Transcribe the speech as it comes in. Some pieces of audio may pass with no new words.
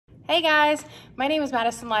Hey guys, my name is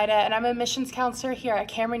Madison Lyda and I'm a admissions counselor here at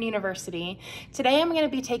Cameron University. Today I'm going to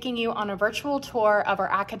be taking you on a virtual tour of our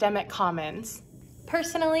academic commons.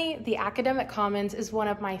 Personally, the academic commons is one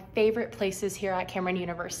of my favorite places here at Cameron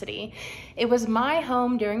University. It was my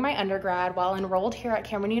home during my undergrad while enrolled here at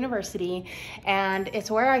Cameron University, and it's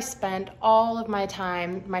where I spent all of my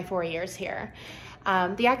time, my 4 years here.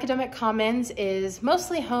 The academic commons is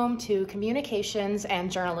mostly home to communications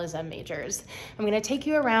and journalism majors. I'm going to take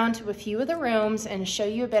you around to a few of the rooms and show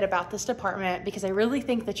you a bit about this department because I really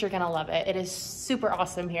think that you're going to love it. It is super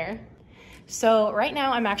awesome here. So right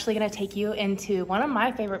now I'm actually going to take you into one of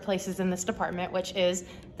my favorite places in this department, which is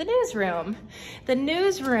the newsroom. The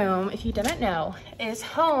newsroom, if you didn't know, is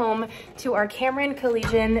home to our Cameron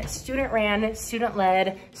Collegian student-ran,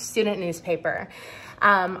 student-led student newspaper.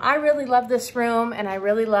 I really love this room and I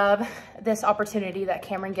really love this opportunity that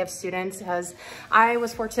Cameron gives students because I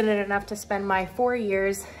was fortunate enough to spend my 4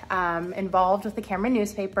 years involved with the Cameron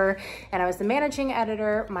newspaper, and I was the managing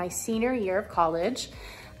editor my senior year of college.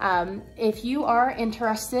 If you are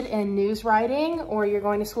interested in news writing or you're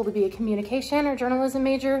going to school to be a communication or journalism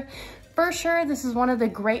major, for sure, this is one of the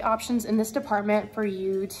great options in this department for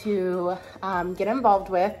you to get involved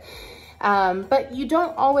with. But you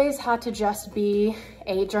don't always have to just be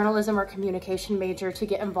a journalism or communication major to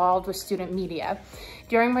get involved with student media.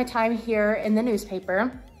 During my time here in the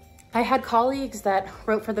newspaper, I had colleagues that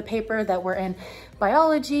wrote for the paper that were in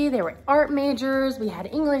biology, they were art majors, we had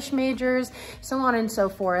English majors, so on and so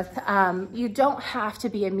forth. You don't have to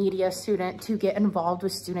be a media student to get involved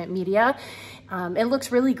with student media. It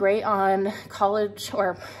looks really great on college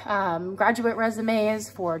or graduate resumes,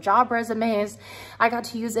 for job resumes. I got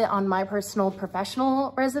to use it on my personal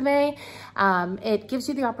professional resume. It gives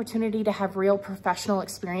you the opportunity to have real professional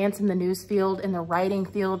experience in the news field, in the writing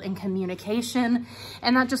field, in communication,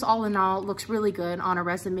 and that just all in all looks really good on a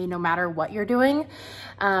resume no matter what you're doing.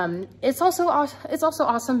 It's also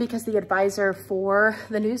awesome because the advisor for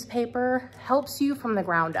the newspaper helps you from the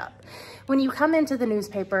ground up. When you come into the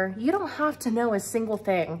newspaper, you don't have to know a single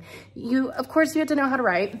thing. Of course, you have to know how to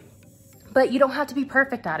write, but you don't have to be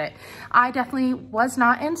perfect at it. I definitely was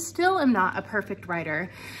not and still am not a perfect writer.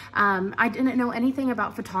 I didn't know anything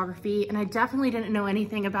about photography, and I definitely didn't know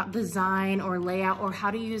anything about design or layout or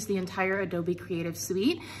how to use the entire Adobe Creative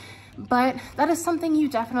Suite. But that is something you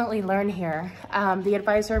definitely learn here. The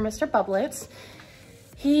advisor, Mr. Bublitz,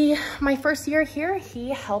 my first year here,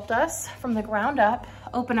 he helped us from the ground up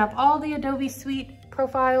open up all the Adobe Suite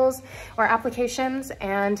profiles or applications,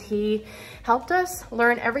 and he helped us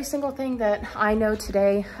learn every single thing that I know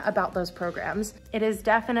today about those programs. It is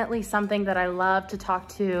definitely something that I love to talk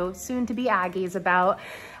to soon-to-be Aggies about,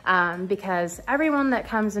 because everyone that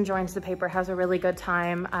comes and joins the paper has a really good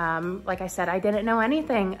time. Like I said, I didn't know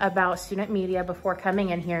anything about student media before coming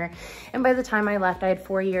in here, and by the time I left, I had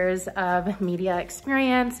 4 years of media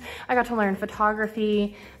experience. I got to learn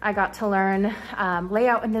photography, I got to learn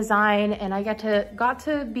layout and design, and I got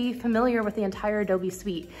to be familiar with the entire Adobe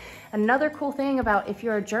Suite. Another cool thing about if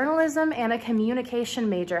you're a journalism and a communication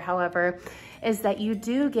major, however, is that you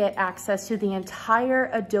do get access to the entire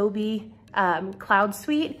Adobe Cloud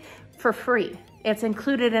Suite for free. It's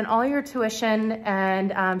included in all your tuition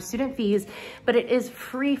and student fees, but it is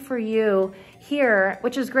free for you here,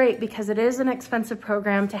 which is great because it is an expensive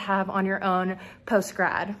program to have on your own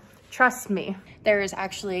post-grad. Trust me. There is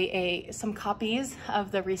actually some copies of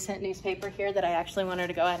the recent newspaper here that I actually wanted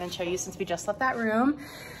to go ahead and show you since we just left that room.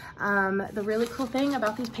 The really cool thing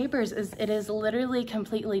about these papers is it is literally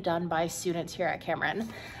completely done by students here at Cameron.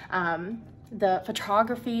 The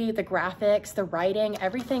photography, the graphics, the writing,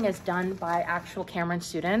 everything is done by actual Cameron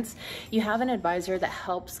students. You have an advisor that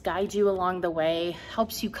helps guide you along the way,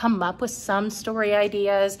 helps you come up with some story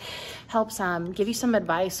ideas, helps give you some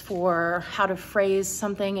advice for how to phrase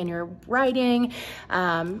something in your writing,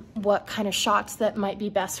 what kind of shots that might be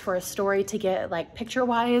best for a story to get like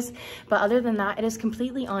picture-wise. But other than that, it is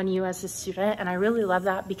completely on you as a student, and I really love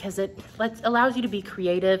that because it allows you to be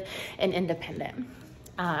creative and independent.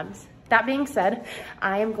 That being said,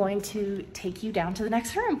 I am going to take you down to the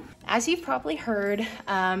next room. As you've probably heard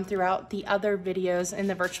throughout the other videos in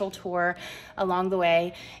the virtual tour along the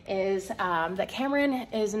way, is that Cameron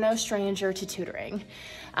is no stranger to tutoring.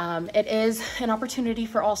 It is an opportunity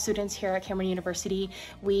for all students here at Cameron University.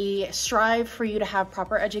 We strive for you to have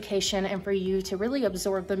proper education and for you to really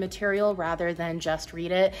absorb the material rather than just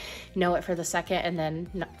read it, know it for the second, and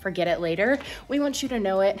then forget it later. We want you to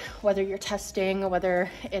know it, whether you're testing, whether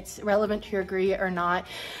it's relevant to your degree or not.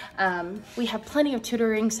 We have plenty of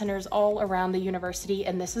tutoring centers all around the university,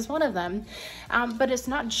 and this is one of them. But it's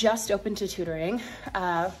not just open to tutoring.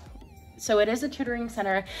 So it is a tutoring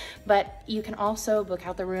center, but you can also book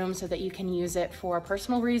out the room so that you can use it for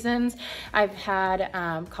personal reasons. I've had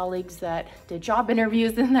colleagues that did job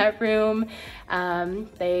interviews in that room.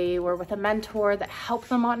 They were with a mentor that helped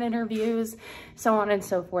them on interviews, so on and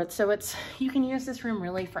so forth. So you can use this room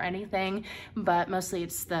really for anything, but mostly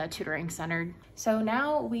it's the tutoring center. So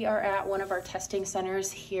now we are at one of our testing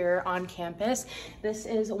centers here on campus. This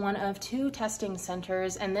is one of 2 testing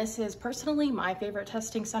centers, and this is personally my favorite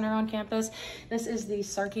testing center on campus. This is the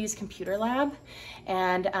Sarkey's Computer Lab.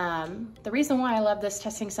 And the reason why I love this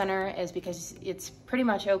testing center is because it's pretty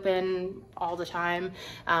much open all the time.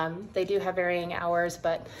 They do have varying hours,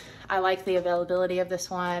 but I like the availability of this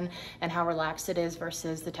one and how relaxed it is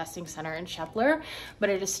versus the testing center in Shepler, but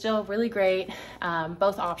it is still really great,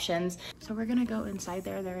 both options. So we're gonna go inside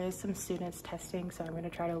there. There is some students testing, so I'm gonna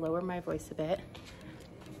try to lower my voice a bit.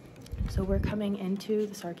 So we're coming into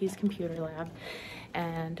the Sarkey's Computer Lab.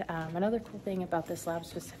 And another cool thing about this lab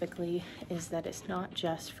specifically is that it's not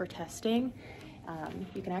just for testing.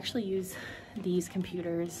 You can actually use these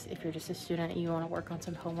computers if you're just a student and you want to work on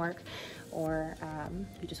some homework, or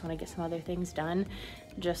you just want to get some other things done.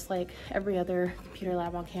 Just like every other computer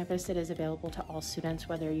lab on campus, it is available to all students,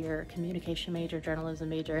 whether you're a communication major, journalism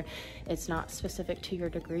major. It's not specific to your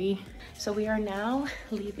degree. So we are now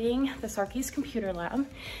leaving the Sarkey's Computer Lab,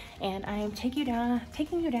 and I am taking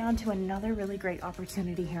you down to another really great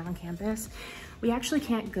opportunity here on campus. We actually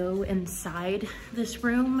can't go inside this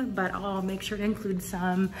room, but I'll make sure to include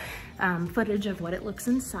some footage of what it looks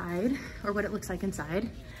inside, or what it looks like inside.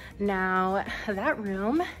 Now, that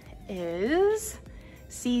room is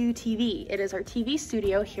CUTV. It is our TV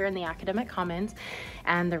studio here in the Academic Commons.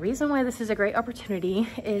 And the reason why this is a great opportunity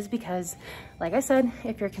is because, like I said,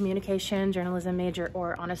 if you're a communication, journalism major,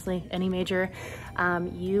 or honestly any major,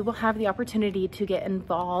 you will have the opportunity to get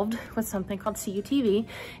involved with something called CUTV,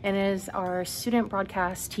 and it is our student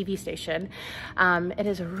broadcast TV station. It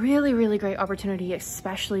is a really, really great opportunity,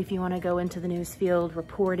 especially if you want to go into the news field,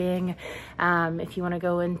 reporting, if you want to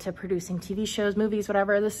go into producing TV shows, movies,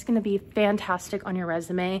 whatever. This is going to be fantastic on your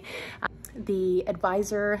resume. The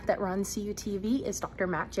advisor that runs CUTV is Dr.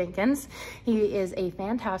 Matt Jenkins. He is a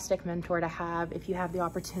fantastic mentor to have if you have the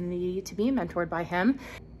opportunity to be mentored by him.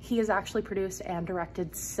 He has actually produced and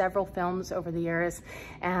directed several films over the years,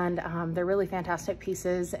 and they're really fantastic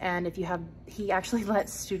pieces. And he actually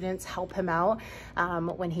lets students help him out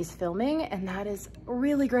when he's filming, and that is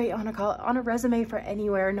really great on a resume for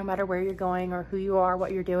anywhere, no matter where you're going or who you are,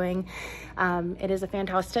 what you're doing. It is a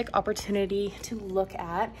fantastic opportunity to look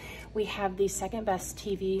at. We have the second best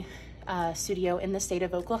TV studio in the state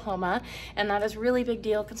of Oklahoma, and that is really big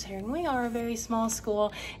deal considering we are a very small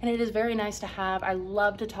school, and it is very nice to have. I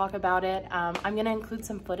love to talk about it. I'm going to include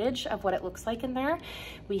some footage of what it looks like in there.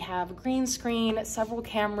 We have a green screen, several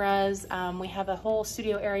cameras, we have a whole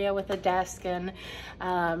studio area with a desk and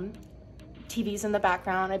TVs in the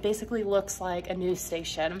background. It basically looks like a news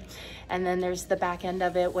station, and then there's the back end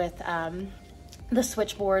of it with the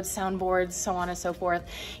switchboards, soundboards, so on and so forth.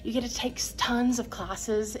 You get to take tons of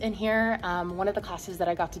classes in here. One of the classes that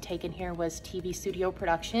I got to take in here was TV studio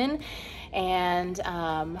production, and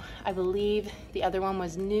I believe the other one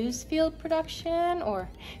was news field production or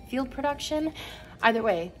field production. Either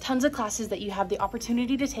way, tons of classes that you have the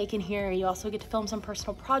opportunity to take in here. You also get to film some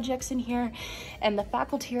personal projects in here, and the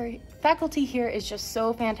faculty here is just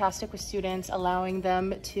so fantastic with students, allowing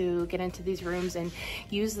them to get into these rooms and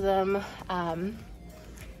use them.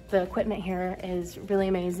 The equipment here is really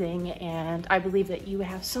amazing, and I believe that you would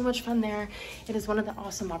have so much fun there. It is one of the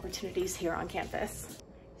awesome opportunities here on campus.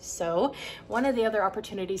 So one of the other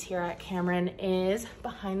opportunities here at Cameron is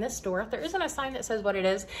behind this door. There isn't a sign that says what it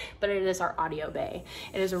is, but it is our audio bay.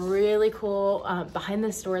 It is really cool. Behind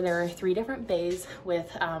this door, there are 3 different bays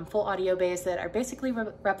with full audio bays that are basically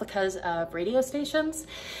replicas of radio stations.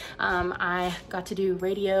 I got to do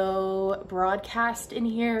radio broadcast in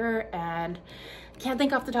here, and can't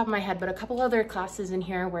think off the top of my head, but a couple other classes in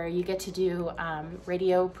here where you get to do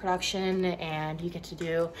radio production, and you get to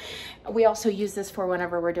do, we also use this for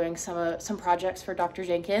whenever we're doing some projects for Dr.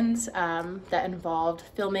 Jenkins that involved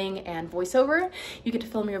filming and voiceover. You get to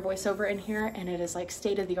film your voiceover in here, and it is like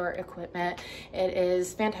state-of-the-art equipment. It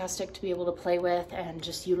is fantastic to be able to play with and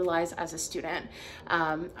just utilize as a student.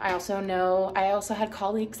 I also had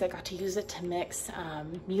colleagues that got to use it to mix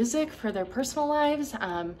music for their personal lives.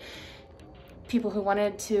 People who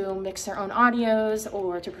wanted to mix their own audios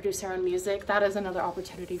or to produce their own music, that is another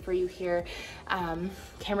opportunity for you here.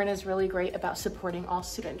 Cameron is really great about supporting all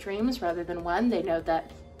student dreams rather than one. They know that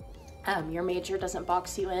Your major doesn't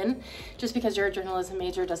box you in. Just because you're a journalism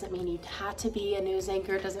major doesn't mean you have to be a news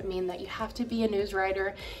anchor, doesn't mean that you have to be a news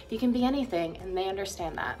writer. You can be anything, and they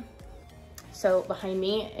understand that. So behind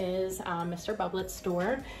me is Mr. Bublett's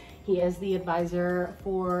store. He is the advisor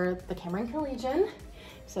for the Cameron Collegian.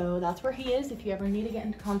 So that's where he is if you ever need to get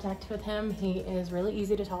into contact with him. He is really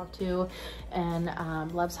easy to talk to and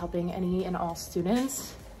loves helping any and all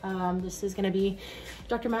students. This is gonna be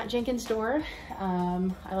Dr. Matt Jenkins' door.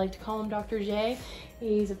 I like to call him Dr. J.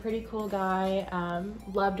 He's a pretty cool guy.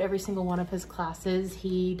 Loved every single one of his classes.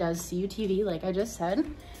 He does CUTV, like I just said.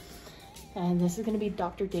 And this is gonna be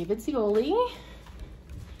Dr. David Zioli.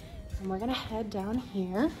 And we're gonna head down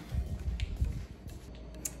here.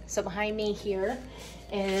 So behind me here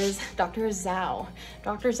is Dr. Zhao.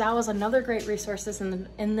 Dr. Zhao is another great resource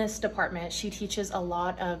in this department. She teaches a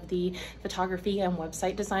lot of the photography and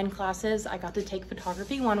website design classes. I got to take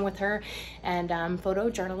photography 1 with her and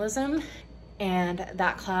photojournalism. And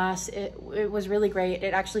that class, it was really great.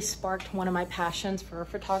 It actually sparked one of my passions for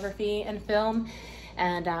photography and film.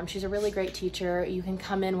 And she's a really great teacher. You can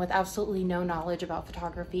come in with absolutely no knowledge about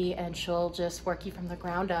photography and she'll just work you from the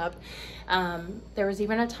ground up. There was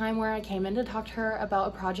even a time where I came in to talk to her about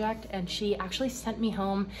a project and she actually sent me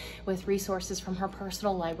home with resources from her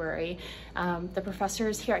personal library. The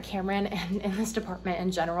professors here at Cameron and in this department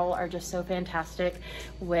in general are just so fantastic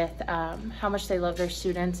with how much they love their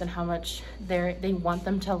students and how much they want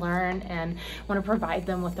them to learn and want to provide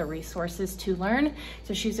them with the resources to learn.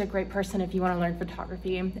 So she's a great person if you want to learn photography.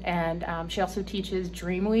 And she also teaches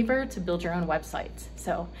Dreamweaver to build your own websites.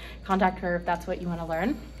 So contact her if that's what you want to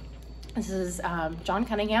learn. This is John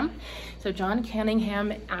Cunningham. So John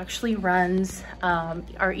Cunningham actually runs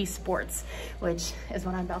our esports, which is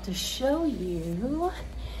what I'm about to show you.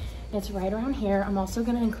 It's right around here. I'm also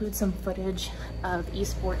going to include some footage of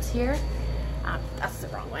esports here. That's the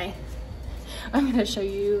wrong way. I'm going to show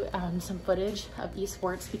you some footage of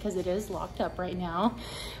esports because it is locked up right now,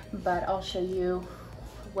 but I'll show you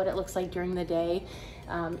what it looks like during the day.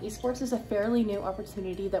 Esports is a fairly new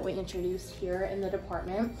opportunity that we introduced here in the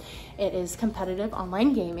department. It is competitive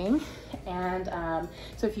online gaming, and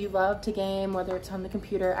so if you love to game, whether it's on the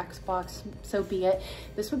computer, Xbox, so be it,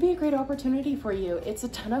 this would be a great opportunity for you. It's a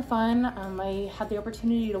ton of fun. I had the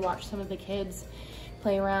opportunity to watch some of the kids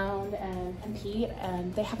play around and compete,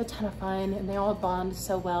 and they have a ton of fun and they all bond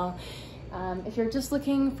so well. If you're just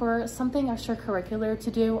looking for something extracurricular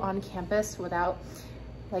to do on campus without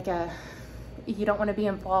you don't want to be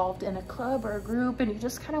involved in a club or a group and you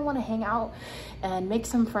just kind of want to hang out and make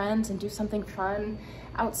some friends and do something fun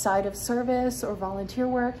outside of service or volunteer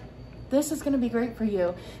work, this is going to be great for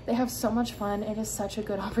you. They have so much fun. It is such a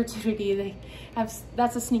good opportunity.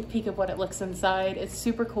 That's a sneak peek of what it looks inside. It's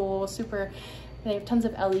super cool, they have tons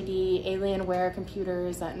of LED, Alienware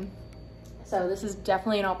computers, and so this is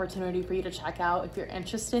definitely an opportunity for you to check out. If you're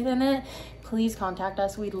interested in it, please contact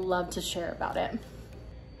us. We'd love to share about it.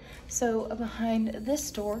 So behind this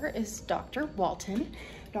door is Dr. Walton.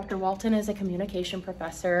 Dr. Walton is a communication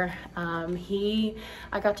professor.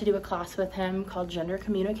 I got to do a class with him called Gender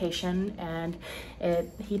Communication, and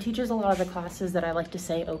he teaches a lot of the classes that I like to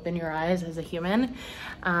say open your eyes as a human.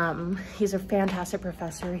 He's a fantastic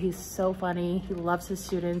professor. He's so funny. He loves his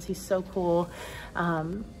students. He's so cool.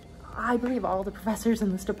 I believe all the professors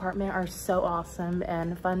in this department are so awesome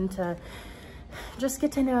and fun to just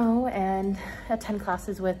get to know and attend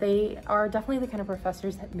classes with. They are definitely the kind of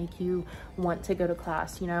professors that make you want to go to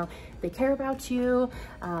class. You know, they care about you,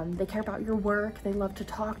 they care about your work, they love to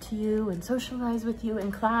talk to you and socialize with you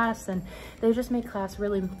in class, and they just make class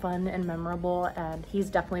really fun and memorable. And he's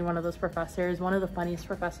definitely one of those professors, one of the funniest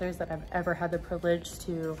professors that I've ever had the privilege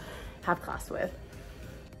to have class with.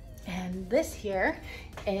 And this here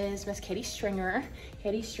is Miss Katie Stringer.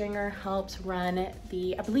 Katie Stringer helps run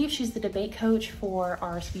I believe she's the debate coach for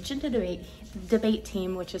our speech and debate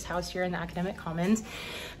team, which is housed here in the Academic Commons.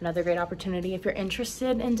 Another great opportunity if you're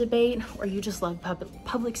interested in debate or you just love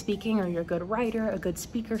public speaking, or you're a good writer, a good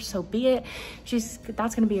speaker, so be it.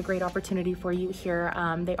 That's going to be a great opportunity for you here.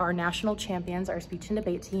 They are national champions, our speech and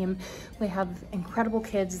debate team. We have incredible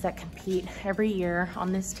kids that compete every year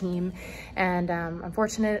on this team, and I'm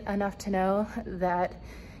fortunate enough to know that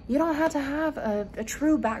you don't have to have a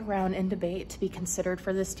true background in debate to be considered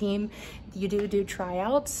for this team. You do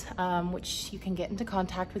tryouts, which you can get into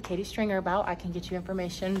contact with Katie Stringer about. I can get you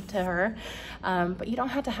information to her, but you don't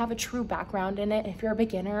have to have a true background in it. If you're a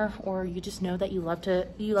beginner or you just know that you love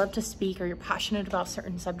to speak, or you're passionate about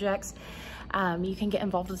certain subjects, you can get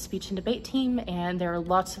involved with the speech and debate team, and there are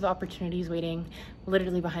lots of opportunities waiting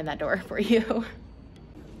literally behind that door for you.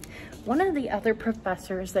 one of the other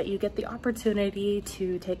professors that you get the opportunity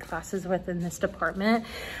to take classes with in this department.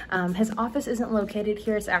 His office isn't located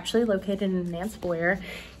here, it's actually located in Nance Boyer.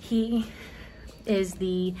 He is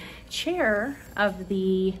the chair of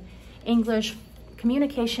the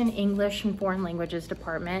Communication, English, and Foreign Languages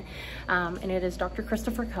department, and it is Dr.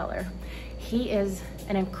 Christopher Keller. He is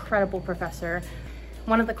an incredible professor.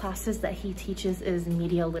 One of the classes that he teaches is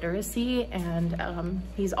media literacy, and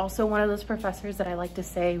he's also one of those professors that I like to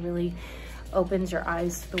say really opens your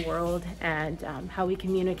eyes to the world and how we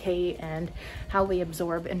communicate and how we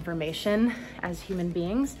absorb information as human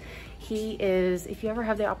beings. He is, if you ever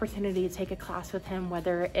have the opportunity to take a class with him,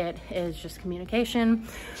 whether it is just communication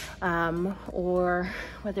or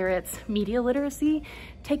whether it's media literacy,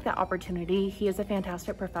 take that opportunity. He is a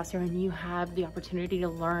fantastic professor and you have the opportunity to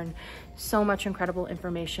learn so much incredible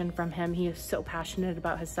information from him. He is so passionate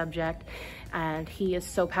about his subject and he is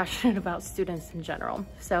so passionate about students in general.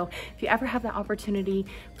 So if you ever have the opportunity,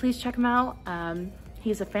 please check him out.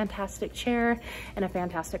 He's a fantastic chair and a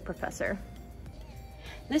fantastic professor.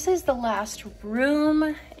 This is the last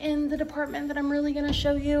room in the department that I'm really gonna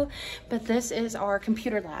show you, but this is our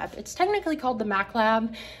computer lab. It's technically called the Mac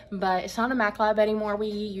Lab, but it's not a Mac Lab anymore. We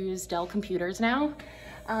use Dell computers now.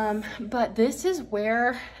 But this is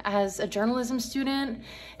where, as a journalism student,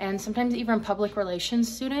 and sometimes even public relations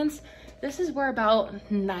students, this is where about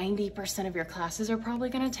 90% of your classes are probably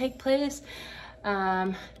gonna take place.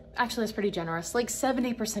 Actually, it's pretty generous. Like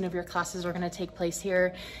 70% of your classes are gonna take place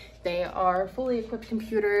here. They are fully equipped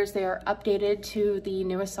computers. They are updated to the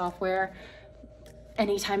newest software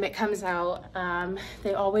anytime it comes out.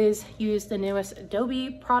 They always use the newest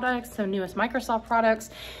Adobe products, the newest Microsoft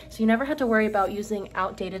products. So you never have to worry about using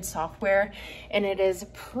outdated software. And it is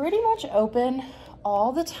pretty much open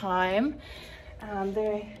all the time.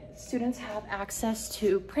 The students have access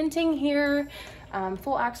to printing here,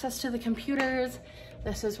 full access to the computers.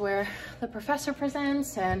 This is where the professor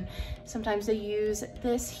presents, and sometimes they use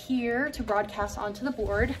this here to broadcast onto the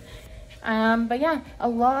board. But yeah, a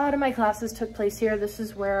lot of my classes took place here. This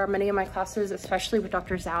is where many of my classes, especially with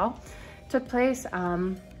Dr. Zhao, took place.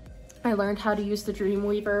 I learned how to use the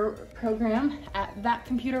Dreamweaver program at that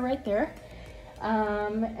computer right there.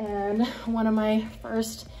 And one of my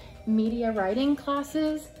first media writing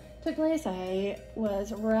classes took place. I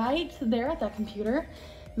was right there at that computer.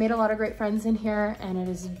 Made a lot of great friends in here, and it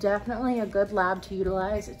is definitely a good lab to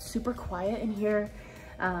utilize. It's super quiet in here,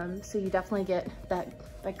 so you definitely get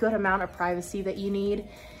that good amount of privacy that you need.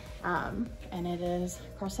 And it is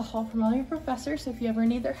across the hall from all your professors, so if you ever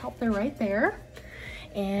need their help, they're right there.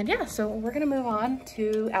 And yeah, so we're gonna move on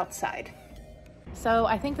to outside. So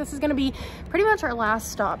I think this is gonna be pretty much our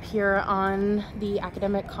last stop here on the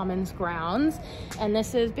Academic Commons grounds. And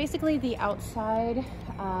this is basically the outside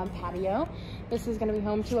patio. This is gonna be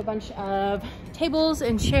home to a bunch of tables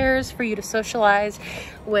and chairs for you to socialize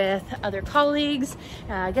with other colleagues,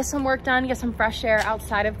 get some work done, get some fresh air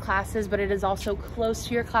outside of classes, but it is also close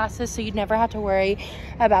to your classes, so you'd never have to worry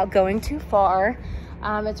about going too far.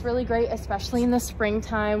 It's really great, especially in the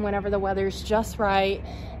springtime whenever the weather's just right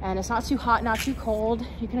and it's not too hot, not too cold.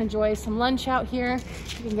 You can enjoy some lunch out here.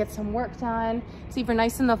 You can get some work done. It's even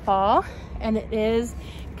nice in the fall, and it is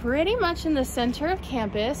pretty much in the center of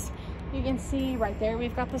campus. You can see right there,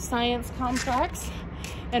 we've got the science complex,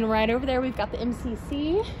 and right over there, we've got the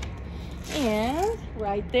MCC, and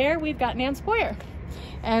right there, we've got Nance Boyer.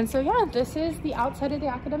 And so yeah, this is the outside of the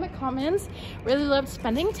Academic Commons. Really loved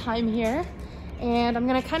spending time here. And I'm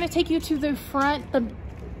gonna kind of take you to the front.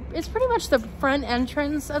 It's pretty much the front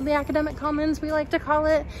entrance of the Academic Commons, we like to call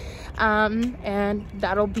it. And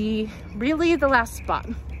that'll be really the last spot.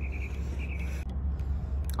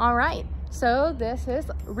 All right, so this is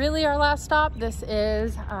really our last stop. This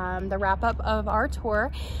is the wrap up of our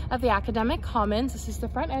tour of the Academic Commons. This is the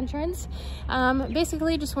front entrance.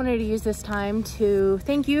 Basically just wanted to use this time to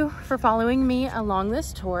thank you for following me along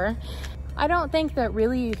this tour. I don't think that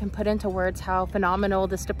really you can put into words how phenomenal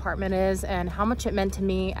this department is and how much it meant to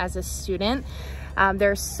me as a student.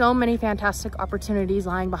 There's so many fantastic opportunities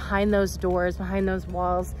lying behind those doors, behind those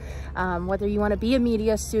walls. Whether you want to be a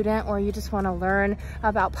media student or you just want to learn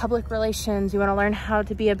about public relations, you want to learn how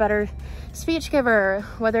to be a better speech giver,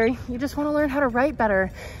 whether you just want to learn how to write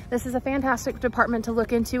better, this is a fantastic department to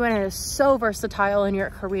look into, and it is so versatile in your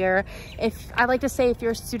career. I like to say, if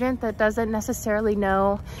you're a student that doesn't necessarily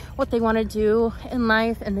know what they want to do in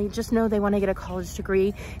life and they just know they want to get a college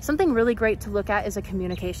degree, something really great to look at is a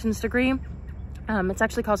communications degree. It's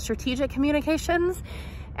actually called Strategic Communications,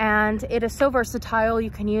 and it is so versatile. You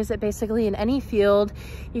can use it basically in any field.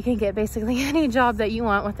 You can get basically any job that you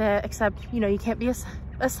want with it, except, you know, you can't be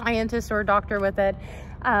a a scientist or a doctor with it,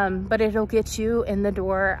 but it'll get you in the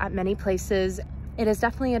door at many places. It is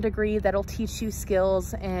definitely a degree that'll teach you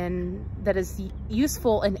skills and that is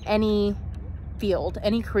useful in any field,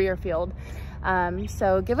 any career field.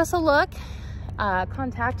 So give us a look.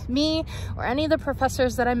 Contact me or any of the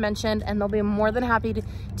professors that I mentioned, and they'll be more than happy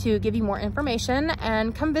to give you more information.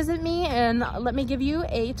 And come visit me and let me give you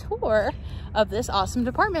a tour of this awesome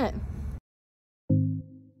department.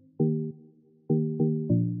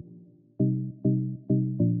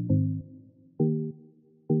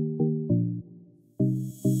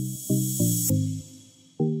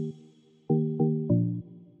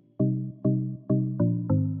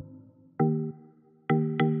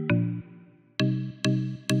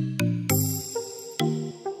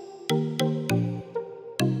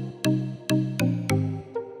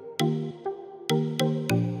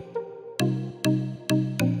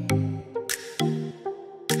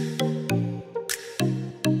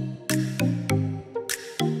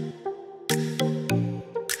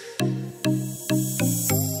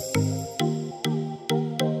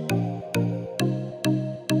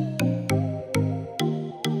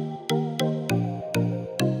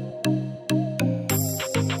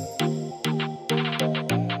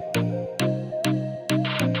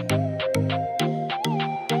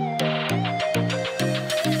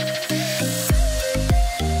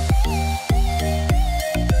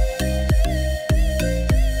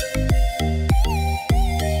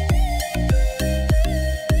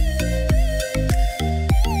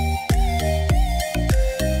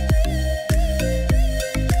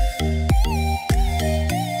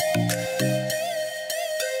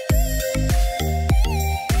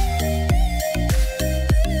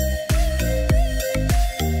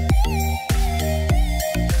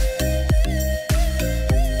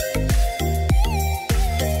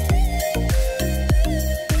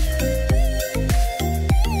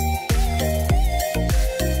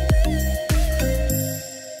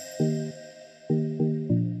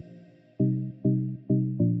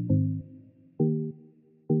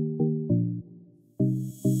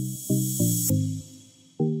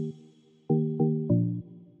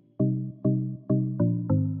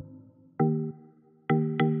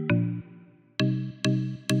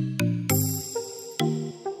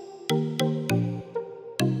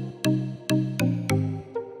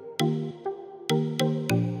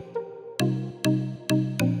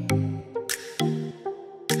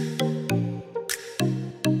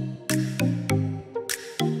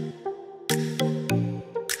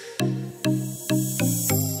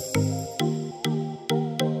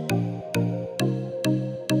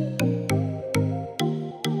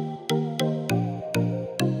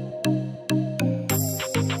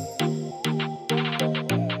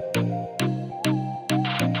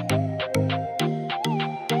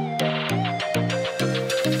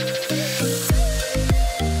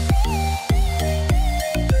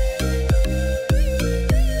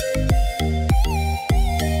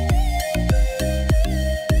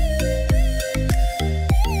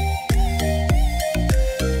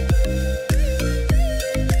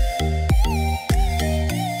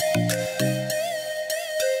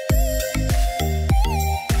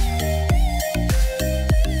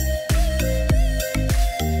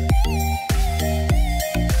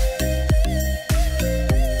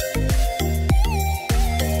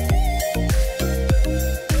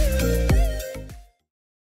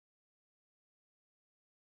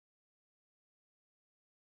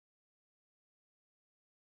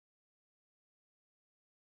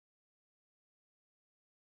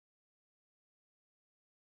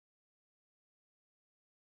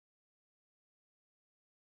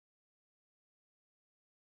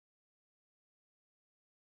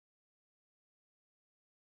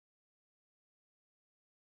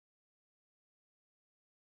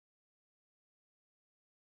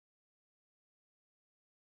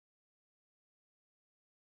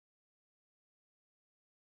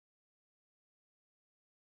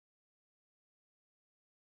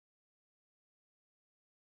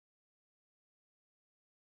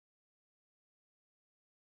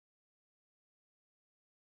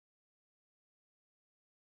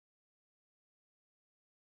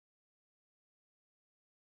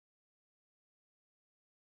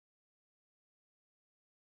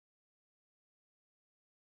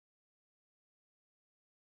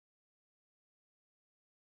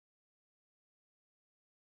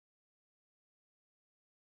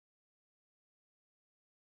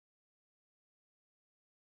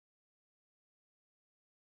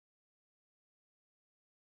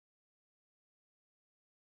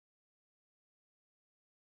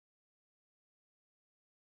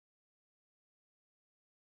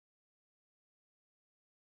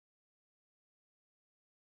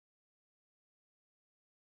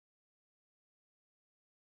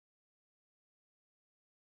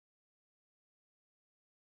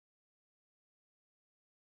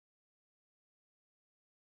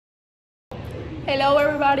 Hello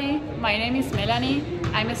everybody, my name is Melanie.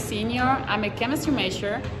 I'm a senior, I'm a chemistry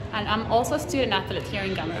major, and I'm also a student athlete here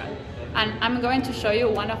in Cameron. And I'm going to show you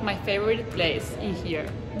one of my favorite places in here,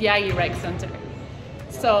 the Aggie Rec Center.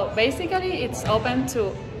 So basically it's open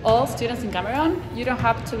to all students in Cameron. You don't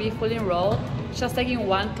have to be fully enrolled, just taking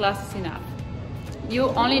one class is enough. You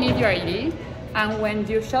only need your ID, and when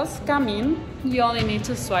you just come in, you only need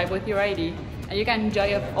to swipe with your ID, and you can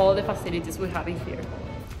enjoy all the facilities we have in here.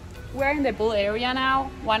 We're in the pool area now,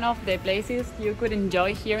 one of the places you could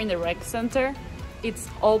enjoy here in the rec center. It's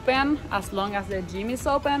open as long as the gym is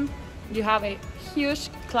open. You have a huge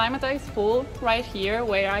climatized pool right here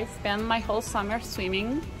where I spend my whole summer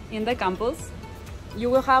swimming in the campus. You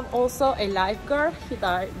will have also a lifeguard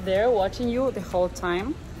there watching you the whole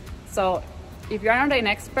time. So if you're not an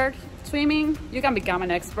expert swimming, you can become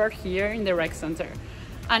an expert here in the rec center.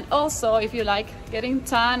 And also, if you like getting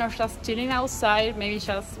tan or just chilling outside, maybe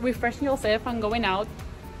just refreshing yourself and going out,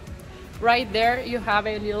 right there you have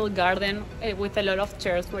a little garden with a lot of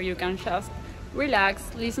chairs where you can just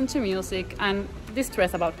relax, listen to music, and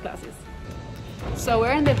distress about classes. So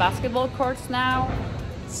we're in the basketball courts now.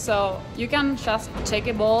 So you can just take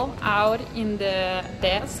a ball out in the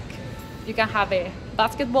desk. You can have a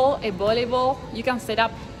basketball, a volleyball. You can set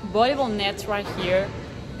up volleyball nets right here.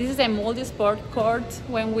 This is a multi-sport court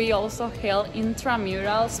when we also held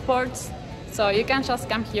intramural sports. So you can just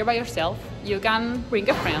come here by yourself, you can bring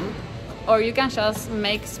a friend, or you can just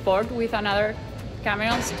make sport with another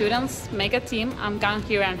Cameron students, make a team and come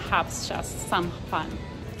here and have just some fun.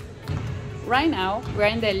 Right now, we're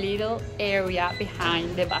in the little area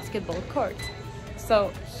behind the basketball court.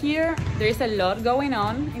 So here, there is a lot going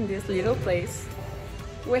on in this little place.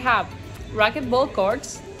 We have racquetball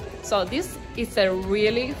courts. So this is a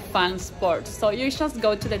really fun sport. So you just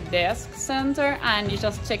go to the desk center and you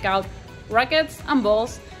just check out rackets and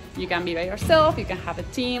balls. You can be by yourself, you can have a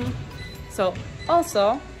team. So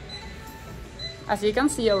also, as you can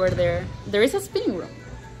see over there, there is a spinning room.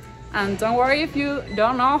 And don't worry if you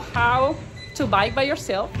don't know how to bike by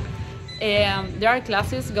yourself. There are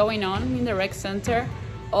classes going on in the rec center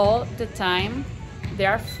all the time. They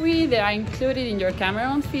are free, they are included in your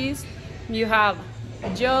Cameron fees. You have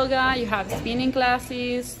yoga, you have spinning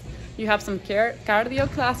classes, you have some cardio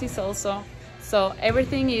classes also. So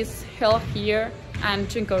everything is held here and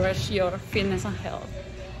to encourage your fitness and health.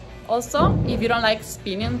 Also, if you don't like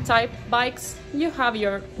spinning type bikes, you have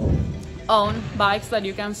your own bikes that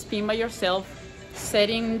you can spin by yourself,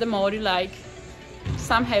 setting the mode you like,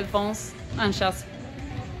 some headphones, and just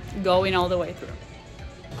going all the way through.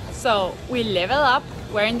 So we level up.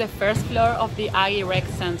 We're in the first floor of the Aggie Rec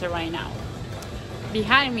Center right now.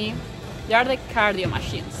 Behind me, there are the cardio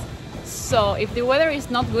machines. So if the weather is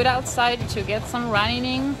not good outside to get some running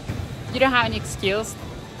in, you don't have any excuse.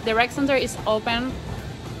 The rec center is open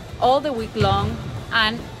all the week long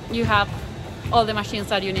and you have all the machines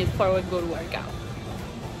that you need for a good workout.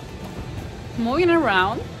 Moving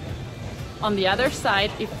around, on the other side,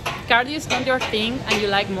 if cardio is not your thing and you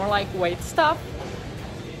like more like weight stuff,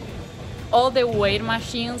 all the weight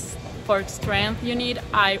machines for strength you need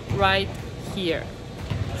are right here.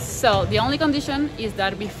 So the only condition is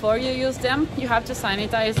that before you use them, you have to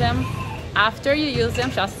sanitize them. After you use them,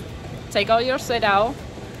 just take all your sweat out,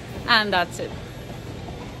 and that's it.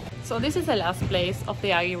 So this is the last place of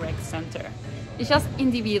the Aggie Rec Center. It's just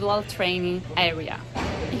individual training area.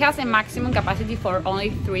 It has a maximum capacity for only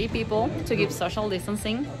 3 people to keep social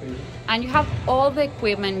distancing, and you have all the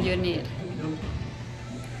equipment you need.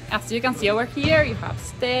 As you can see over here, you have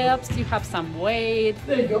steps, you have some weight,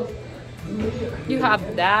 you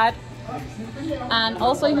have that, and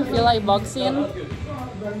also if you feel like boxing,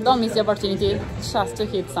 don't miss the opportunity just to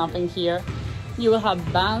hit something here. You will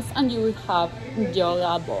have bands and you will have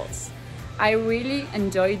yoga balls. I really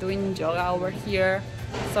enjoy doing yoga over here,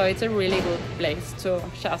 so it's a really good place to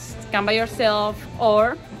just come by yourself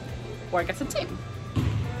or work as a team.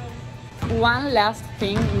 One last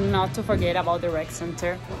thing not to forget about the rec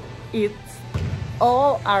center, it's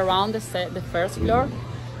all around the first floor.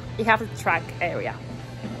 It has a track area,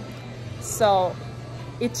 so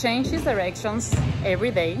it changes directions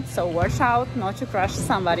every day, so watch out not to crush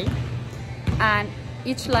somebody. And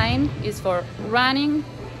each line is for running,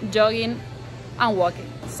 jogging, and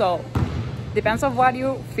walking. So depends on what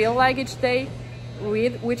you feel like each day,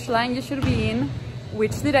 read which line you should be in,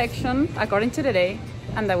 which direction according to the day,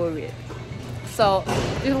 and that will be it. So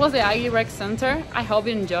this was the Aggie Rec Center. I hope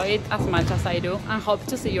you enjoy it as much as I do, and hope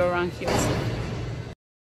to see you around here soon.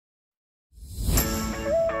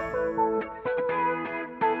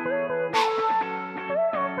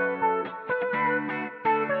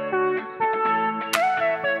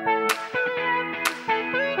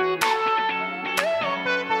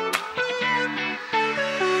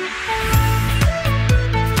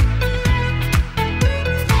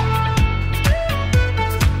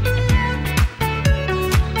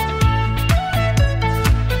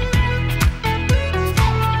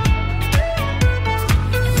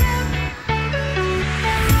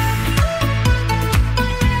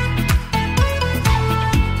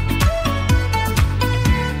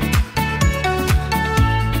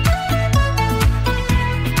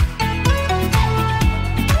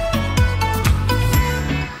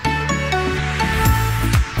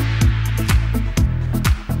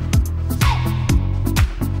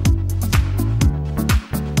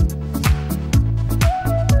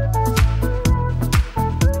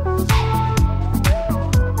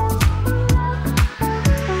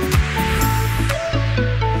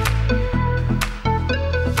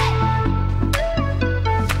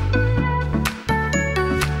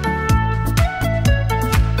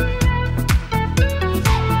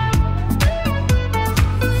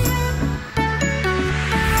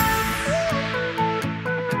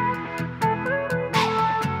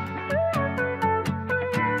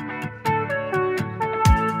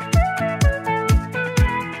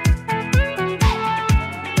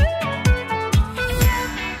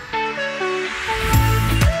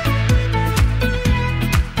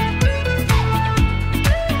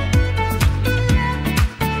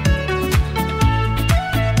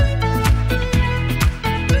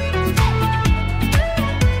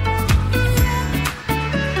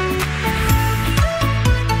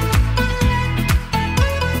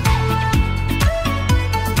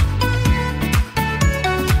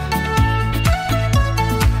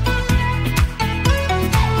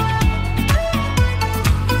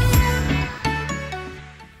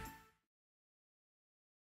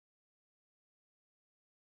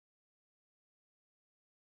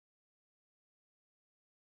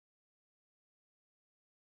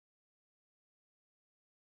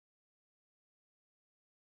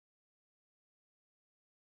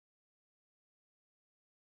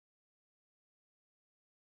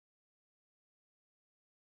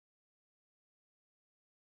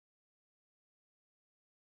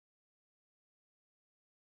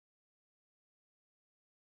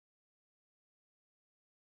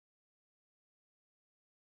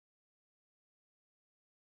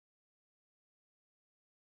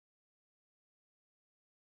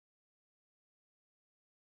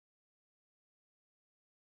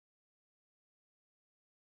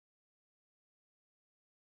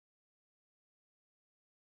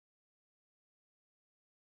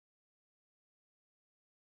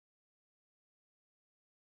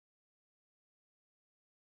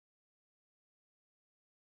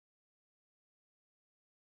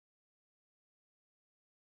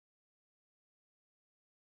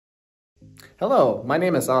 Hello, my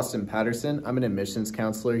name is Austin Patterson. I'm an admissions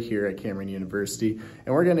counselor here at Cameron University,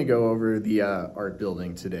 and we're going to go over the art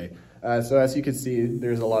building today. So as you can see,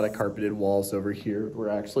 there's a lot of carpeted walls over here. We're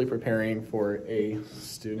actually preparing for a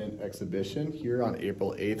student exhibition here on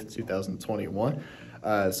April 8th, 2021.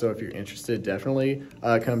 So if you're interested, definitely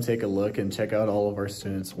come take a look and check out all of our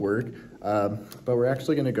students' work. But we're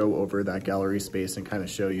actually going to go over that gallery space and kind of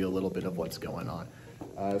show you a little bit of what's going on.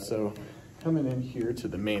 So coming in here to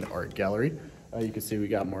the main art gallery, you can see we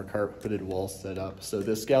got more carpeted walls set up. So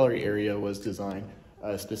this gallery area was designed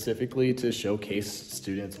specifically to showcase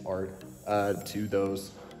students' art to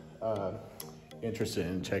those interested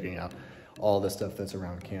in checking out all the stuff that's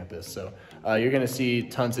around campus. So you're gonna see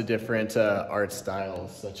tons of different art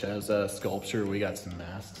styles, such as sculpture. We got some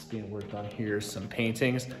masks being worked on here, some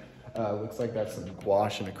paintings. Looks like that's some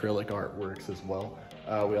gouache and acrylic artworks as well.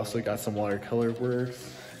 We also got some watercolor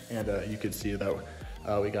works, and you can see that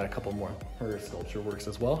we got a couple more sculpture works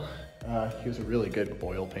as well. Here's a really good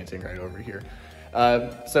oil painting right over here.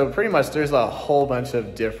 So pretty much there's a whole bunch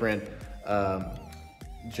of different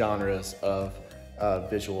genres of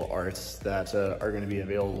visual arts that are going to be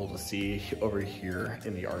available to see over here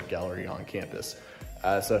in the art gallery on campus.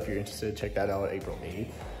 So if you're interested, check that out April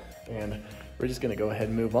 8th. And we're just going to go ahead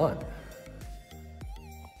and move on.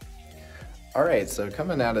 All right, so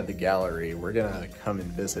coming out of the gallery, we're gonna come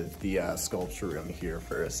and visit the sculpture room here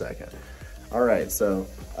for a second. All right, so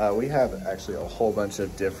we have actually a whole bunch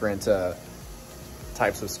of different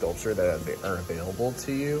types of sculpture that are available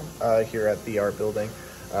to you here at the art building.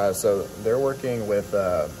 So they're working with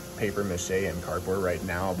paper mache and cardboard right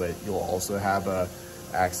now, but you'll also have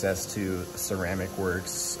access to ceramic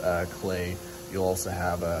works, clay. You'll also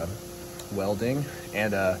have welding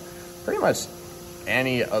and pretty much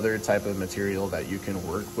any other type of material that you can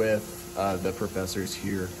work with. The professors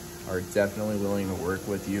here are definitely willing to work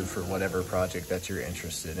with you for whatever project that you're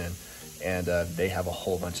interested in. And they have a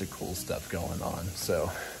whole bunch of cool stuff going on.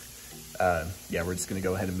 So yeah, we're just gonna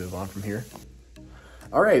go ahead and move on from here.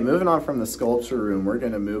 All right, moving on from the sculpture room, we're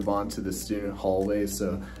gonna move on to the student hallway.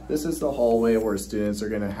 So this is the hallway where students are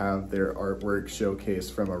gonna have their artwork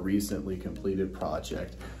showcased from a recently completed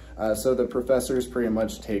project. So the professors pretty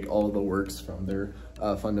much take all of the works from their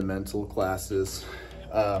fundamental classes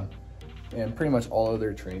and pretty much all of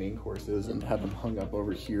their training courses and have them hung up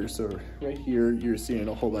over here. So right here, you're seeing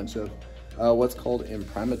a whole bunch of what's called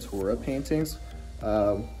imprimatura paintings,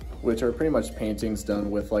 which are pretty much paintings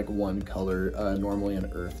done with like one color, normally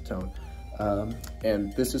an earth tone.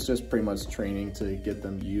 And this is just pretty much training to get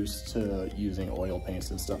them used to using oil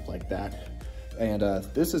paints and stuff like that. And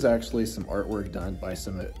this is actually some artwork done by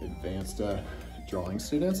some advanced drawing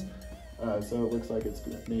students. So it looks like it's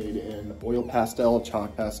made in oil pastel,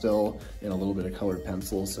 chalk pastel, and a little bit of colored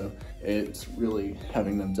pencil. So it's really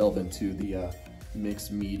having them delve into the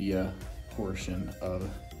mixed media portion of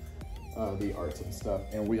the arts and stuff.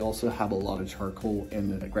 And we also have a lot of charcoal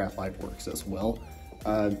and the graphite works as well.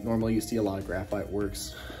 Normally you see a lot of graphite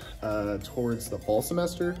works towards the fall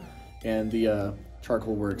semester, and the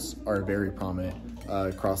charcoal works are very prominent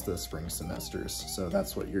across the spring semesters. So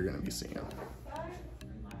that's what you're gonna be seeing.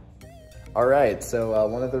 All right, so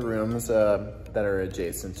one of the rooms that are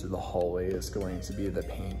adjacent to the hallway is going to be the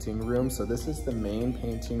painting room. So this is the main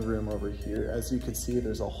painting room over here. As you can see,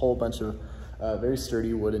 there's a whole bunch of very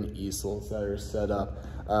sturdy wooden easels that are set up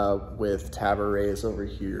with tabourets over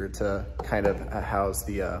here to kind of house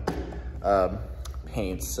the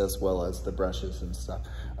paints as well as the brushes and stuff.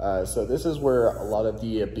 So this is where a lot of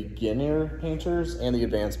the beginner painters and the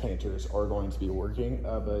advanced painters are going to be working.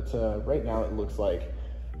 But right now it looks like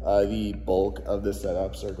the bulk of the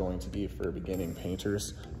setups are going to be for beginning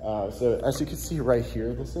painters. So as you can see right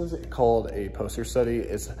here, this is called a poster study.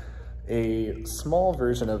 It's a small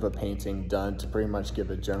version of a painting done to pretty much give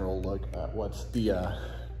a general look at what the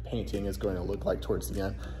painting is going to look like towards the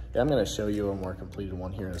end. Yeah, I'm going to show you a more completed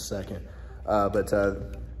one here in a second. But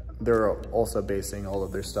they're also basing all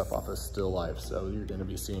of their stuff off of still life. So you're going to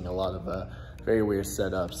be seeing a lot of very weird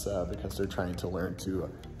setups because they're trying to learn to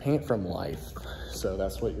paint from life. So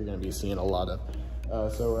that's what you're going to be seeing a lot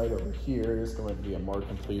of. So right over here is going to be a more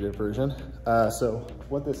completed version. So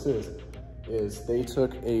what this is they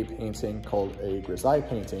took a painting called a grisaille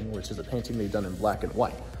painting, which is a painting they've done in black and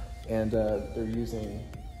white. And they're using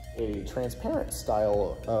a transparent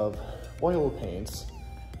style of oil paints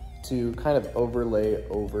to kind of overlay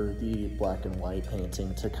over the black and white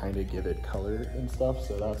painting to kind of give it color and stuff.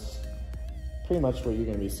 So that's pretty much what you're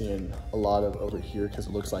going to be seeing a lot of over here, because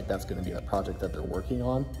it looks like that's going to be the project that they're working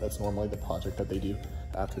on. That's normally the project that they do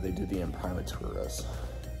after they do the imprimaturas.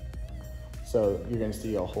 So you're going to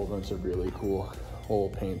see a whole bunch of really cool whole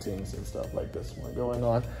paintings and stuff like this one going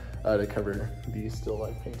on to cover these still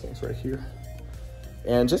life paintings right here.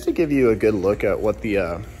 And just to give you a good look at what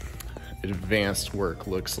the advanced work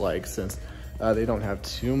looks like, since they don't have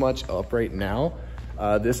too much up right now,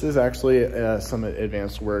 this is actually some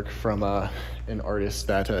advanced work from an artist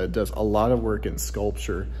that does a lot of work in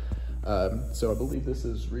sculpture. So I believe this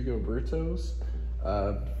is Rigoberto's.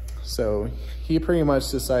 So he pretty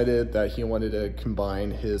much decided that he wanted to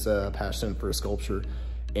combine his passion for sculpture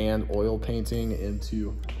and oil painting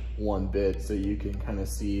into one bit, so you can kind of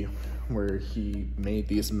see where he made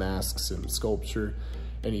these masks and sculpture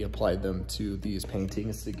and he applied them to these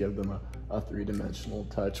paintings to give them a three-dimensional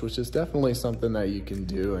touch, which is definitely something that you can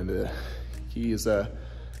do. And he's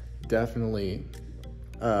definitely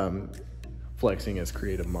flexing his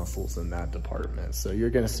creative muscles in that department. So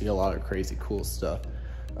you're gonna see a lot of crazy cool stuff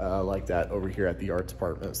like that over here at the art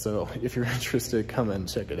department. So if you're interested, come and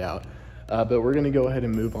check it out. But we're gonna go ahead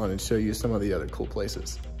and move on and show you some of the other cool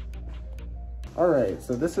places. All right,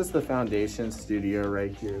 so this is the foundation studio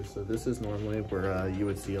right here. So this is normally where you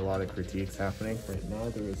would see a lot of critiques happening. Right now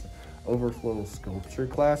there is overflow sculpture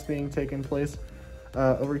class being taken place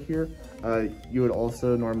over here. You would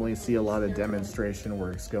also normally see a lot of demonstration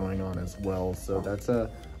works going on as well. So that's a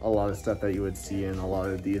lot of stuff that you would see in a lot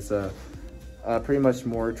of these pretty much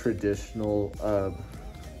more traditional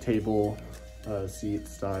table seat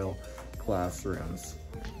style classrooms.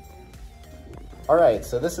 All right,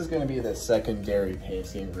 so this is going to be the secondary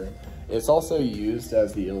painting room. It's also used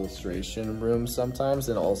as the illustration room sometimes,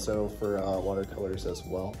 and also for watercolors as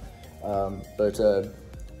well. But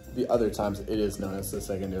the other times it is known as the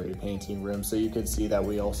secondary painting room. So you can see that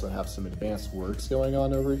we also have some advanced works going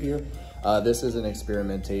on over here. This is an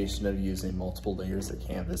experimentation of using multiple layers of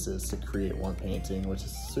canvases to create one painting, which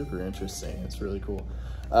is super interesting. It's really cool.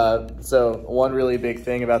 So one really big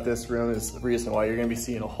thing about this room is the reason why you're going to be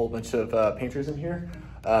seeing a whole bunch of painters in here.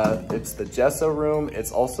 It's the gesso room.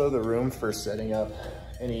 It's also the room for setting up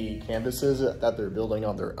any canvases that they're building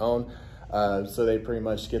on their own. So they pretty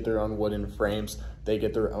much get their own wooden frames. They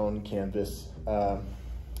get their own canvas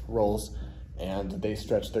rolls, and they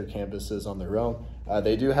stretch their canvases on their own.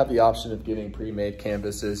 They do have the option of getting pre-made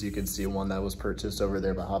canvases. You can see one that was purchased over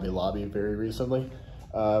there by Hobby Lobby very recently.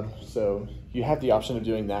 So you have the option of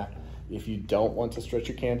doing that if you don't want to stretch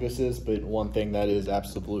your canvases. But one thing that is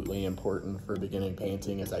absolutely important for beginning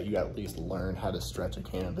painting is that you at least learn how to stretch a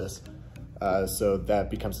canvas. So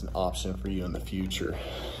that becomes an option for you in the future.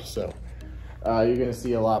 So you're going to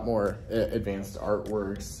see a lot more advanced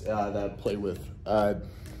artworks that play with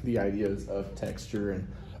the ideas of texture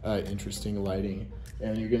and interesting lighting.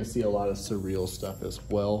 And you're going to see a lot of surreal stuff as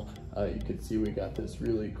well. You can see we got this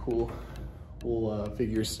really cool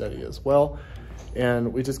figure study as well.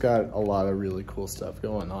 And we just got a lot of really cool stuff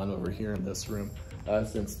going on over here in this room,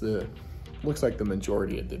 since looks like the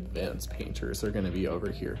majority of the advanced painters are going to be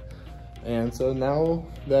over here. And so now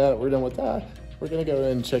that we're done with that, we're gonna go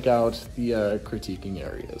and check out the critiquing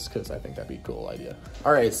areas, because I think that'd be a cool idea.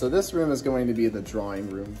 All right, so this room is going to be the drawing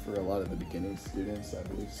room for a lot of the beginning students. I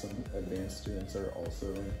believe some advanced students are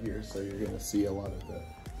also in here, so you're gonna see a lot of the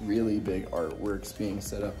really big artworks being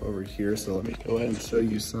set up over here. So let me go ahead and show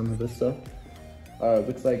you some of this stuff.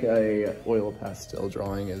 Looks like a oil pastel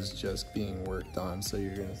drawing is just being worked on, so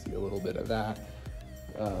you're gonna see a little bit of that.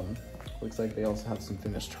 Looks like they also have some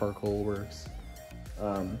finished charcoal works.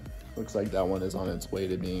 Looks like that one is on its way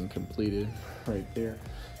to being completed right there.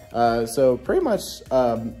 So pretty much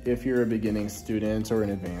if you're a beginning student or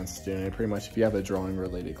an advanced student, pretty much if you have a drawing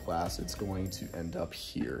related class, it's going to end up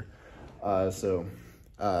here.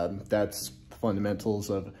 That's fundamentals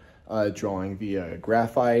of drawing via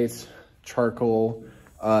graphite, charcoal,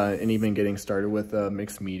 and even getting started with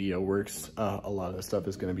mixed media works. A lot of the stuff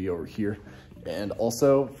is going to be over here. And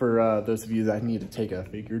also for those of you that need to take a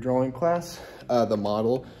figure drawing class, the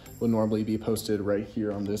model will normally be posted right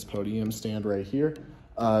here on this podium stand right here,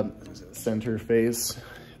 center face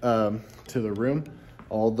to the room.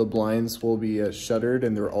 All the blinds will be shuttered,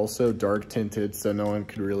 and they're also dark tinted, so no one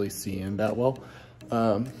could really see in that well.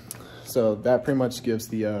 So that pretty much gives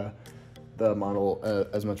the model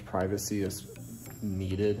as much privacy as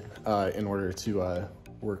needed in order to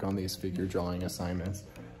work on these figure drawing assignments,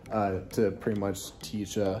 to pretty much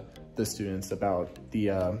teach the students about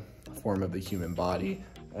the form of the human body,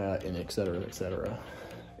 and et cetera, et cetera.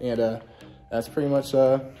 And that's pretty much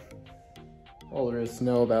all there is to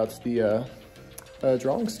know about the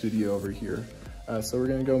drawing studio over here. So we're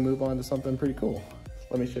gonna go move on to something pretty cool.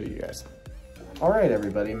 Let me show you guys. All right,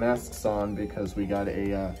 everybody, masks on because we got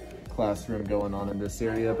a classroom going on in this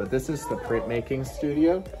area, but this is the printmaking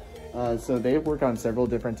studio. So they work on several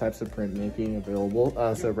different types of printmaking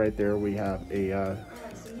available. So right there we have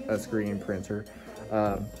a screen printer.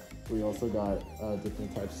 We also got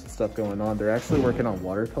different types of stuff going on. They're actually working on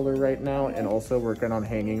watercolor right now and also working on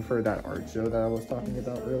hanging for that art show that I was talking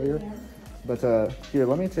about earlier. But here,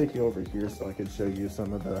 let me take you over here so I can show you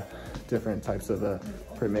some of the different types of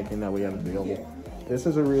printmaking that we have available. This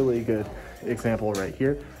is a really good example right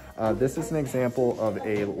here. This is an example of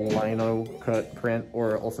a lino cut print,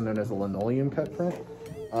 or also known as a linoleum cut print.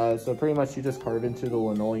 So pretty much you just carve into the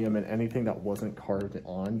linoleum, and anything that wasn't carved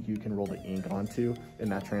on, you can roll the ink onto,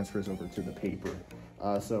 and that transfers over to the paper.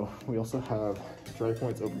 So we also have dry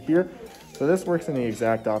points over here. So this works in the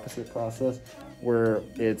exact opposite process, where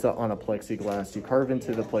it's on a plexiglass. You carve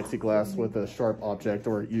into the plexiglass with a sharp object,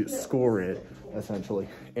 or you score it essentially,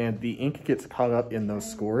 and the ink gets caught up in those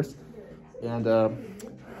scores. And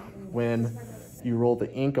when you roll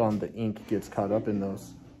the ink on, the ink gets caught up in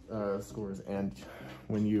those scores, and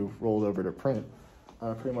when you roll it over to print,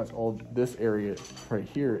 pretty much all this area right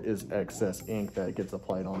here is excess ink that gets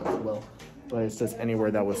applied on as well. But it's just anywhere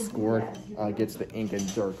that was scored gets the ink in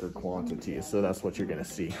darker quantities, so that's what you're gonna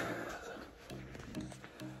see.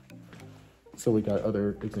 So we got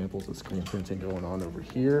other examples of screen printing going on over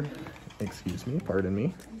here. Excuse me, pardon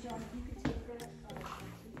me.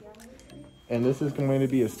 And this is going to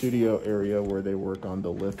be a studio area where they work on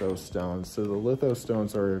the litho stones. So the litho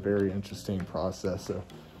stones are a very interesting process. So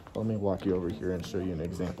let me walk you over here and show you an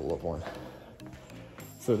example of one.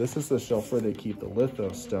 So this is the shelf where they keep the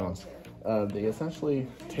litho stones. They essentially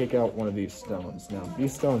take out one of these stones. Now,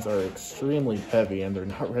 these stones are extremely heavy, and they're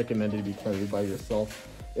not recommended to be carried by yourself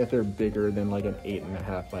if they're bigger than like an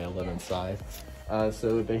 8.5 by 11 size.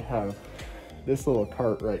 So they have this little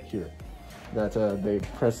cart right here that they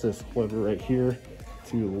press this lever right here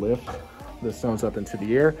to lift the stones up into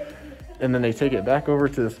the air, and then they take it back over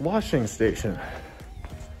to this washing station.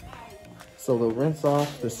 So they'll rinse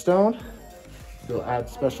off the stone, they'll add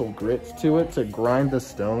special grit to it to grind the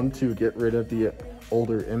stone to get rid of the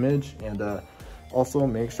older image, and also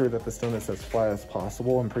make sure that the stone is as flat as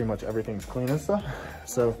possible and pretty much everything's clean and stuff.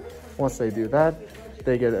 So once they do that,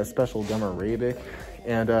 they get a special gum arabic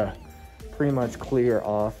and pretty much clear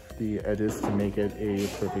off the edges to make it a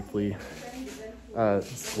perfectly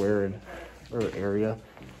square area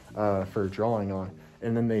for drawing on.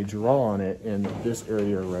 And then they draw on it in this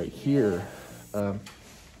area right here,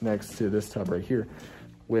 next to this tub right here,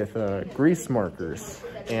 with grease markers.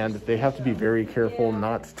 And they have to be very careful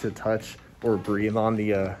not to touch or breathe on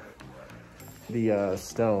the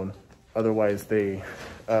stone, otherwise they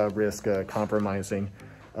risk compromising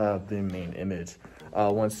the main image.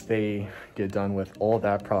 Once they get done with all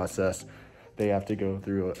that process, they have to go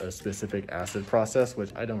through a specific acid process,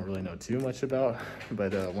 which I don't really know too much about,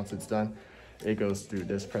 but once it's done, it goes through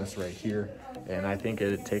this press right here, and I think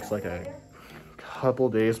it takes like a couple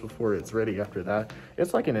days before it's ready. After that,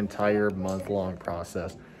 it's like an entire month-long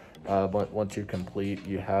process. But once you're complete,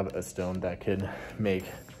 you have a stone that can make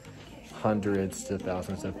hundreds to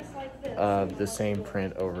thousands of the same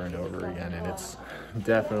print over and over again, and it's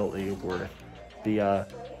definitely worth the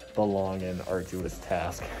long and arduous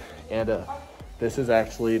task. And this is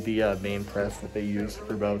actually the main press that they use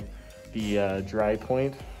for both the dry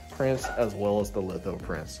point prints as well as the litho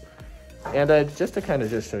prints. And just to kind of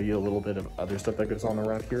just show you a little bit of other stuff that goes on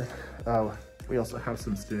around here, we also have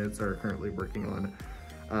some students that are currently working on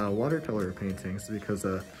watercolor paintings, because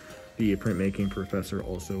the printmaking professor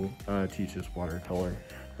also teaches watercoloring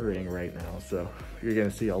right now. So you're going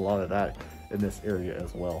to see a lot of that in this area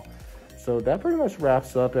as well. So that pretty much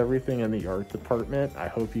wraps up everything in the art department. I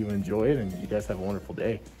hope you enjoyed, and you guys have a wonderful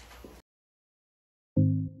day.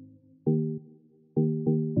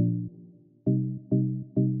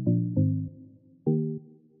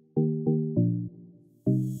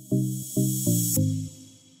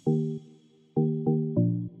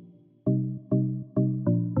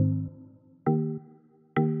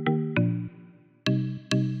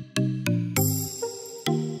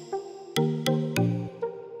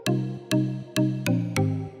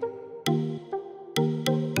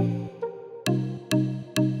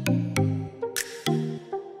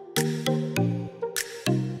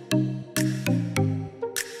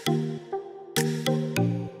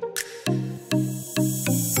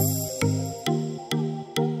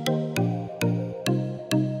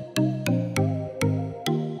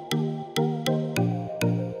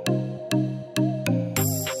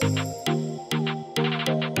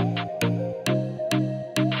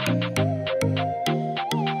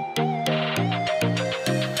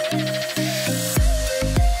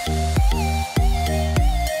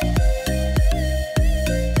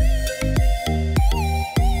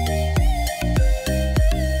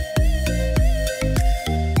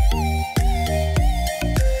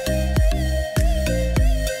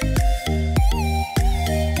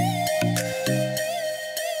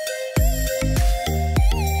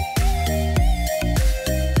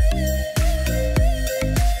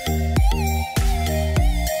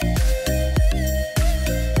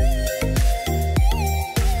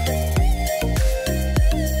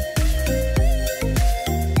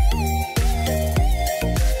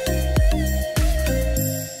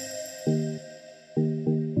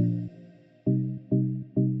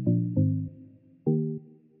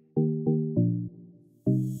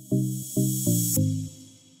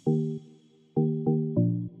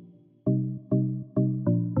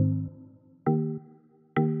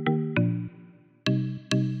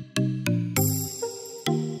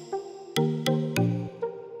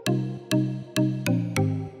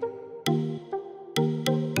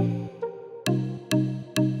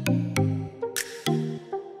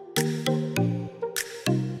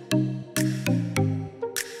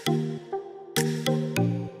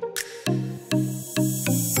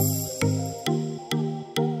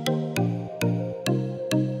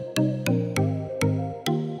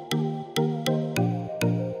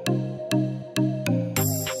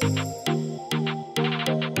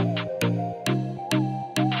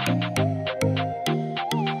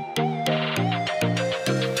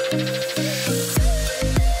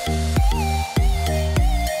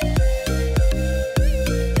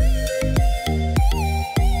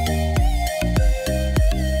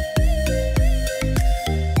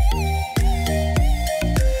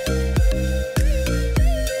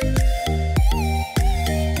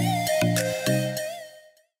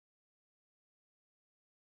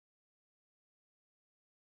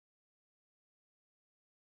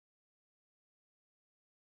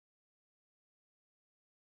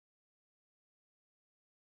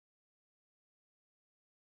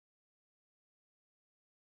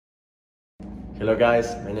 Hello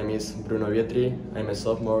guys, my name is Bruno Vietri. I'm a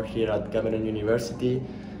sophomore here at Cameron University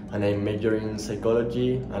and I'm majoring in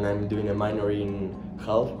psychology and I'm doing a minor in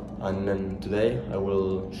health, and then today I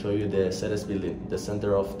will show you the CETES building, the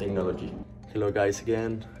Center of Technology. Hello guys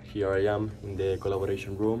again, here I am in the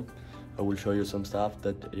collaboration room. I will show you some stuff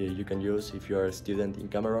that you can use if you are a student in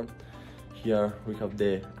Cameron. Here we have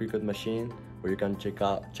the cricut machine where you can check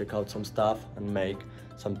out some stuff and make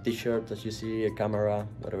some t-shirts as you see, a camera,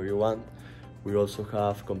 whatever you want. We also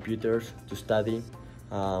have computers to study.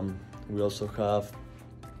 We also have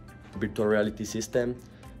virtual reality system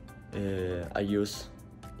I use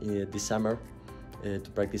this summer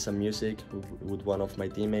to practice some music with one of my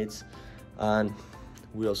teammates. And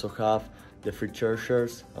we also have the free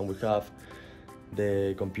chargers and we have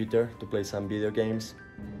the computer to play some video games.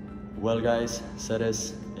 Well guys,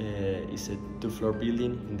 CETES is a 2-floor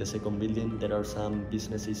building. In the second building there are some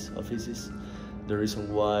businesses offices. The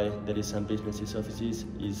reason why there is some businesses offices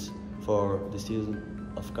is for the students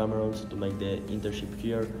of Cameroon to make the internship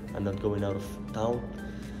here and not going out of town.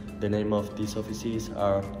 The name of these offices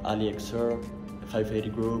are AliExer, 580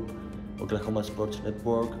 Group, Oklahoma Sports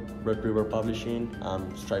Network, Red River Publishing,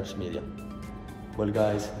 and Stripes Media. Well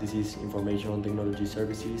guys, this is Information Technology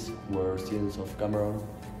Services, where students of Cameroon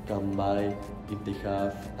come by if they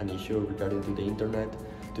have an issue regarding to the internet.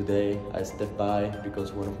 Today I stepped by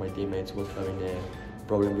because one of my teammates was having a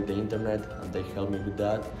problem with the internet and they helped me with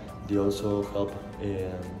that. They also help,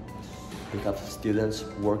 we have students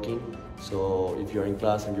working, so if you're in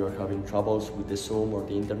class and you're having troubles with the Zoom or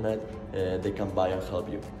the internet, they come by and help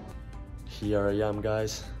you. Here I am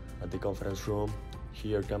guys at the conference room.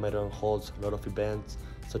 Here Cameron holds a lot of events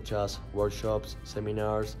such as workshops,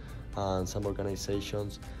 seminars, and some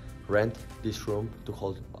organizations rent this room to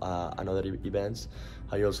hold another events.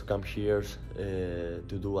 I also come here to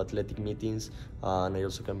do athletic meetings, and I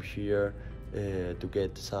also come here to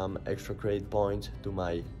get some extra credit points to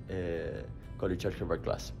my college algebra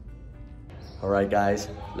class. Alright guys,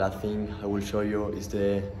 last thing I will show you is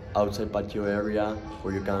the outside patio area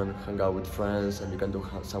where you can hang out with friends and you can do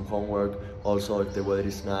some homework. Also, if the weather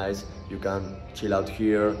is nice, you can chill out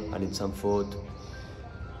here and eat some food.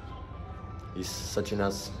 It's such a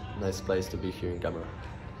nice place to be here in Cameroon.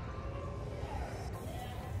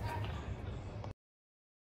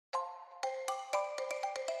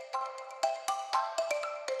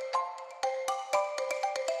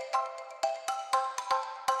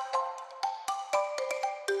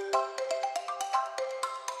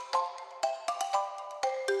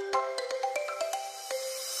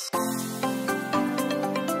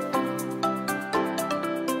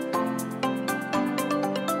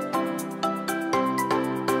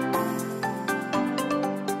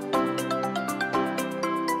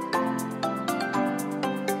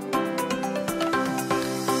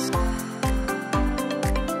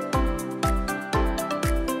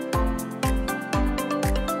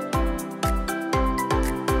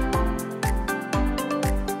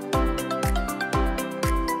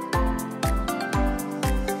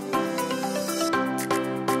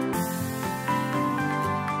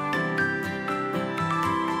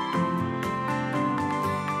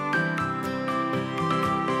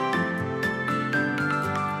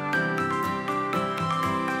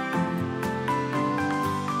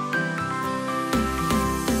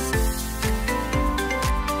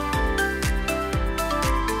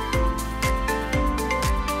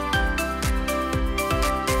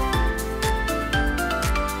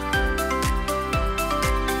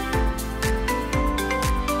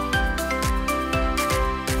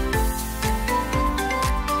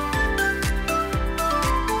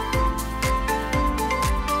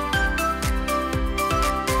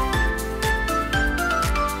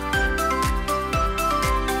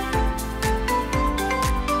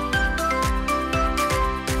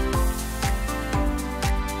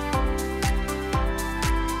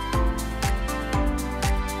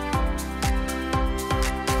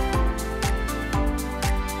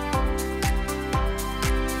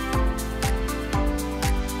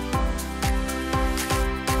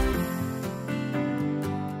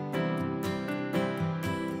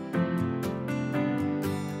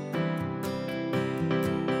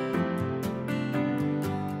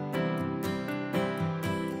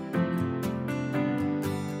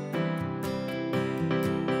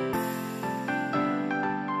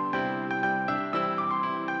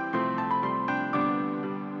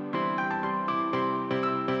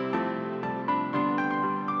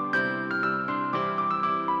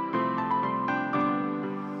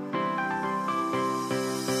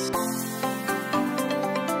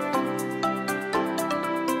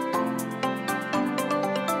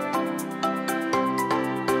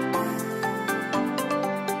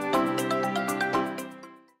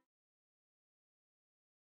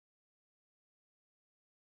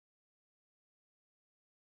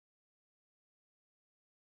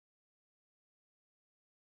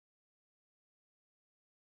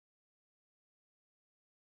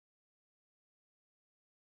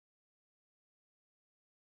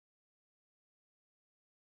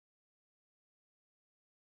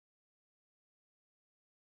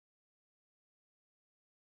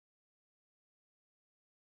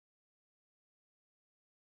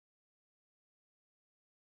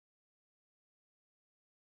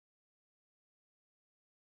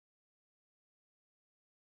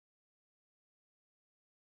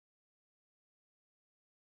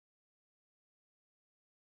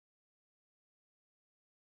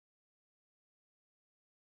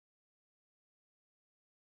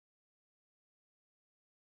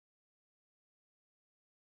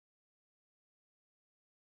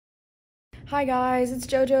 Hi guys, it's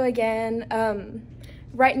JoJo again.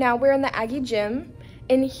 Right now we're in the Aggie gym.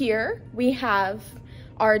 In here we have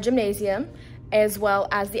our gymnasium as well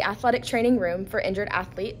as the athletic training room for injured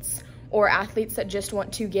athletes or athletes that just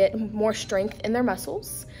want to get more strength in their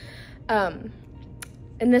muscles. In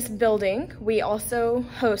this building we also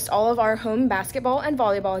host all of our home basketball and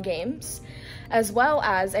volleyball games, as well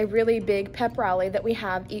as a really big pep rally that we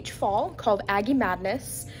have each fall called Aggie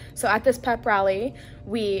Madness. So at this pep rally,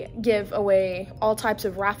 we give away all types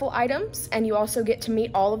of raffle items, and you also get to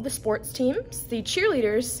meet all of the sports teams. The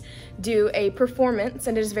cheerleaders do a performance,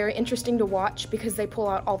 and it is very interesting to watch because they pull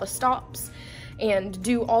out all the stops and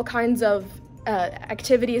do all kinds of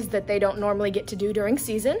activities that they don't normally get to do during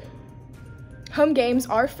season. Home games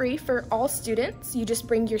are free for all students. You just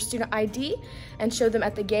bring your student ID and show them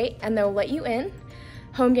at the gate, and they'll let you in.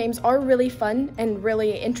 Home games are really fun and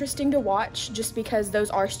really interesting to watch just because those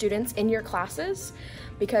are students in your classes,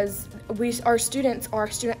 because our students are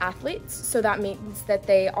student athletes, so that means that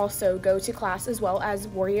they also go to class as well as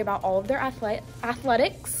worry about all of their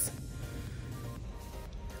athletics.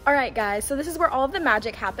 All right guys, so this is where all of the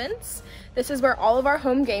magic happens. This is where all of our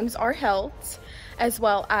home games are held, as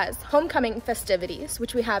well as homecoming festivities,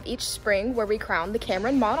 which we have each spring where we crown the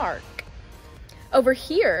Cameron Monarch. Over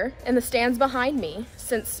here in the stands behind me,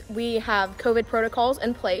 since we have COVID protocols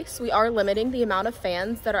in place, we are limiting the amount of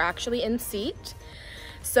fans that are actually in seat.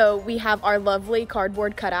 So we have our lovely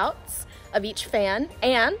cardboard cutouts of each fan,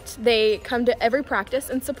 and they come to every practice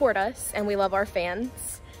and support us, and we love our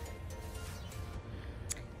fans.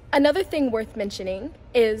 Another thing worth mentioning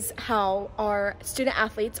is how our student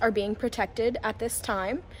athletes are being protected at this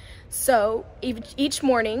time. So each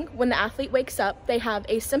morning when the athlete wakes up, they have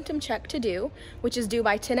a symptom check to do, which is due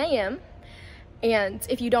by 10 a.m. And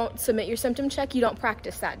if you don't submit your symptom check, you don't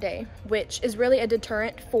practice that day, which is really a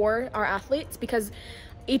deterrent for our athletes because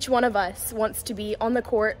each one of us wants to be on the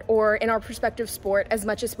court or in our prospective sport as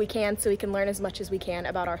much as we can so we can learn as much as we can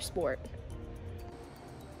about our sport.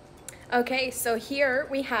 Okay, so here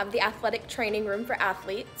we have the athletic training room for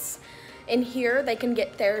athletes. In here, they can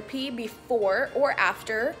get therapy before or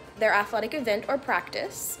after their athletic event or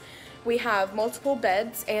practice. We have multiple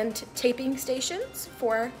beds and taping stations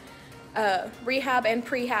for rehab and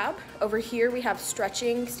prehab. Over here, we have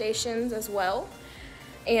stretching stations as well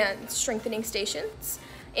and strengthening stations.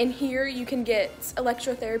 In here, you can get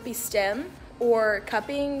electrotherapy stem or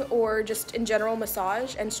cupping or just in general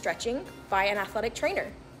massage and stretching by an athletic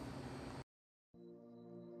trainer.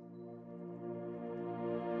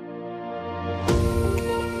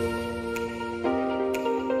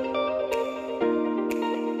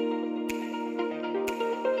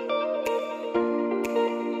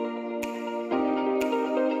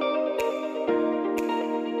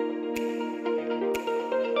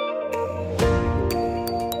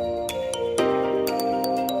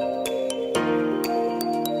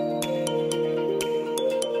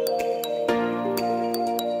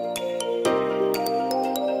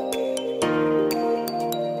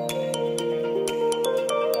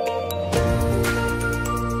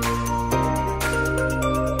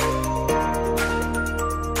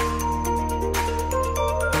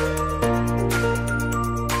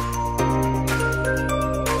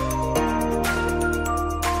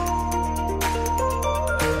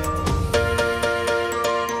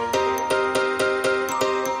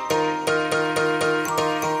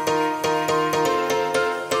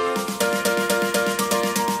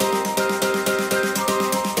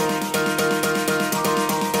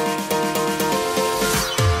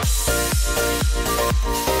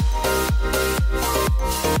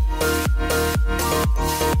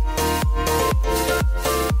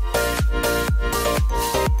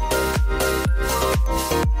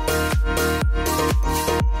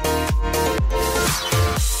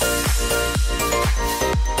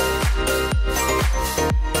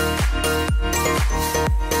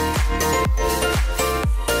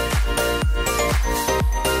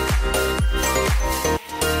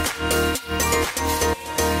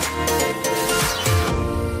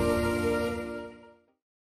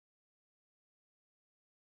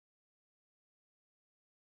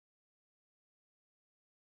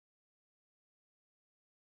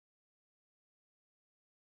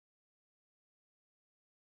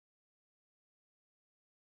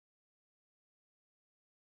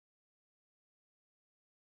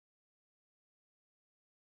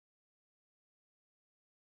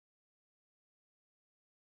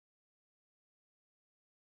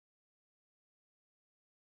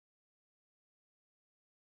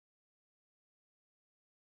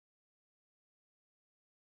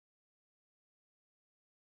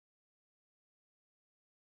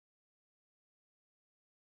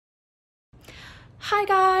 Hi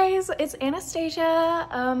guys, it's Anastasia.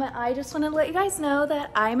 I just want to let you guys know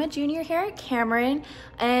that I'm a junior here at Cameron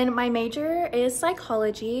and my major is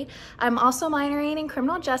psychology. I'm also minoring in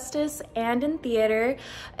criminal justice and in theater.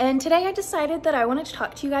 And today I decided that I wanted to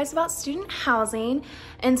talk to you guys about student housing.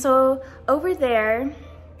 And so over there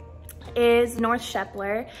is North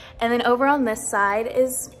Shepler, and then over on this side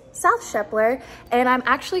is South Shepler, and I'm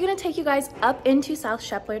actually going to take you guys up into South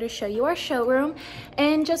Shepler to show you our showroom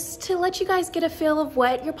and just to let you guys get a feel of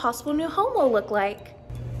what your possible new home will look like.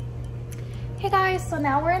 Hey guys, so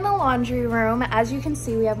now we're in the laundry room. As you can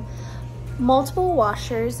see, we have multiple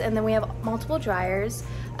washers and then we have multiple dryers,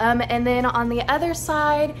 and then on the other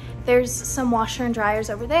side there's some washer and dryers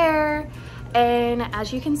over there. And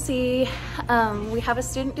as you can see, we have a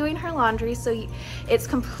student doing her laundry, so it's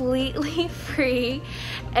completely free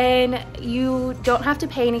and you don't have to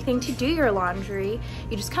pay anything to do your laundry.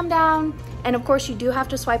 You just come down, and of course you do have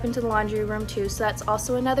to swipe into the laundry room too, so that's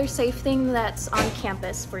also another safe thing that's on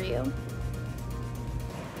campus for you.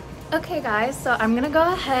 Okay guys, so I'm gonna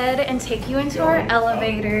go ahead and take you into our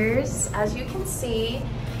elevators, as you can see,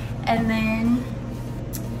 and then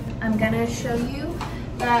I'm gonna show you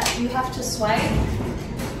that you have to swipe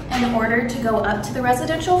in order to go up to the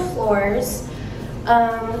residential floors.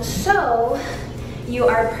 So you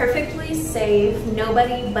are perfectly safe.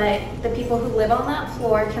 Nobody but the people who live on that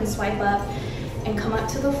floor can swipe up and come up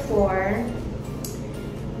to the floor.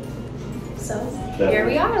 So here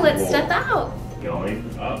we are, let's step out. Going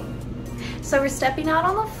up. So we're stepping out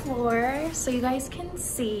on the floor so you guys can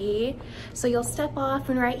see. So you'll step off,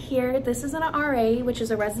 and right here, this is an RA, which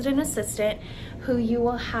is a resident assistant, who you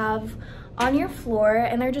will have on your floor,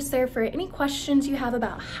 and they're just there for any questions you have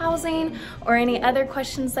about housing or any other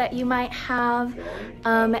questions that you might have.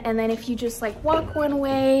 And then if you just like walk one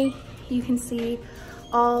way, you can see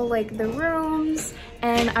all like the rooms,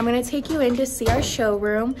 and I'm gonna take you in to see our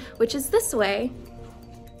showroom, which is this way.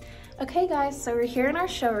 Okay guys, so we're here in our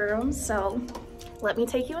showroom, so let me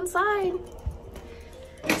take you inside.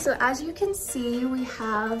 So as you can see, we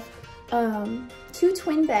have 2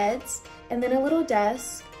 twin beds and then a little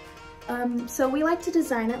desk. So we like to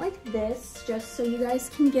design it like this, just so you guys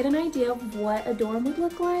can get an idea of what a dorm would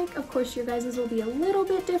look like. Of course, your guys's will be a little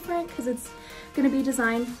bit different because it's gonna be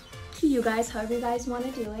designed to you guys, however you guys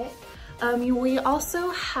wanna do it. We also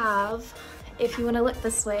have, if you wanna look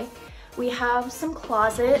this way, we have some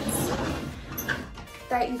closets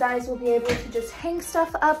that you guys will be able to just hang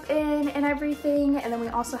stuff up in and everything. And then we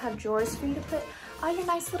also have drawers for you to put all your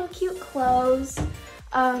nice little cute clothes.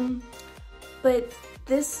 But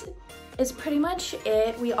this is pretty much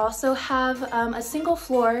it. We also have a single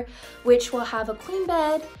floor, which will have a queen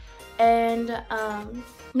bed. And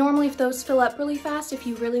normally if those fill up really fast, if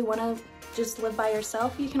you really wanna just live by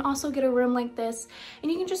yourself, you can also get a room like this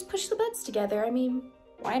and you can just push the beds together. I mean,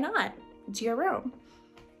 why not? It's your room.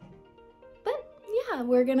 But yeah,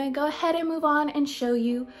 we're gonna go ahead and move on and show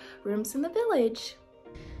you rooms in the village.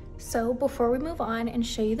 So before we move on and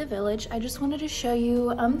show you the village, I just wanted to show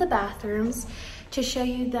you the bathrooms, to show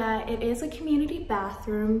you that it is a community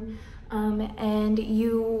bathroom, and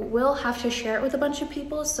you will have to share it with a bunch of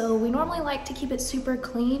people. So we normally like to keep it super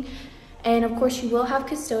clean. And of course you will have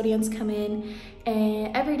custodians come in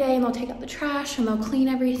and every day, and they'll take out the trash and they'll clean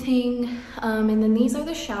everything. And then these are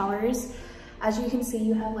the showers. As you can see,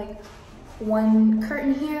 you have like one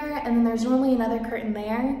curtain here, and then there's normally another curtain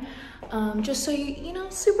there. Just so you know,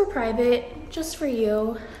 super private, just for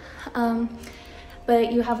you.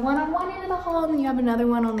 But you have one on one end of the hall, and you have another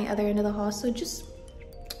one on the other end of the hall. So just,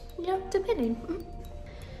 you know, depending.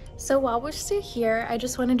 So while we're still here, I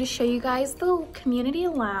just wanted to show you guys the community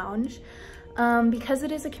lounge. Because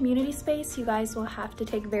it is a community space, you guys will have to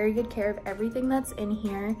take very good care of everything that's in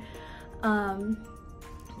here.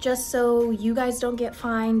 Just so you guys don't get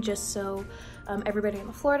fined, just so everybody on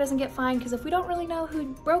the floor doesn't get fined. Because if we don't really know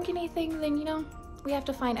who broke anything, then, you know, we have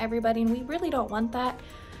to fine everybody, and we really don't want that.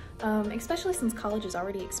 Especially since college is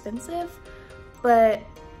already expensive. But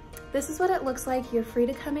this is what it looks like. You're free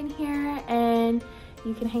to come in here and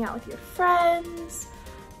you can hang out with your friends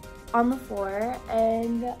on the floor,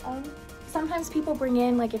 and sometimes people bring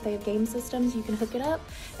in, like if they have game systems, you can hook it up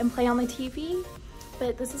and play on the TV,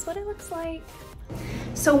 but this is what it looks like.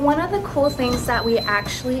 So one of the cool things that we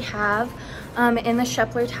actually have in the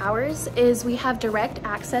Shepler Towers is we have direct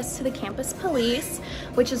access to the campus police,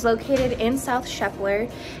 which is located in South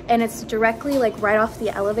Shepler, and it's directly like right off the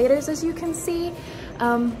elevators, as you can see.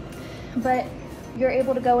 But you're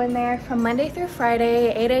able to go in there from Monday through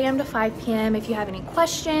Friday, 8 a.m. to 5 p.m. if you have any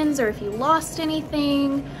questions or if you lost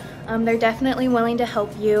anything. They're definitely willing to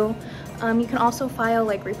help you. You can also file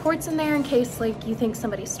like reports in there in case like you think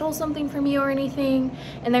somebody stole something from you or anything,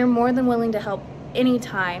 and they're more than willing to help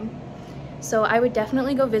anytime. So I would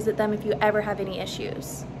definitely go visit them if you ever have any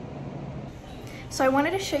issues. So I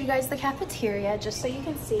wanted to show you guys the cafeteria just so you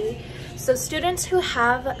can see. So students who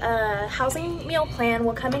have a housing meal plan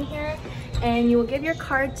will come in here and you will give your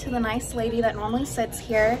card to the nice lady that normally sits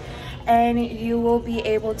here, and you will be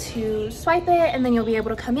able to swipe it, and then you'll be able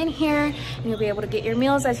to come in here and you'll be able to get your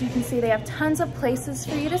meals. As you can see, they have tons of places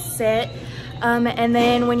for you to sit. And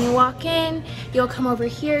then when you walk in, you'll come over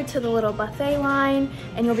here to the little buffet line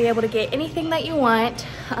and you'll be able to get anything that you want.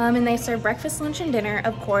 And they serve breakfast, lunch, and dinner,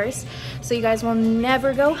 of course, so you guys will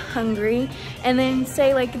never go hungry. And then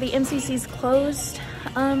say like the MCC's closed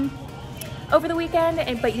over the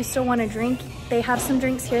weekend, but you still want to drink, they have some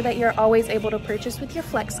drinks here that you're always able to purchase with your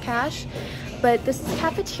flex cash. But this is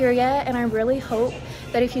cafeteria, and I really hope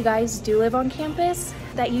that if you guys do live on campus,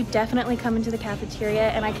 that you definitely come into the cafeteria,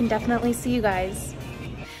 and I can definitely see you guys.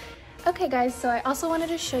 Okay guys, so I also wanted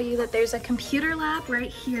to show you that there's a computer lab right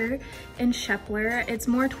here in Shepler. It's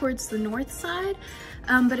more towards the north side,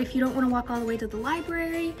 but if you don't want to walk all the way to the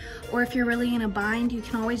library, or if you're really in a bind, you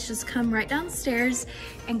can always just come right downstairs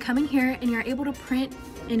and come in here, and you're able to print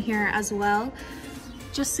in here as well.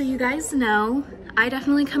 Just so you guys know, I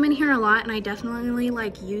definitely come in here a lot, and I definitely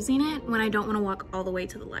like using it when I don't want to walk all the way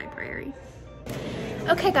to the library.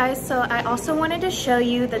 Okay guys, so I also wanted to show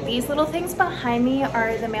you that these little things behind me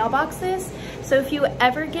are the mailboxes. So if you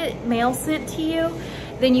ever get mail sent to you,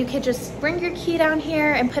 then you could just bring your key down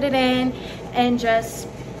here and put it in and just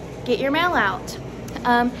get your mail out.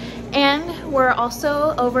 And we're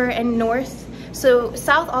also over in North. So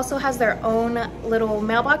South also has their own little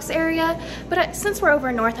mailbox area, but since we're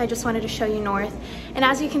over North, I just wanted to show you North. And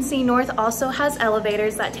as you can see, North also has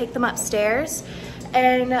elevators that take them upstairs.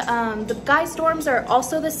 And the guys' dorms are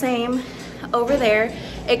also the same over there,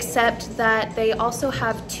 except that they also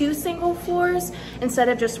have 2 single floors instead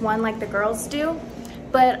of just one like the girls do.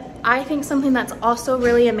 But I think something that's also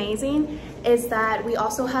really amazing is that we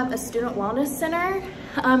also have a student wellness center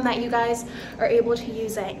that you guys are able to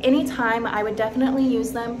use at any time. I would definitely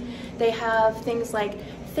use them. They have things like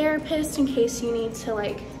therapists in case you need to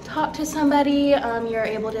like talk to somebody. You're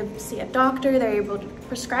able to see a doctor. They're able to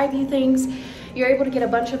prescribe you things. You're able to get a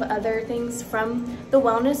bunch of other things from the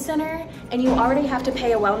wellness center, and you already have to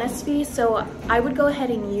pay a wellness fee, so I would go ahead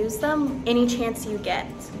and use them any chance you get.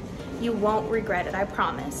 You won't regret it, I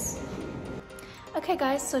promise. Okay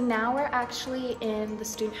guys, so now we're actually in the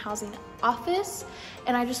student housing office,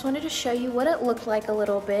 and I just wanted to show you what it looked like a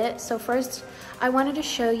little bit. So first, I wanted to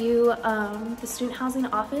show you the student housing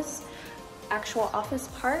office, actual office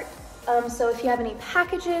part. So if you have any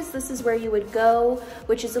packages, this is where you would go,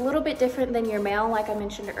 which is a little bit different than your mail, like I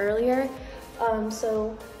mentioned earlier.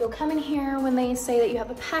 So you'll come in here when they say that you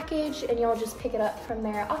have a package, and you'll just pick it up from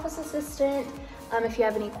their office assistant. If you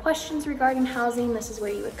have any questions regarding housing, this is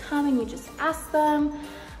where you would come and you just ask them.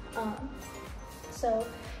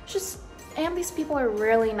 And these people are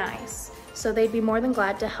really nice, so they'd be more than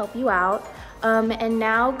glad to help you out. And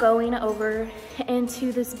now going over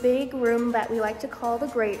into this big room that we like to call the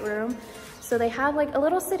great room. So they have like a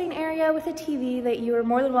little sitting area with a TV that you are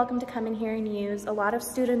more than welcome to come in here and use. A lot of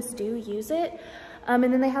students do use it. And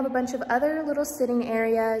then they have a bunch of other little sitting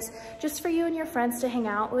areas just for you and your friends to hang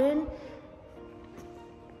out in.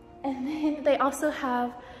 And then they also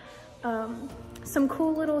have some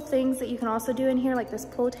cool little things that you can also do in here, like this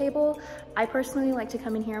pool table. I personally like to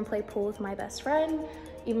come in here and play pool with my best friend,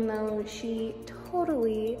 even though she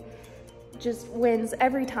totally just wins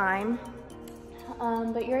every time.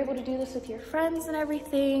 But you're able to do this with your friends and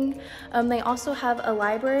everything. They also have a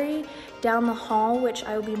library down the hall, which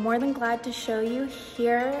I will be more than glad to show you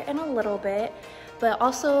here in a little bit. But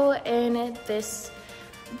also in this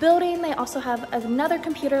building, they also have another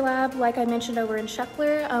computer lab, like I mentioned over in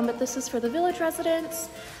Shepler, but this is for the village residents.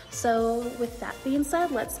 So with that being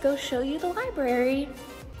said, let's go show you the library.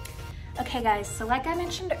 Okay guys, so like I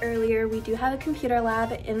mentioned earlier, we do have a computer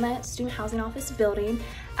lab in that student housing office building.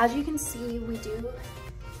 As you can see,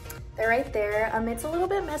 they're right there. It's a little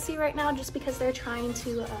bit messy right now just because they're trying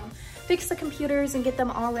to fix the computers and get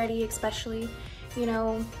them all ready, especially, you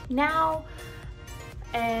know, now.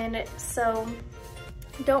 And so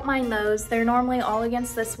don't mind those. They're normally all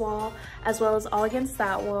against this wall as well as all against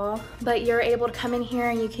that wall, but you're able to come in here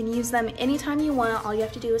and you can use them anytime you want. All you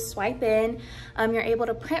have to do is swipe in. You're able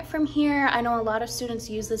to print from here. I know a lot of students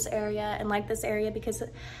use this area and like this area because of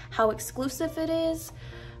how exclusive it is.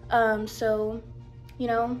 So You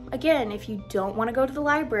know, again, if you don't want to go to the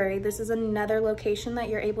library, this is another location that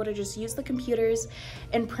you're able to just use the computers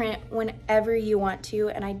and print whenever you want to,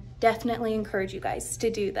 and I definitely encourage you guys to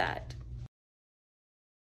do that.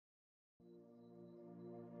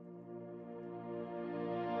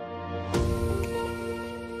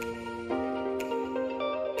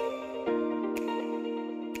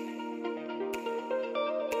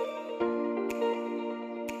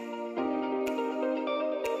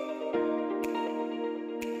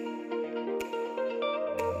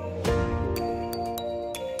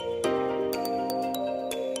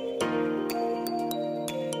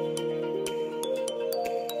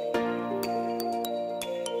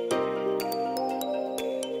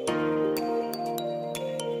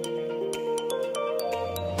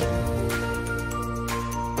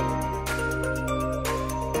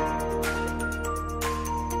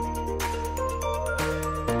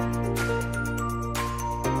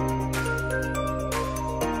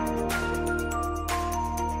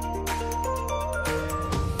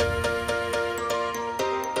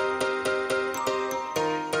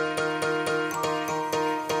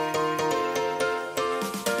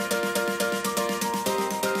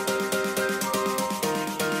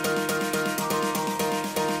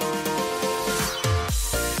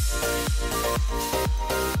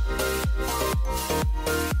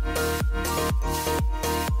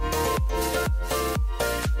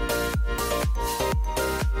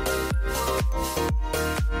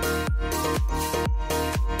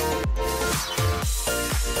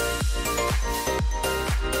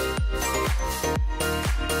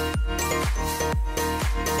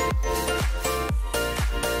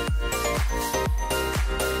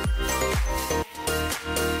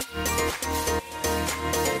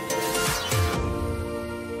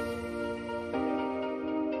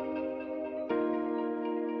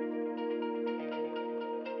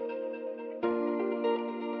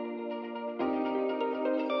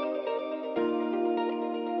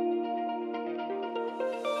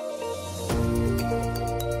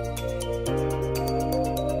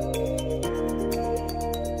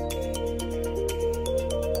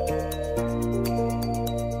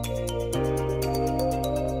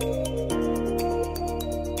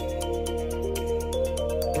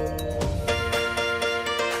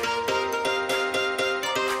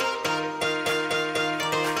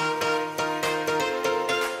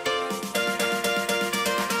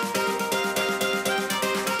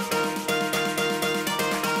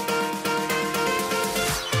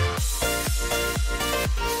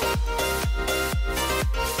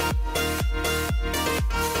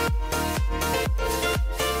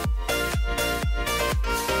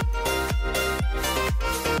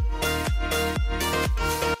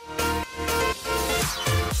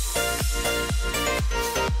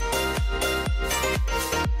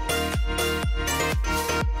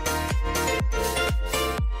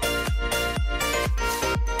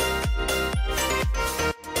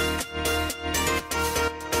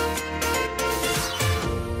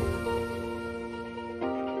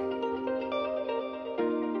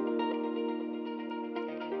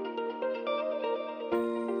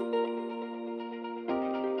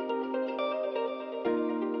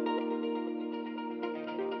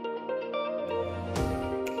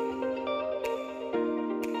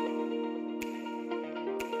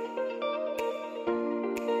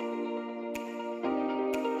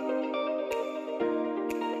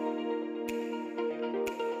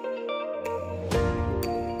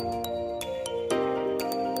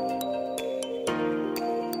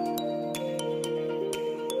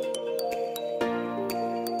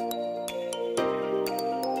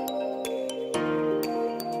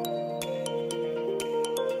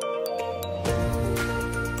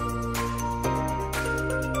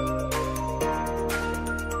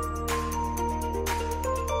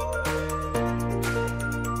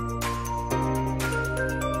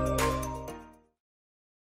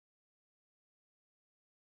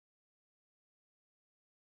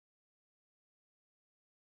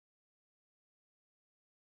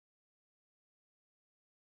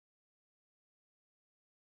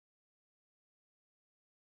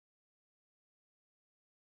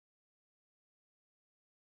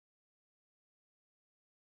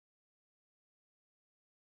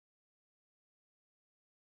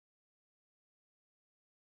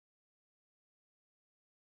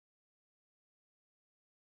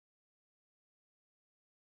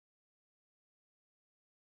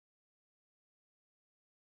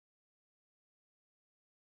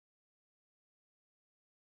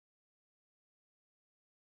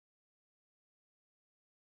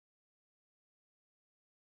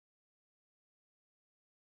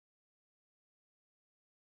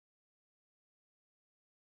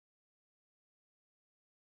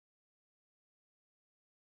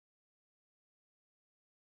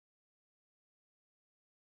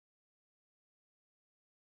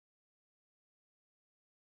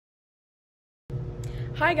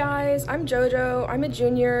 Hi guys, I'm JoJo. I'm a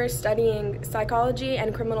junior studying psychology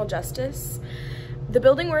and criminal justice. The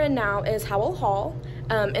building we're in now is Howell Hall.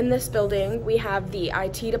 In this building, we have the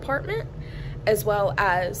IT department, as well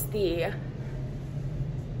as the...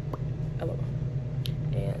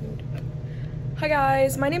 Hi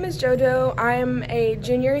guys, my name is JoJo. I'm a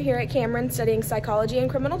junior here at Cameron studying psychology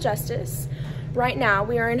and criminal justice. Right now,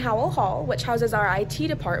 we are in Howell Hall, which houses our IT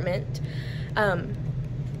department.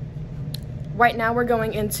 Right now we're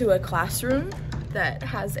going into a classroom that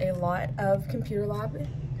has a lot of computer lab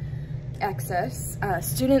access.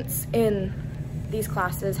 Students in these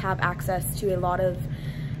classes have access to a lot of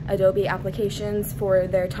Adobe applications for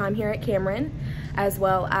their time here at Cameron, as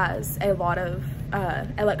well as a lot of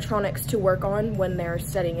electronics to work on when they're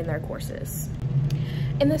studying in their courses.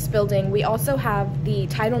 In this building, we also have the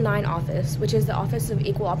Title IX office, which is the Office of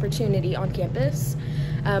Equal Opportunity on campus.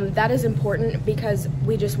 That is important because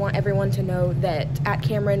we just want everyone to know that at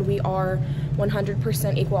Cameron we are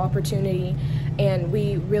 100% equal opportunity, and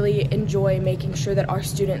we really enjoy making sure that our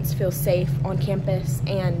students feel safe on campus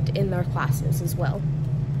and in their classes as well.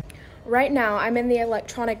 Right now I'm in the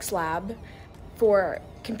electronics lab for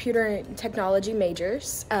computer and technology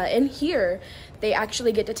majors. In here, they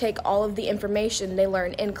actually get to take all of the information they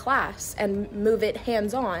learn in class and move it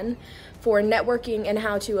hands-on for networking and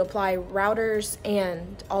how to apply routers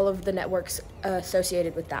and all of the networks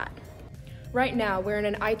associated with that. Right now, we're in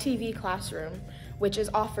an ITV classroom, which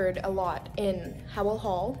is offered a lot in Howell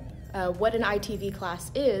Hall. What an ITV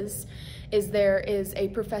class is there is a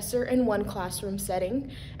professor in one classroom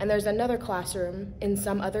setting, and there's another classroom in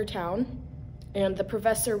some other town, and the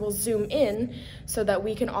professor will zoom in so that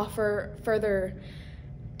we can offer further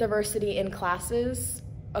diversity in classes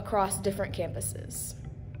across different campuses.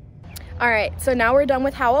 All right, so now we're done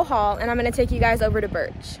with Howell Hall, and I'm gonna take you guys over to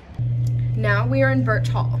Birch. Now we are in Birch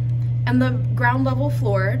Hall. On the ground level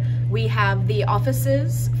floor, we have the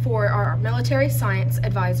offices for our military science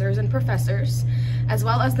advisors and professors, as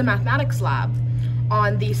well as the mathematics lab.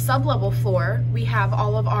 On the sub-level floor, we have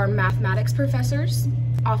all of our mathematics professors'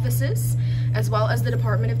 offices, as well as the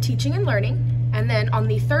Department of Teaching and Learning. And then on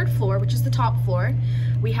the third floor, which is the top floor,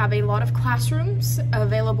 we have a lot of classrooms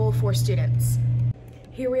available for students.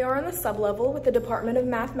 Here we are on the sub-level with the Department of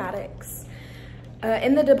Mathematics.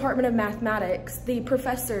 In the Department of Mathematics, the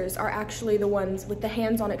professors are actually the ones with the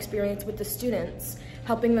hands-on experience with the students,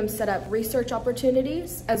 helping them set up research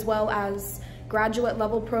opportunities as well as graduate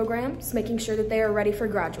level programs, making sure that they are ready for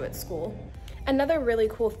graduate school. Another really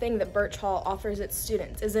cool thing that Birch Hall offers its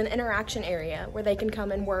students is an interaction area where they can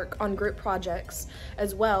come and work on group projects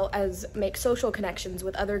as well as make social connections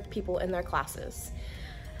with other people in their classes.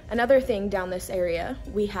 Another thing down this area,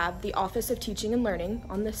 we have the Office of Teaching and Learning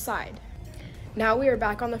on this side. Now we are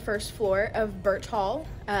back on the first floor of Birch Hall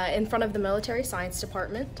in front of the Military Science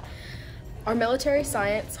Department. Our military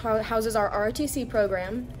science houses our ROTC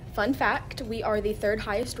program. Fun fact, we are the third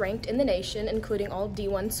highest ranked in the nation, including all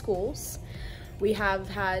D1 schools. We have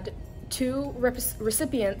had 2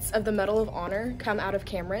 recipients of the Medal of Honor come out of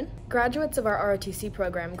Cameron. Graduates of our ROTC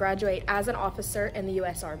program graduate as an officer in the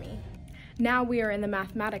U.S. Army. Now we are in the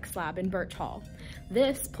mathematics lab in Birch Hall.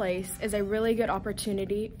 This place is a really good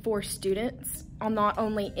opportunity for students, not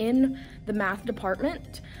only in the math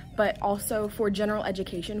department, but also for general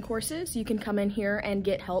education courses. You can come in here and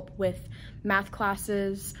get help with math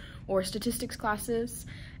classes or statistics classes,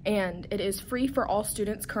 and it is free for all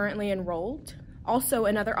students currently enrolled. Also,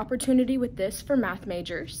 another opportunity with this for math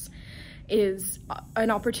majors is an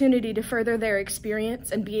opportunity to further their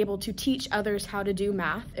experience and be able to teach others how to do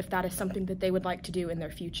math if that is something that they would like to do in their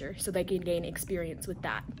future, so they can gain experience with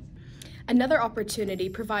that. Another opportunity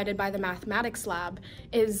provided by the mathematics lab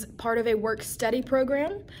is part of a work-study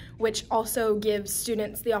program, which also gives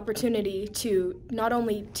students the opportunity to not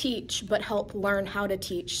only teach, but help learn how to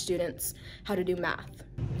teach students how to do math.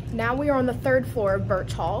 Now we are on the third floor of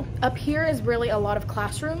Birch Hall. Up here is really a lot of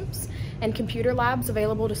classrooms and computer labs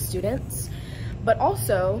available to students, but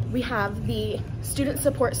also we have the Student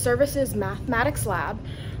Support Services Mathematics Lab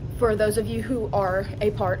for those of you who are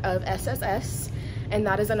a part of SSS, and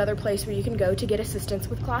that is another place where you can go to get assistance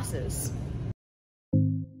with classes.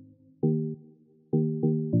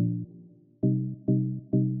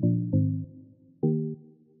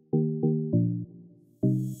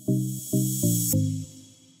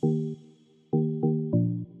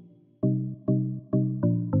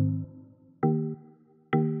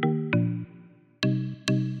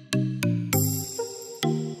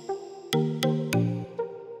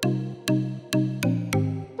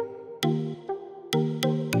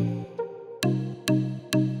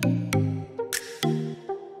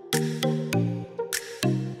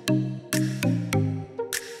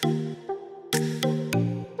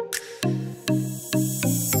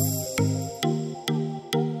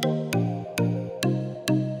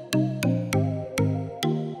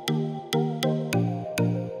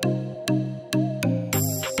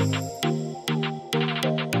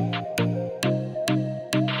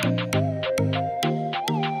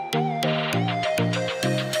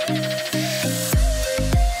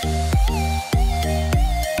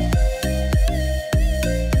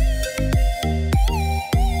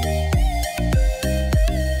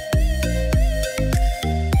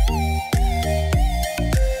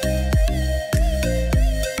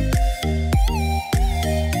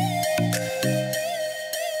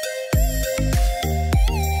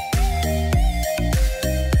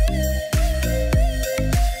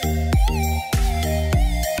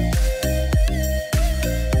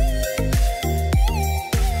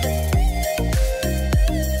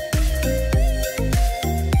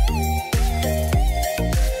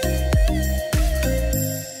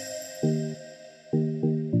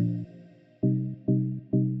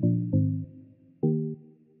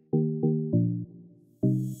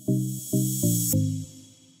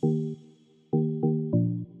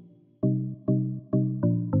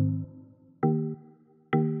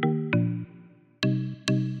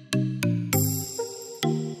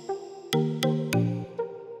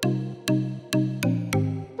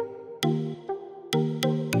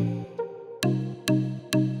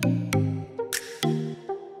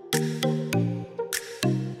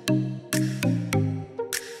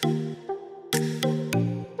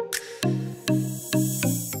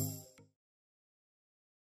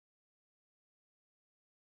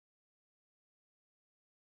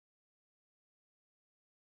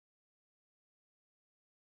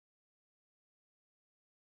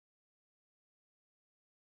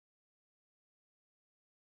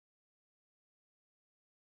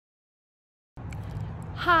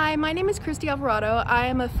 Hi, my name is Christy Alvarado. I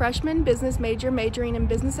am a freshman business major majoring in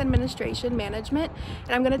business administration management,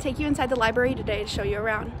 and I'm going to take you inside the library today to show you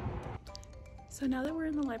around. So now that we're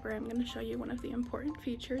in the library, I'm going to show you one of the important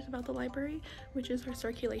features about the library, which is our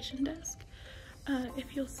circulation desk.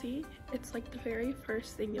 If you'll see, it's like the very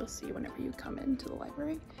first thing you'll see whenever you come into the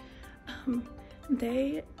library.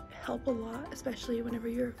 They help a lot, especially whenever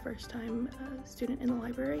you're a first-time student in the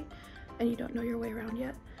library and you don't know your way around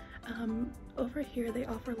yet. Over here they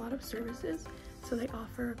offer a lot of services. So they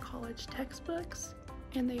offer college textbooks,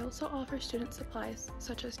 and they also offer student supplies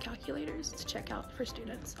such as calculators to check out for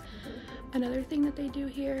students. Another thing that they do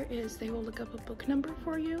here is they will look up a book number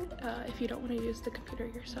for you if you don't want to use the computer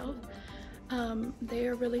yourself. They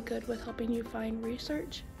are really good with helping you find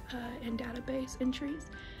research and database entries.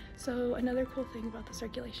 So another cool thing about the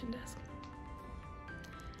circulation desk.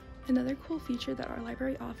 Another cool feature that our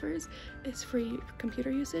library offers is free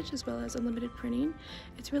computer usage as well as unlimited printing.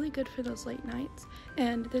 It's really good for those late nights,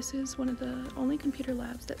 and this is one of the only computer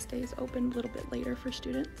labs that stays open a little bit later for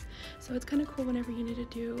students. So it's kind of cool whenever you need to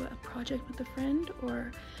do a project with a friend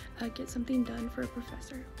or get something done for a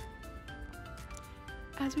professor.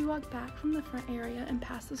 As we walk back from the front area and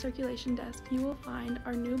past the circulation desk, you will find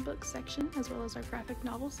our new book section as well as our graphic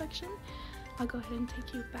novel section. I'll go ahead and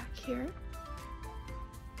take you back here.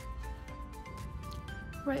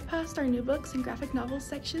 Right past our new books and graphic novels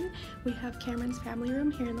section, we have Cameron's family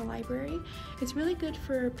room here in the library. It's really good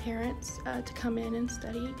for parents to come in and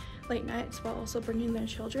study late nights while also bringing their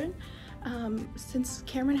children. Since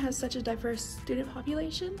Cameron has such a diverse student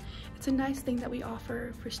population, it's a nice thing that we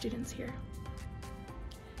offer for students here.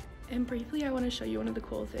 And briefly, I want to show you one of the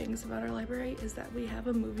cool things about our library is that we have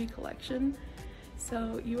a movie collection.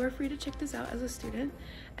 So you are free to check this out as a student,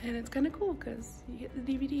 and it's kind of cool because you get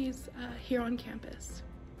the DVDs here on campus.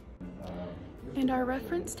 And our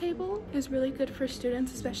reference table is really good for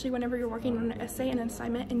students, especially whenever you're working on an essay and an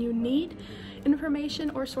assignment and you need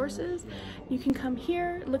information or sources. You can come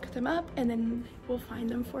here, look them up, and then we'll find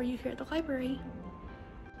them for you here at the library.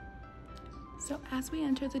 So as we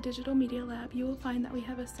enter the digital media lab, you will find that we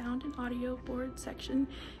have a sound and audio board section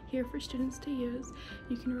here for students to use.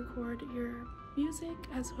 You can record your music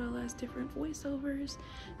as well as different voiceovers,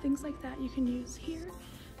 things like that you can use here.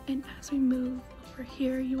 And as we move over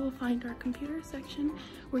here, you will find our computer section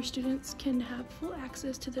where students can have full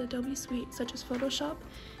access to the Adobe suite such as Photoshop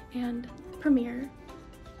and Premiere,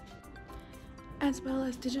 as well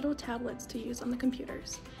as digital tablets to use on the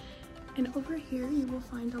computers. And over here you will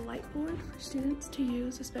find a light board for students to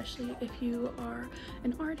use, especially if you are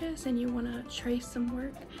an artist and you want to trace some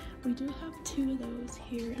work. We do have 2 of those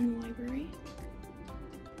here in the library.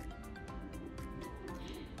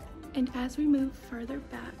 And as we move further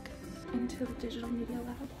back into the digital media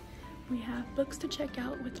lab, we have books to check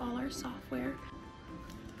out with all our software.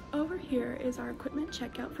 Over here is our equipment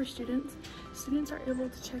checkout for students. Students are able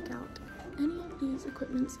to check out any of these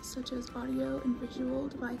equipments such as audio and visual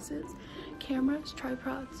devices, cameras,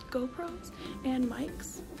 tripods, GoPros, and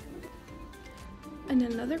mics. And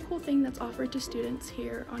another cool thing that's offered to students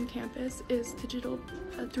here on campus is digital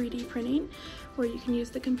 3D printing, where you can use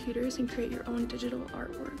the computers and create your own digital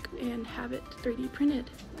artwork and have it 3D printed.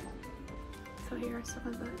 So here are some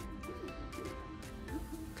of the.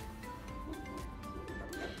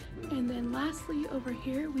 And then lastly, over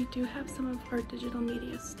here, we do have some of our digital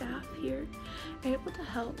media staff here, able to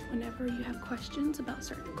help whenever you have questions about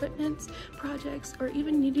certain equipments, projects, or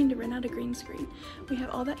even needing to rent out a green screen. We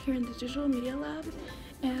have all that here in the digital media lab,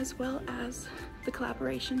 as well as the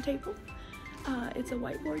collaboration table. It's a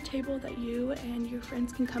whiteboard table that you and your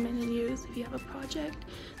friends can come in and use if you have a project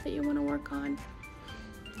that you want to work on.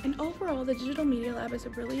 And overall, the digital media lab is a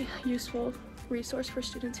really useful resource for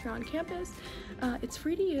students here on campus. It's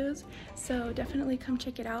free to use, so definitely come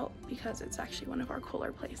check it out because it's actually one of our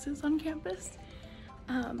cooler places on campus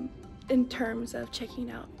in terms of checking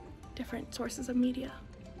out different sources of media.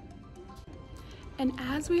 And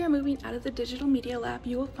as we are moving out of the digital media lab,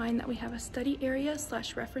 you will find that we have a study area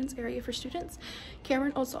 / reference area for students.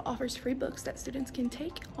 Cameron also offers free books that students can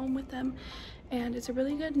take home with them, and it's a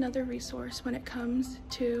really good another resource when it comes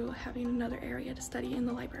to having another area to study in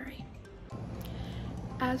the library.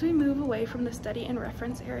 As we move away from the study and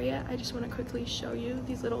reference area, I just want to quickly show you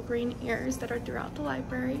these little green ears that are throughout the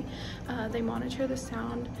library. They monitor the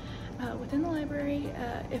sound within the library.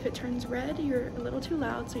 If it turns red, you're a little too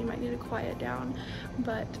loud, so you might need to quiet down,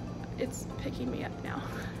 but it's picking me up now.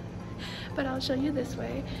 But I'll show you this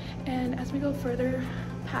way, and as we go further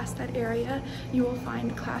past that area, you will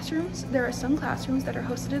find classrooms. There are some classrooms that are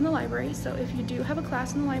hosted in the library, so if you do have a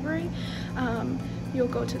class in the library, you'll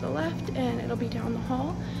go to the left and it'll be down the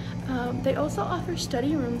hall. They also offer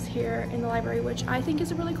study rooms here in the library, which I think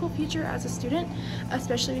is a really cool feature as a student,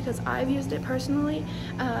 especially because I've used it personally.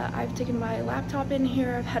 I've taken my laptop in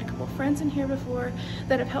here, I've had a couple friends in here before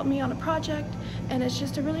that have helped me on a project, and it's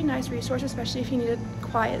just a really nice resource, especially if you need a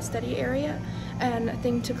quiet study area and a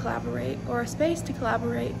thing to collaborate, or a space to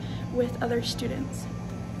collaborate with other students.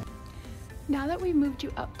 Now that we've moved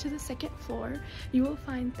you up to the second floor, you will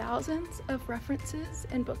find thousands of references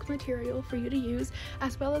and book material for you to use,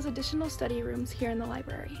 as well as additional study rooms here in the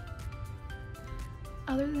library.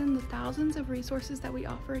 Other than the thousands of resources that we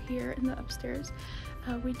offer here in the upstairs,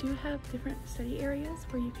 we do have different study areas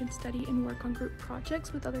where you can study and work on group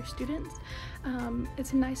projects with other students.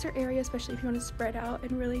 It's a nicer area, especially if you want to spread out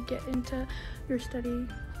and really get into your study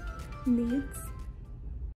needs.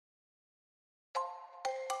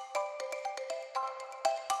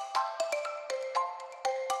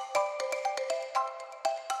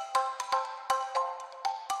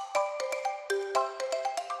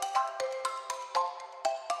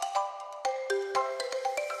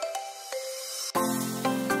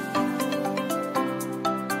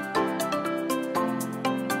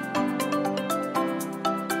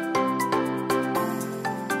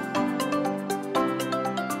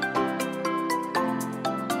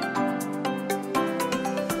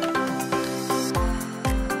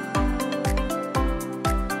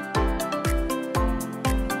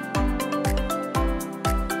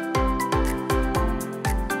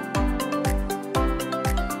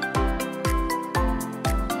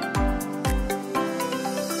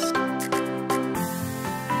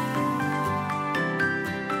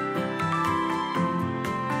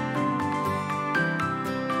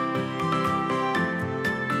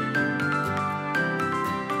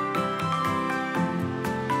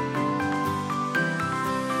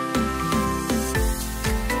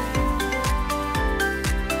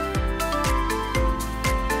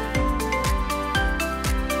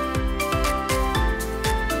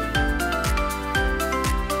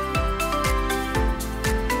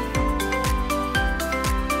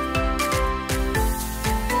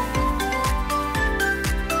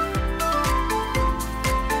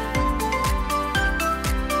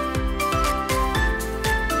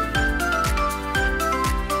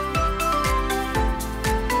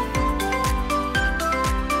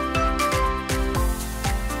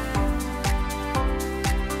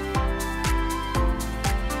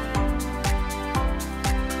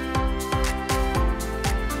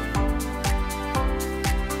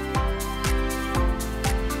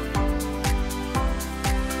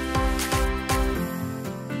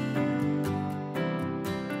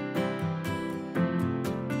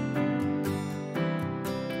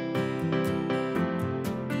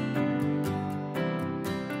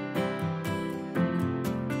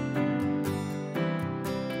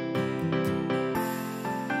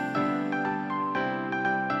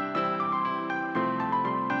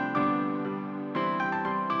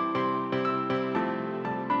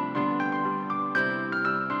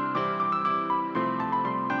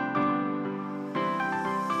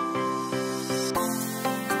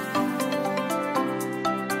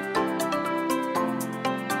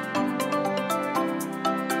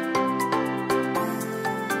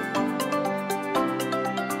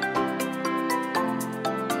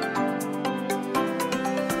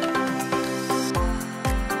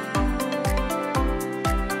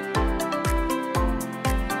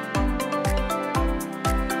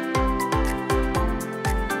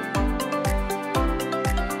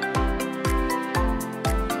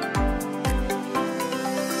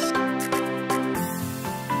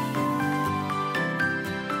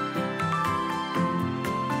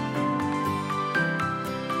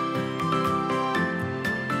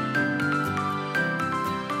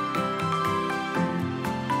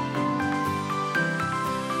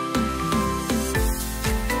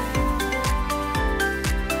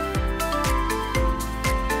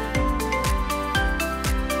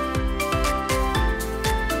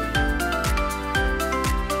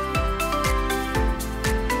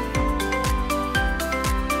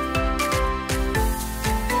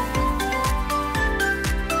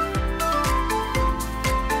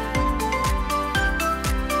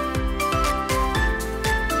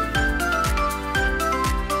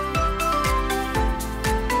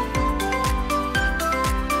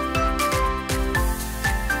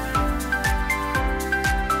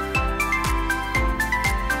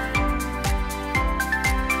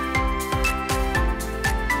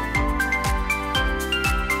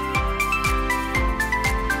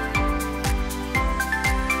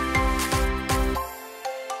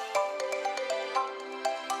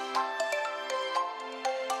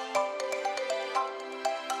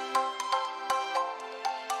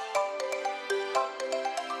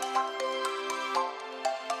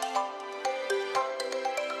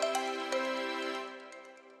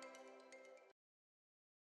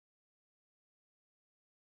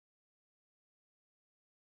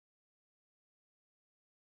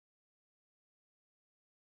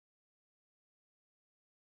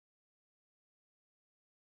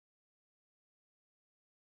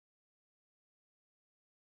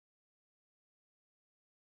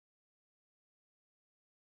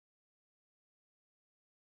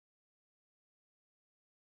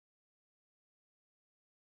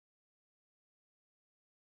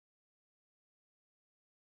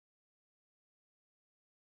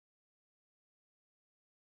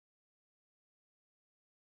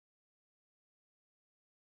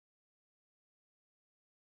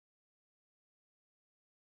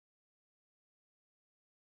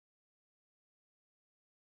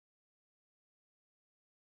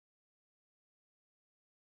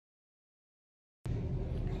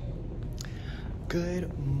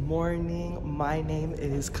 Good morning. My name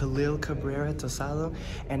is Khalil Cabrera Tosado,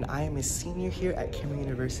 and I am a senior here at Cameron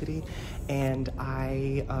University, and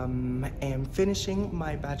I am finishing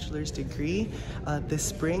my bachelor's degree this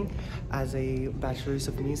spring as a bachelor's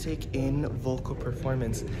of music in vocal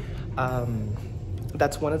performance.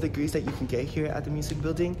 That's one of the degrees that you can get here at the music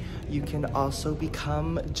building. You can also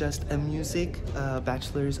become just a music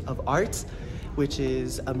bachelor's of arts, which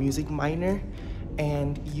is a music minor.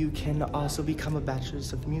 And you can also become a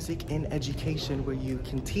bachelor's of music in education, where you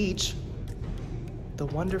can teach the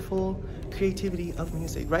wonderful creativity of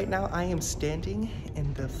music. Right now, I am standing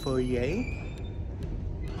in the foyer. I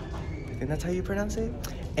think that's how you pronounce it.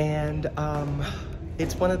 And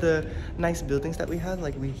it's one of the nice buildings that we have.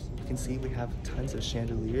 Like you can see, we have tons of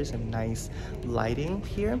chandeliers and nice lighting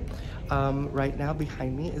here. Right now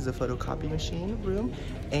behind me is a photocopy machine room,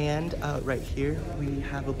 and right here we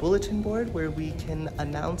have a bulletin board where we can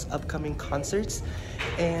announce upcoming concerts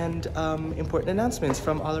and important announcements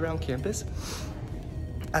from all around campus,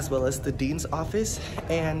 as well as the dean's office.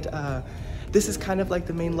 And this is kind of like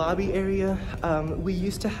the main lobby area. We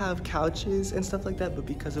used to have couches and stuff like that, but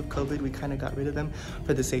because of COVID, we kind of got rid of them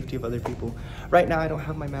for the safety of other people. Right now, I don't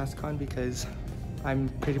have my mask on because I'm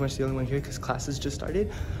pretty much the only one here because classes just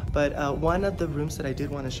started. But one of the rooms that I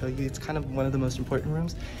did want to show you, it's kind of one of the most important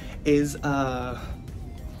rooms, is the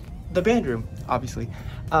band room, obviously.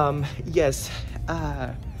 Yes,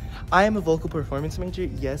 I am a vocal performance major.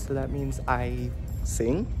 Yes, so that means I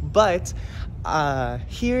sing, but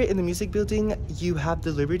here in the music building, you have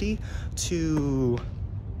the liberty to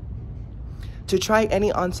try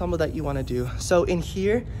any ensemble that you want to do. So in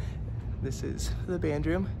here, this is the band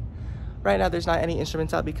room. Right now, there's not any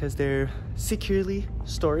instruments out because they're securely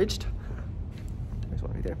storaged. There's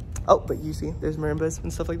one right there. Oh, but you see, there's marimbas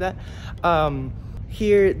and stuff like that.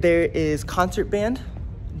 Here, there is concert band,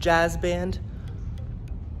 jazz band,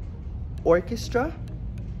 orchestra,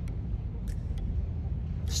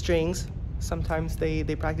 strings. Sometimes they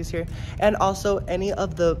practice here. And also any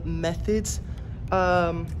of the methods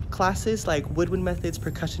classes, like woodwind methods,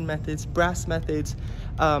 percussion methods, brass methods,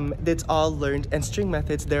 that's all learned, and string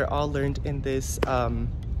methods, they're all learned in this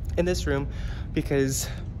room because,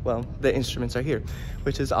 well, the instruments are here,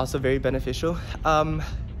 which is also very beneficial.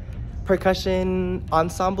 Percussion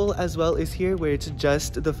ensemble as well is here, where it's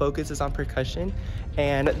just the focus is on percussion,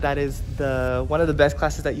 and that is one of the best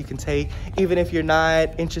classes that you can take, even if you're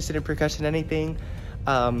not interested in percussion anything.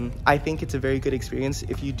 I think it's a very good experience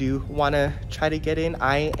if you do want to try to get in.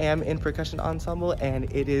 I am in percussion ensemble,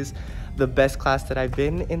 and it is the best class that I've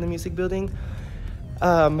been in the music building.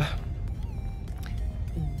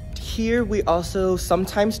 Here we also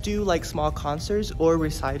sometimes do like small concerts or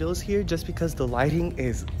recitals here, just because the lighting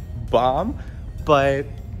is bomb. But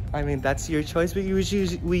I mean, that's your choice. But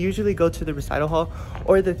we usually go to the recital hall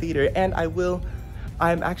or the theater, and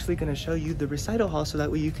I'm actually going to show you the recital hall so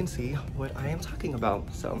that way you can see what I am talking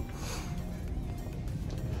about. So,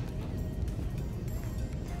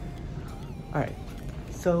 all right,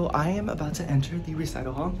 so I am about to enter the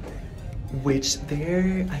recital hall, which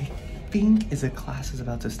there, I think, is a class is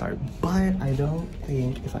about to start, but I don't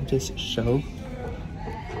think, if I just show.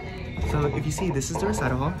 So if you see, this is the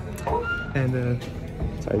recital hall, and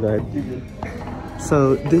sorry, go ahead.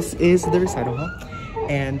 So this is the recital hall.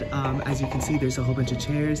 And as you can see, there's a whole bunch of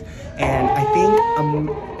chairs, and I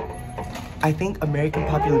think American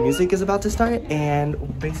popular music is about to start,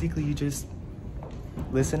 and basically you just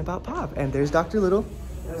listen about pop. And there's Dr. Little.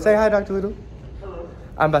 Hello. Say hi, Dr. Little. Hello.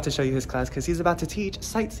 I'm about to show you his class because he's about to teach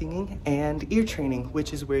sight singing and ear training,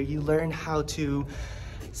 which is where you learn how to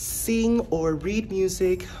sing or read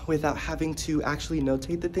music without having to actually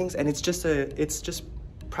notate the things, and it's just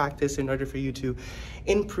practice in order for you to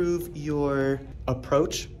improve your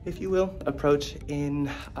approach, if you will, in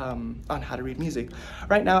on how to read music.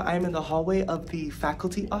 Right now, I'm in the hallway of the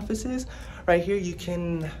faculty offices. Right here, you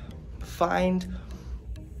can find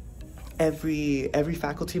every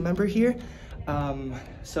faculty member here.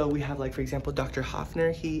 So we have, like, for example, Dr.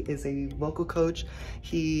 Hoffner. He is a vocal coach.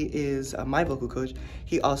 He is my vocal coach.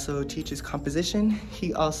 He also teaches composition.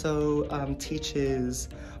 He also teaches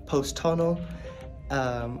post-tonal.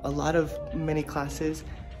 Many classes.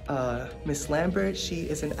 Miss Lambert, she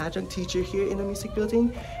is an adjunct teacher here in the music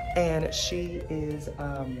building, and she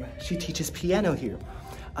teaches piano here.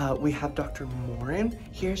 We have Dr. Morin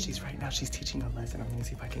here. She's teaching a lesson. I'm gonna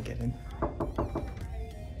see if I can get in.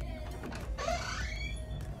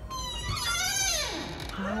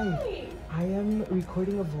 Hi, I am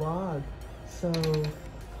recording a vlog,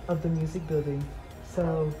 of the music building.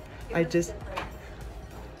 So if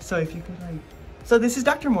you could, so this is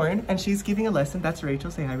Dr. Morin, and she's giving a lesson. That's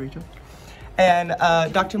Rachel. Say hi, Rachel. And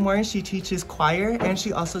Dr. Moore, she teaches choir and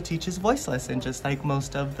she also teaches voice lesson, just like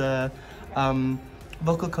most of the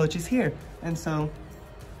vocal coaches here. And so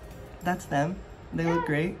that's them. They look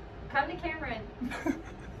great. Come to Cameron.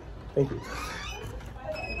 Thank you.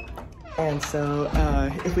 And so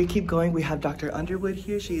if we keep going, we have Dr. Underwood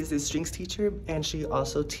here. She is a strings teacher and she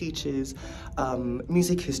also teaches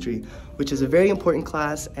music history, which is a very important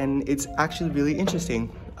class and it's actually really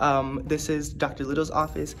interesting. This is Dr. Little's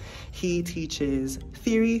office. He teaches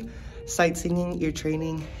theory, sight singing, ear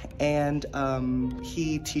training, and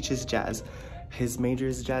he teaches jazz. His major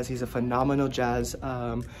is jazz. He's a phenomenal jazz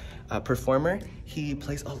performer. He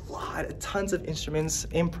plays tons of instruments,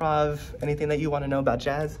 improv, anything that you want to know about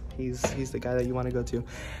jazz. He's the guy that you want to go to.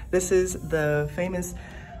 This is the famous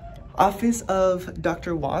office of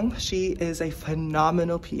Dr. Wong. She is a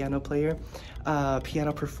phenomenal piano player,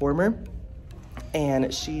 piano performer,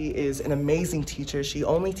 and she is an amazing teacher. She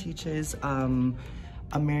only teaches art,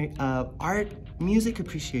 music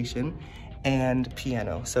appreciation, and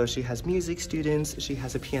piano. So she has music students, she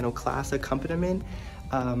has a piano class accompaniment,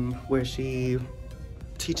 where she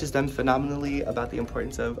teaches them phenomenally about the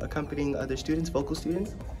importance of accompanying other students, vocal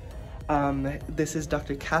students. This is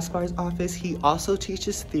Dr. Kaspar's office. He also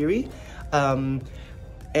teaches theory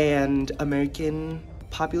and American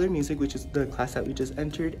popular music, which is the class that we just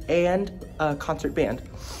entered, and concert band.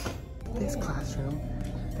 This classroom,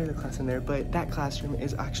 there's a class in there, but that classroom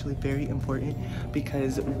is actually very important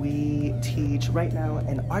because we teach, right now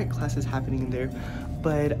an art class is happening in there,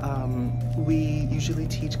 but we usually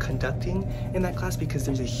teach conducting in that class because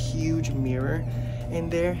there's a huge mirror in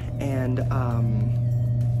there, and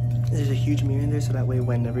there's a huge mirror in there so that way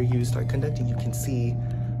whenever you start conducting you can see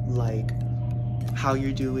like how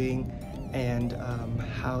you're doing and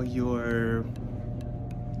how your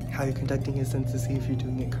conducting is, and to see if you're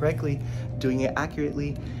doing it correctly, doing it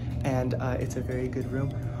accurately, and it's a very good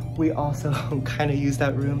room. We also kind of use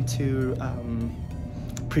that room to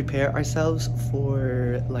prepare ourselves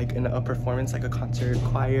for like a performance, like a concert,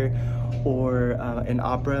 choir, or an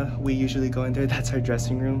opera. We usually go in there. That's our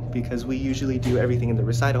dressing room because we usually do everything in the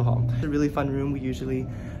recital hall. It's a really fun room. We usually,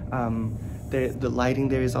 the lighting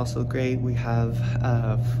there is also great. We have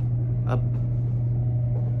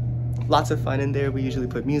lots of fun in there. We usually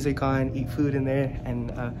put music on, eat food in there,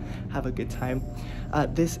 and have a good time.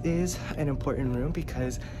 This is an important room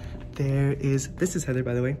because this is Heather,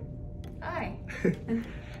 by the way. Hi.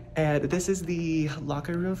 And this is the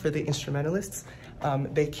locker room for the instrumentalists.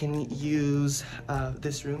 They can use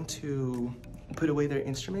this room to put away their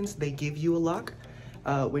instruments. They give you a lock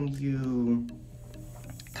when you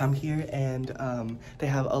come here, and they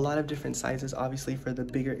have a lot of different sizes, obviously, for the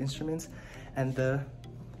bigger instruments and the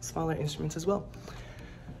smaller instruments as well.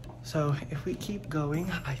 So if we keep going,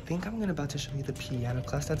 I think I'm about to show you the piano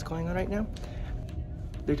class that's going on right now.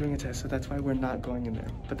 They're doing a test, so that's why we're not going in there,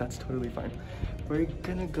 but that's totally fine. We're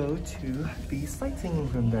gonna go to the sight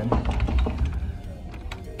singing room then.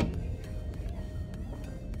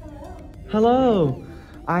 Hello!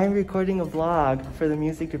 I'm recording a vlog for the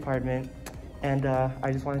music department, and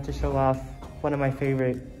I just wanted to show off one of my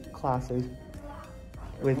favorite classes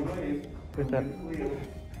with them.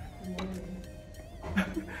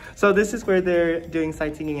 So this is where they're doing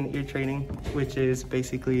sight singing and ear training, which is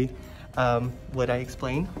basically what I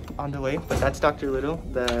explained on the way. But that's Dr. Little,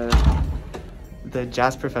 the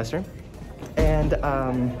jazz professor. And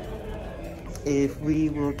if we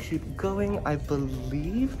will keep going, I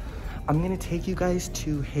believe I'm gonna take you guys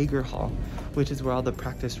to Hager Hall, which is where all the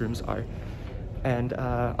practice rooms are. And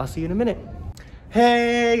I'll see you in a minute.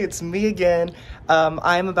 Hey, it's me again.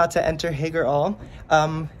 I'm about to enter Hager Hall.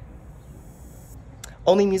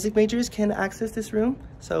 Only music majors can access this room,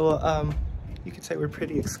 so you could say we're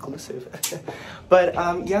pretty exclusive. But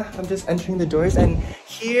yeah, I'm just entering the doors, and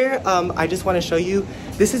here I just want to show you,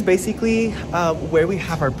 this is basically where we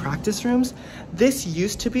have our practice rooms. This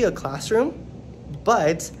used to be a classroom,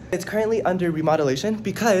 but it's currently under remodelation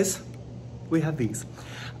because we have these.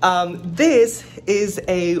 This is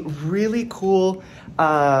a really cool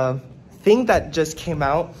thing that just came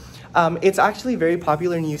out. It's actually very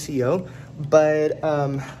popular in UCO, but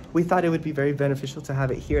we thought it would be very beneficial to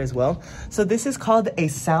have it here as well. So this is called a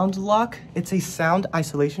sound lock. It's a sound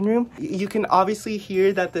isolation room. You can obviously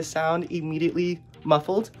hear that the sound immediately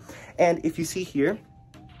muffled. And if you see here,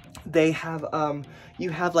 they have, you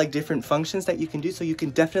have like different functions that you can do. So you can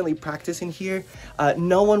definitely practice in here.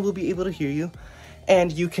 No one will be able to hear you.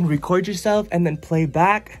 And you can record yourself and then play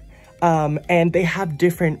back. And they have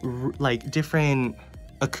different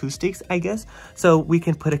acoustics, I guess. So we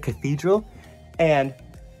can put a cathedral, and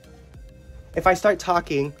if I start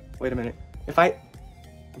talking, wait a minute, if I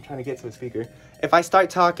I'm trying to get to a speaker. If I start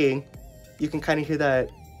talking, you can kind of hear that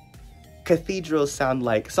cathedrals sound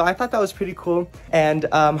like. So I thought that was pretty cool. And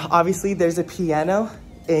obviously there's a piano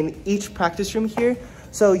in each practice room here.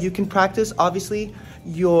 So you can practice obviously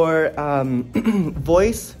your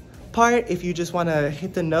voice part if you just want to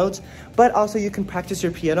hit the notes, but also you can practice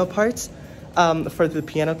your piano parts for the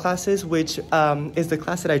piano classes, which is the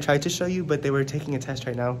class that I tried to show you, but they were taking a test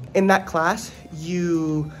right now. In that class,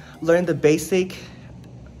 you learn the basic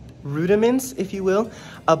rudiments, if you will,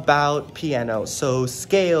 about piano. So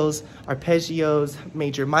scales, arpeggios,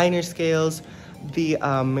 major minor scales,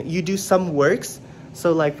 you do some works.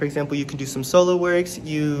 So like, for example, you can do some solo works,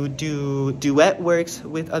 you do duet works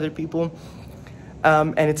with other people.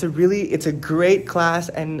 And it's a great class,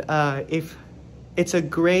 and if it's a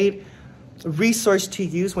great resource to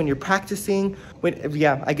use when you're practicing,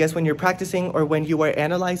 when you're practicing or when you are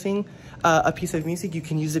analyzing a piece of music, you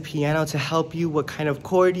can use the piano to help you what kind of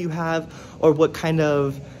chord you have or what kind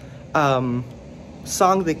of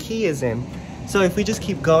song the key is in. So if we just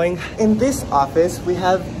keep going, in this office, we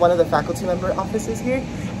have one of the faculty member offices here,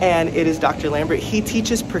 and it is Dr. Lambert. He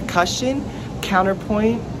teaches percussion,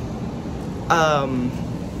 counterpoint,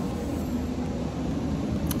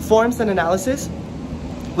 forms and analysis,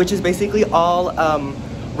 which is basically all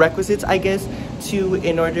requisites, I guess,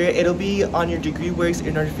 it'll be on your degree works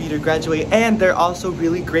in order for you to graduate, and they're also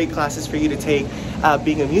really great classes for you to take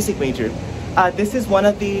being a music major. This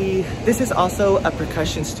is also a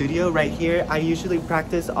percussion studio right here. I usually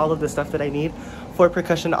practice all of the stuff that I need for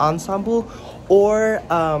percussion ensemble, or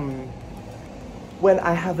when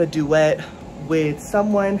I have a duet with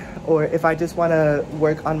someone, or if I just want to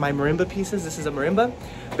work on my marimba pieces. This is a marimba.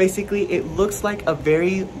 Basically, it looks like a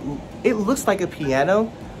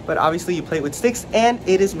piano, but obviously you play it with sticks, and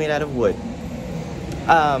it is made out of wood.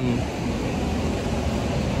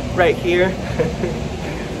 Right here,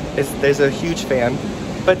 there's a huge fan,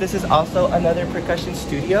 but this is also another percussion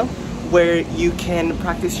studio where you can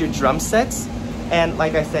practice your drum sets. And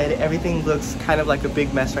like I said, everything looks kind of like a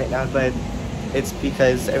big mess right now, but it's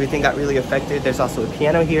because everything got really affected. There's also a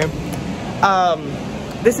piano here.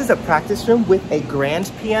 This is a practice room with a grand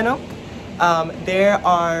piano. There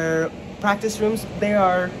are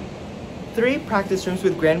 3 practice rooms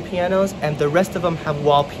with grand pianos, and the rest of them have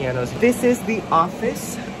wall pianos. This is the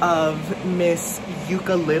office of Miss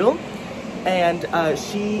Yuka Little, and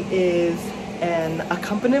she is an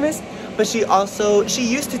accompanist, but she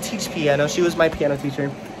used to teach piano. She was my piano teacher,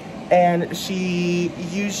 and this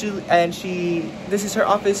is her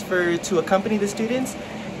office to accompany the students,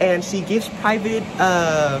 and she gives private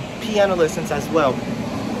piano lessons as well.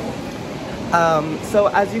 So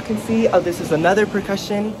as you can see, this is another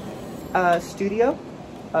percussion studio,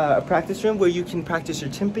 a practice room where you can practice your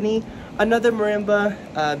timpani, another marimba,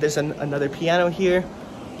 there's another piano here.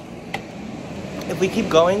 If we keep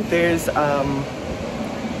going, there's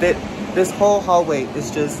this whole hallway is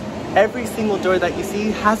just, every single door that you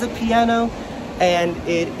see has a piano, and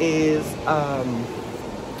it is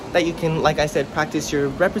that you can, like I said, practice your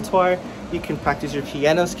repertoire, you can practice your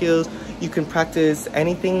piano skills, you can practice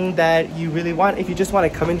anything that you really want. If you just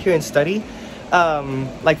want to come in here and study,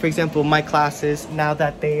 like for example, my classes, now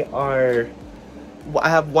that I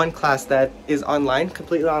have one class that is online,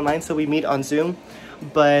 completely online, so we meet on Zoom,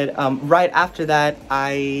 but right after that,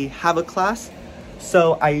 I have a class,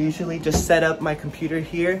 so I usually just set up my computer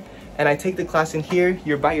here, and I take the class in here.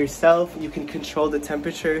 You're by yourself, you can control the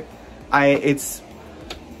temperature. It's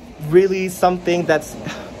really something that's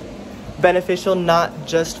beneficial, not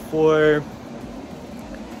just for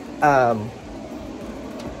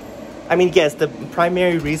I mean, yes, the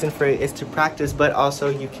primary reason for it is to practice, but also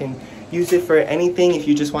you can use it for anything. If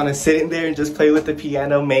you just want to sit in there and just play with the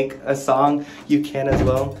piano, make a song, you can as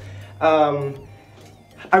well.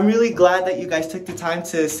 I'm really glad that you guys took the time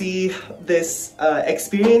to see this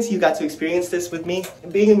experience. You got to experience this with me.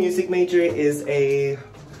 Being a music major is a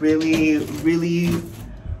really, really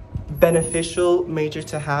beneficial major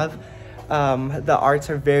to have. The arts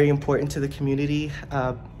are very important to the community.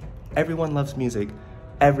 Everyone loves music.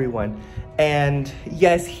 Everyone. And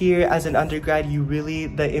yes, here as an undergrad,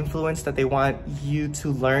 the influence that they want you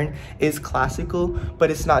to learn is classical,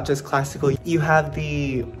 but it's not just classical. You have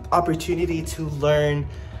the opportunity to learn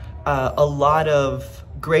a lot of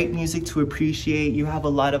great music to appreciate. You have a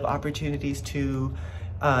lot of opportunities to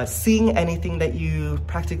sing anything that you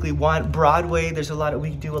practically want. Broadway,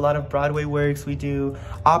 we do a lot of Broadway works, we do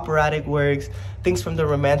operatic works, things from the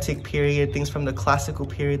Romantic period, things from the Classical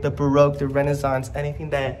period, the Baroque, the Renaissance,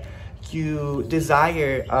 anything that you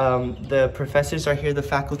desire. The professors are here, the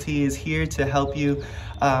faculty is here to help you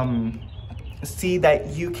see that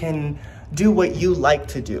you can do what you like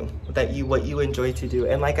to do, what you enjoy to do.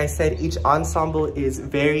 And like I said, each ensemble is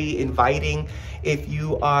very inviting. If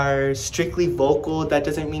you are strictly vocal, that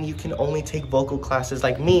doesn't mean you can only take vocal classes.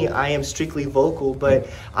 Like me, I am strictly vocal, but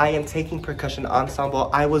I am taking percussion ensemble.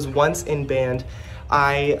 I was once in band.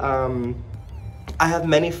 I have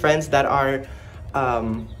many friends that are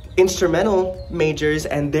instrumental majors,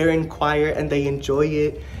 and they're in choir and they enjoy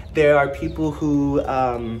it. There are people who,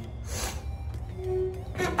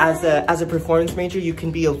 as a performance major, you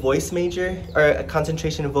can be a voice major, or a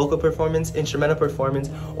concentration in vocal performance, instrumental performance,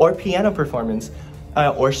 or piano performance,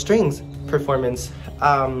 or strings performance.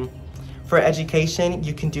 For education,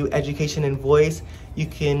 you can do education in voice. You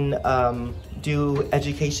can do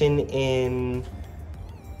education in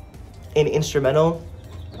instrumental.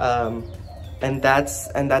 And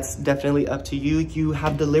that's definitely up to you. You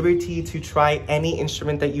have the liberty to try any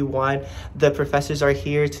instrument that you want. The professors are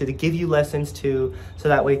here to give you lessons so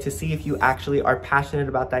that way to see if you actually are passionate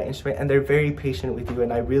about that instrument, and they're very patient with you,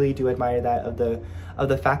 and I really do admire that of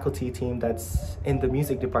the faculty team that's in the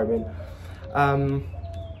music department.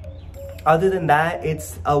 Other than that,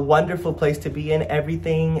 it's a wonderful place to be in.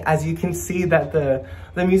 Everything, as you can see, that the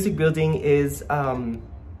music building is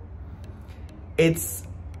it's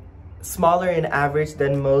smaller in average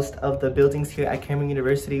than most of the buildings here at Cameron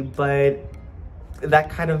University, but that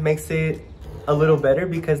kind of makes it a little better,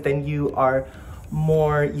 because then you are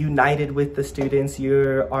more united with the students,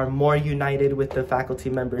 you are more united with the faculty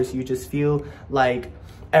members. You just feel like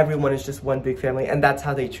everyone is just one big family, and that's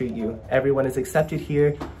how they treat you. Everyone is accepted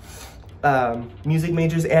here. Music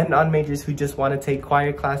majors and non-majors who just want to take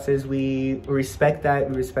choir classes, we respect that,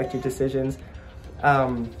 we respect your decisions.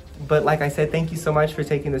 But like I said, thank you so much for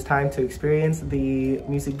taking this time to experience the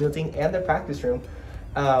music building and the practice room.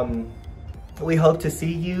 We hope to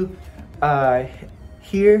see you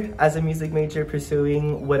here as a music major,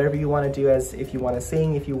 pursuing whatever you want to do, as if you want to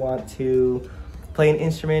sing, if you want to play an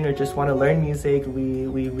instrument, or just want to learn music. We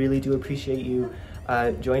really do appreciate you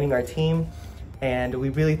joining our team, and we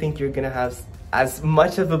really think you're gonna have as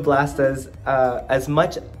much of a blast that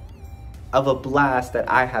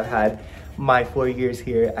I have had my 4 years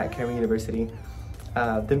here at Cameron University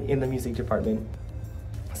in the music department.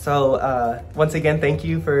 So once again, thank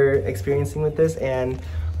you for experiencing with this, and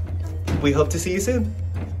we hope to see you soon.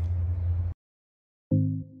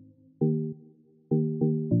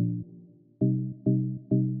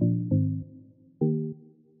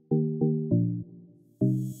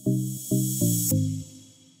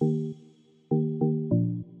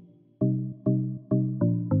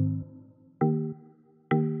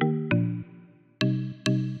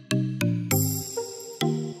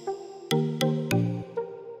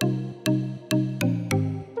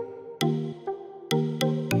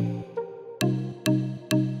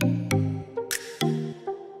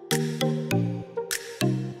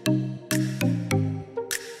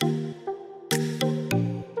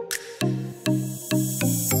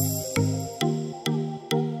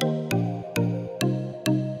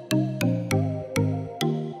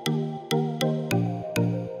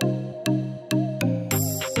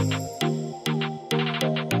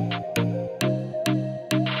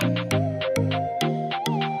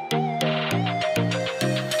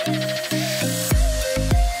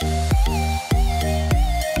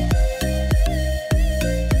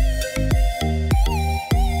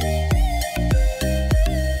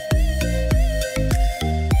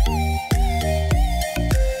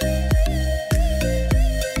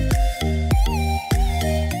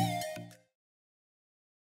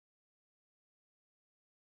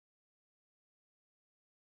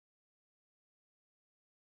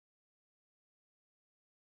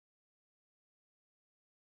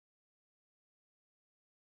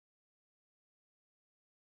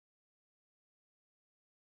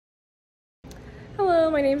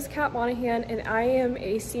 Hello, my name is Kat Monahan, and I am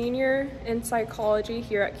a senior in psychology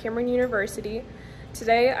here at Cameron University.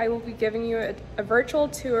 Today, I will be giving you a virtual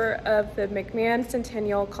tour of the McMahon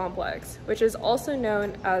Centennial Complex, which is also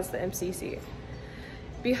known as the MCC.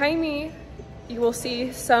 Behind me, you will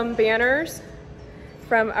see some banners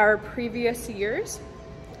from our previous years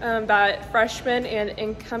that freshmen and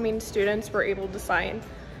incoming students were able to sign.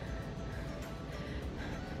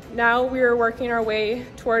 Now we are working our way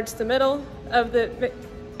towards the middle of the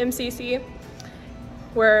MCC,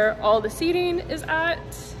 where all the seating is at.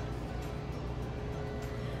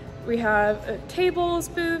 We have tables,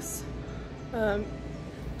 booths,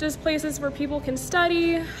 just places where people can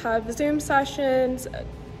study, have Zoom sessions,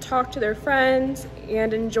 talk to their friends,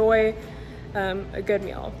 and enjoy a good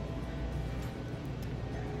meal.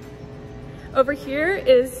 Over here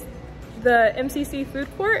is the MCC food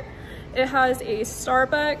court. It has a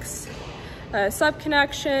Starbucks, sub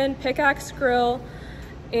connection, Pickaxe grill,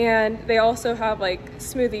 and they also have like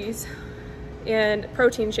smoothies and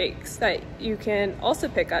protein shakes that you can also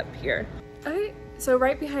pick up here. Okay, so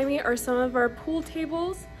right behind me are some of our pool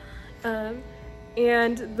tables,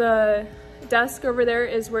 and the desk over there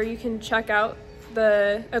is where you can check out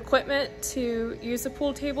the equipment to use the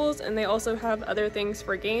pool tables, and they also have other things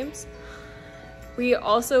for games. We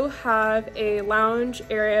also have a lounge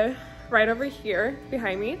area right over here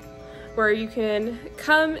behind me where you can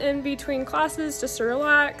come in between classes just to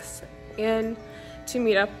relax and to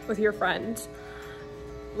meet up with your friends.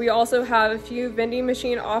 We also have a few vending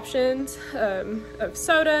machine options of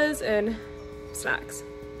sodas and snacks.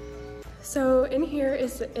 So in here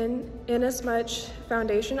is the Inasmuch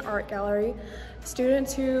Foundation Art Gallery.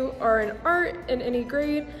 Students who are in art in any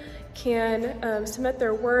grade can submit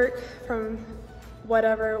their work from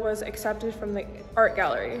whatever was accepted from the art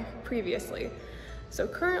gallery previously. So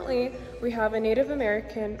currently we have a Native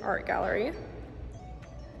American art gallery.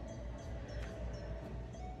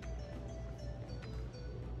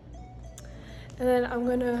 And then I'm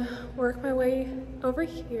gonna work my way over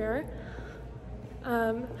here.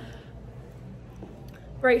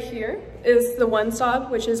 Right here is the One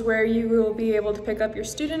Stop, which is where you will be able to pick up your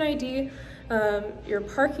student ID, your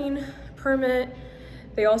parking permit.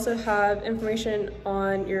 They also have information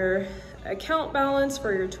on your account balance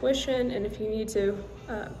for your tuition, and if you need to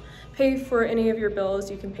pay for any of your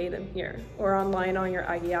bills, you can pay them here or online on your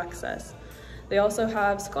Aggie Access. They also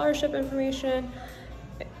have scholarship information.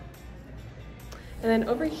 And then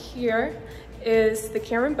over here is the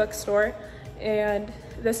Cameron Bookstore, and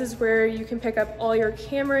this is where you can pick up all your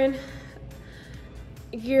Cameron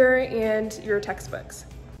gear and your textbooks.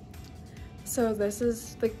 So this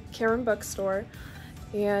is the Cameron Bookstore,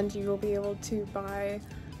 and you will be able to buy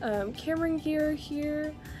Cameron gear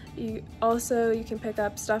here. You can pick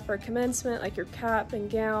up stuff for commencement, like your cap and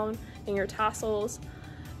gown and your tassels.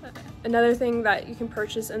 Another thing that you can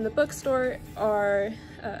purchase in the bookstore are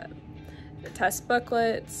the test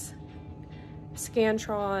booklets,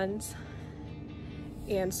 Scantrons,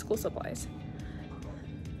 and school supplies.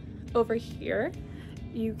 Over here,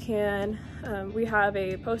 you can, we have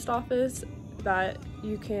a post office that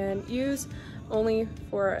you can use only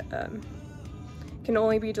for, can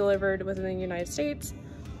only be delivered within the United States.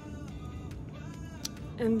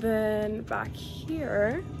 And then back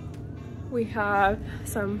here, we have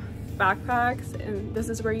some backpacks, and this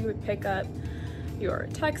is where you would pick up your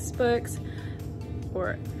textbooks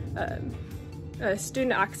or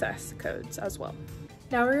student access codes as well.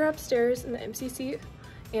 Now we're upstairs in the MCC,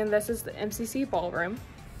 and this is the MCC ballroom.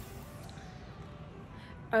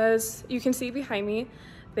 As you can see behind me,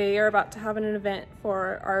 they are about to have an event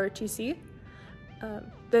for ROTC.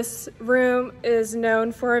 This room is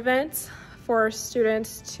known for events for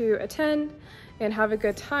students to attend and have a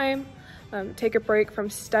good time, take a break from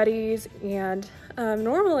studies, and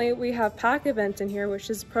normally we have PAC events in here, which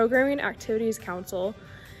is Programming Activities Council,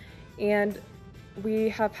 and we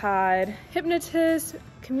have had hypnotists,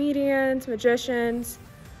 comedians, magicians,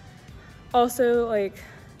 also like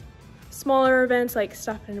smaller events like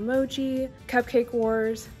Stuff and Emoji, Cupcake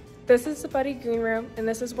Wars. This is the Buddy Green Room, and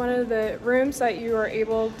this is one of the rooms that you are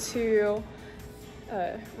able to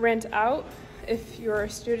rent out if you're a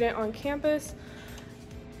student on campus.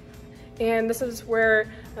 And this is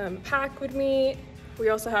where PAC would meet. We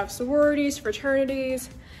also have sororities, fraternities,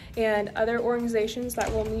 and other organizations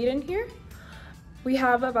that will meet in here. We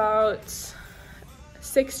have about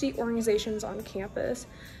 60 organizations on campus,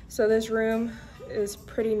 so this room is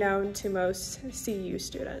pretty known to most CU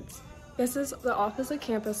students. This is the Office of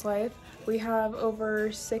Campus Life. We have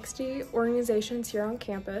over 60 organizations here on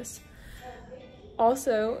campus.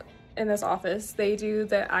 Also in this office, they do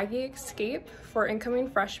the Aggie Escape for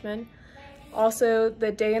incoming freshmen, also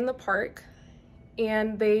the Day in the Park,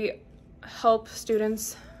 and they help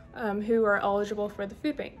students who are eligible for the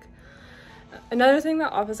food bank. Another thing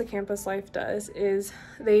that Office of Campus Life does is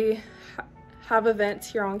they have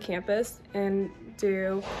events here on campus and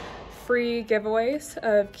do free giveaways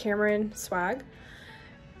of Cameron swag.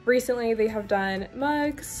 Recently, they have done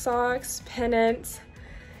mugs, socks, pennants,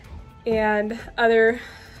 and other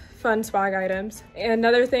fun swag items. And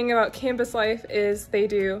another thing about Campus Life is they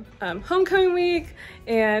do Homecoming Week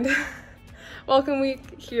and Welcome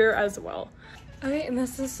Week here as well. Okay, and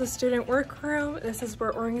this is the student workroom. This is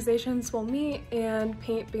where organizations will meet and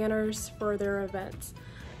paint banners for their events.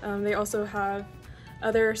 They also have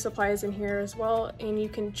other supplies in here as well, and you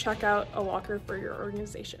can check out a locker for your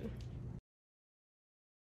organization.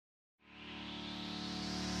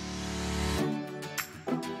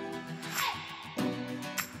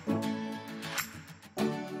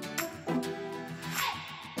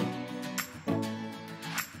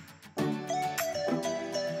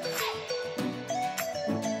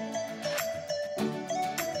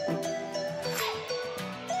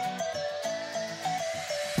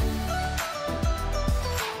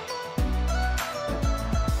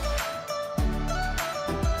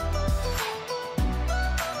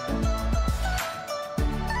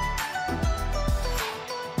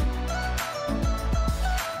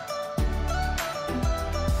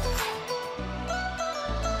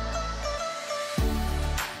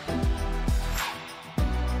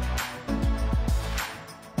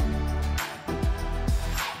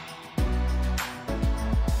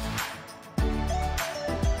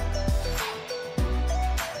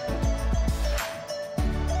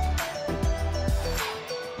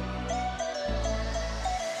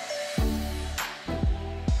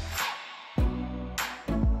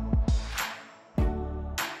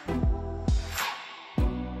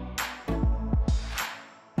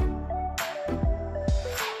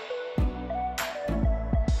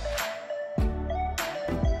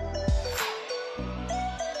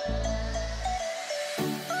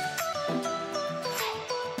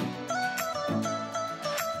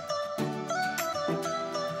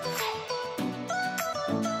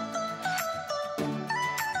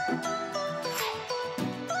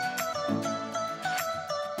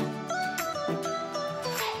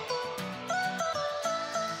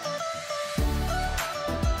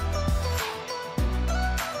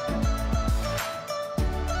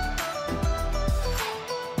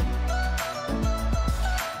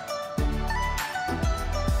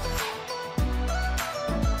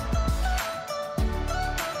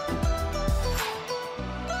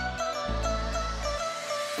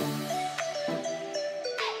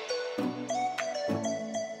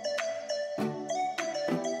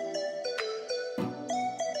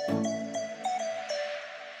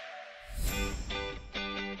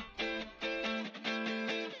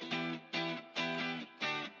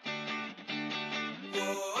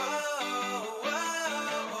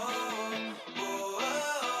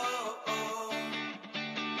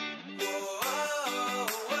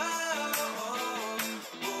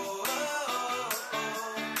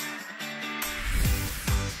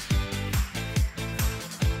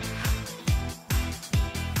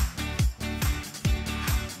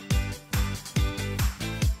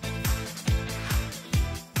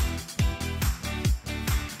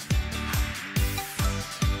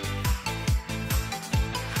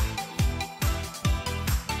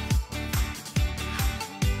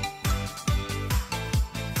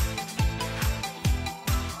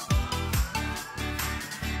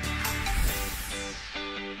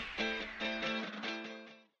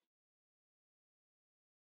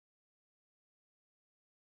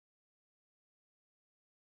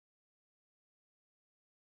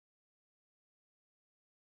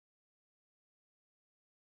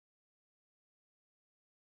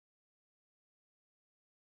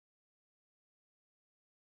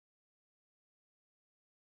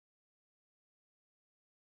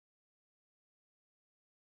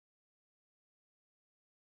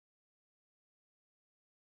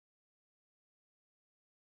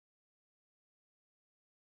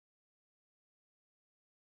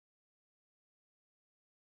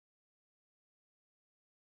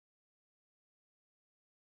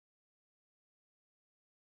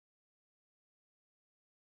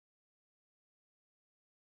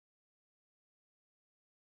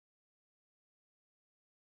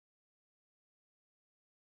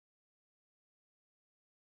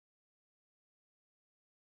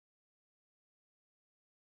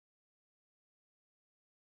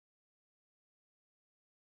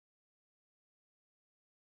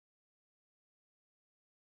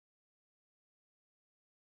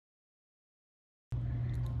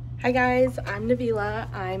 Hi guys, I'm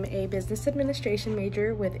Nabila. I'm a business administration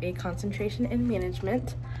major with a concentration in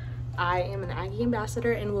management. I am an Aggie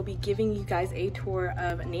Ambassador and will be giving you guys a tour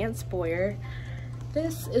of Nance Boyer.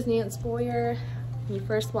 This is Nance Boyer. When you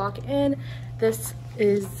first walk in, this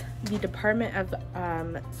is the Department of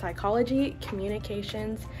Psychology,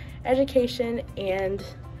 Communications, Education, and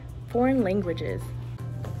Foreign Languages.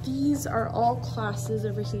 These are all classes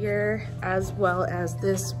over here, as well as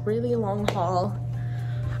this really long hall.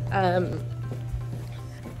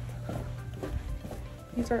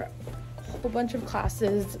 These are a whole bunch of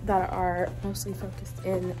classes that are mostly focused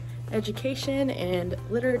in education and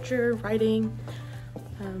literature, writing.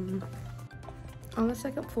 On the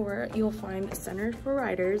second floor, you'll find Center for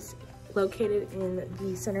Writers, located in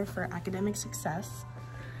the Center for Academic Success.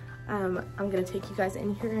 I'm gonna take you guys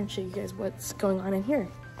in here and show you guys what's going on in here.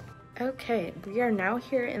 Okay, we are now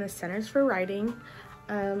here in the Centers for Writing.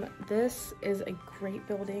 This is a great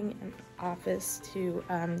building and office to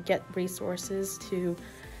get resources to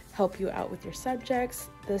help you out with your subjects.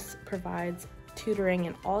 This provides tutoring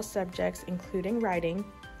in all subjects, including writing.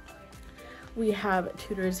 We have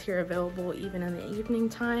tutors here available even in the evening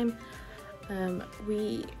time.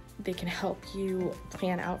 They can help you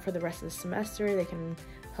plan out for the rest of the semester. They can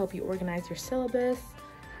help you organize your syllabus.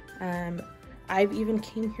 I've even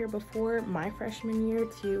came here before my freshman year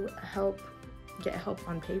to get help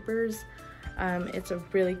on papers. It's a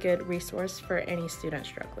really good resource for any student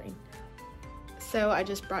struggling. So I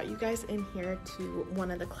just brought you guys in here to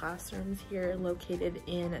one of the classrooms here located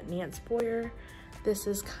in Nance Boyer. This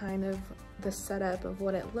is kind of the setup of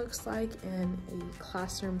what it looks like in a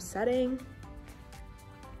classroom setting.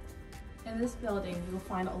 In this building, you'll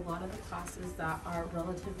find a lot of the classes that are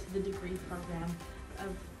relative to the degree program of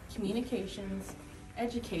communications,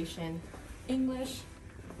 education, English,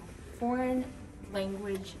 foreign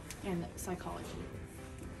language, and psychology.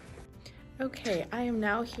 Okay, I am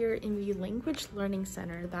now here in the Language Learning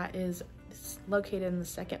Center that is located in the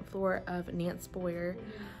second floor of Nance Boyer.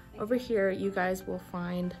 Over here, you guys will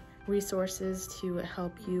find resources to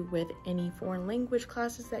help you with any foreign language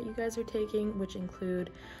classes that you guys are taking, which include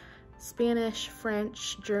Spanish,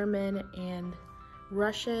 French, German, and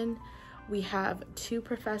Russian. We have 2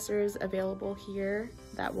 professors available here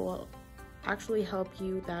that will actually help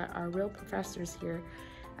you, that are real professors here,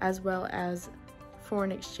 as well as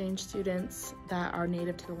foreign exchange students that are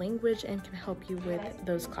native to the language and can help you with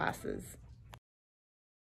those classes.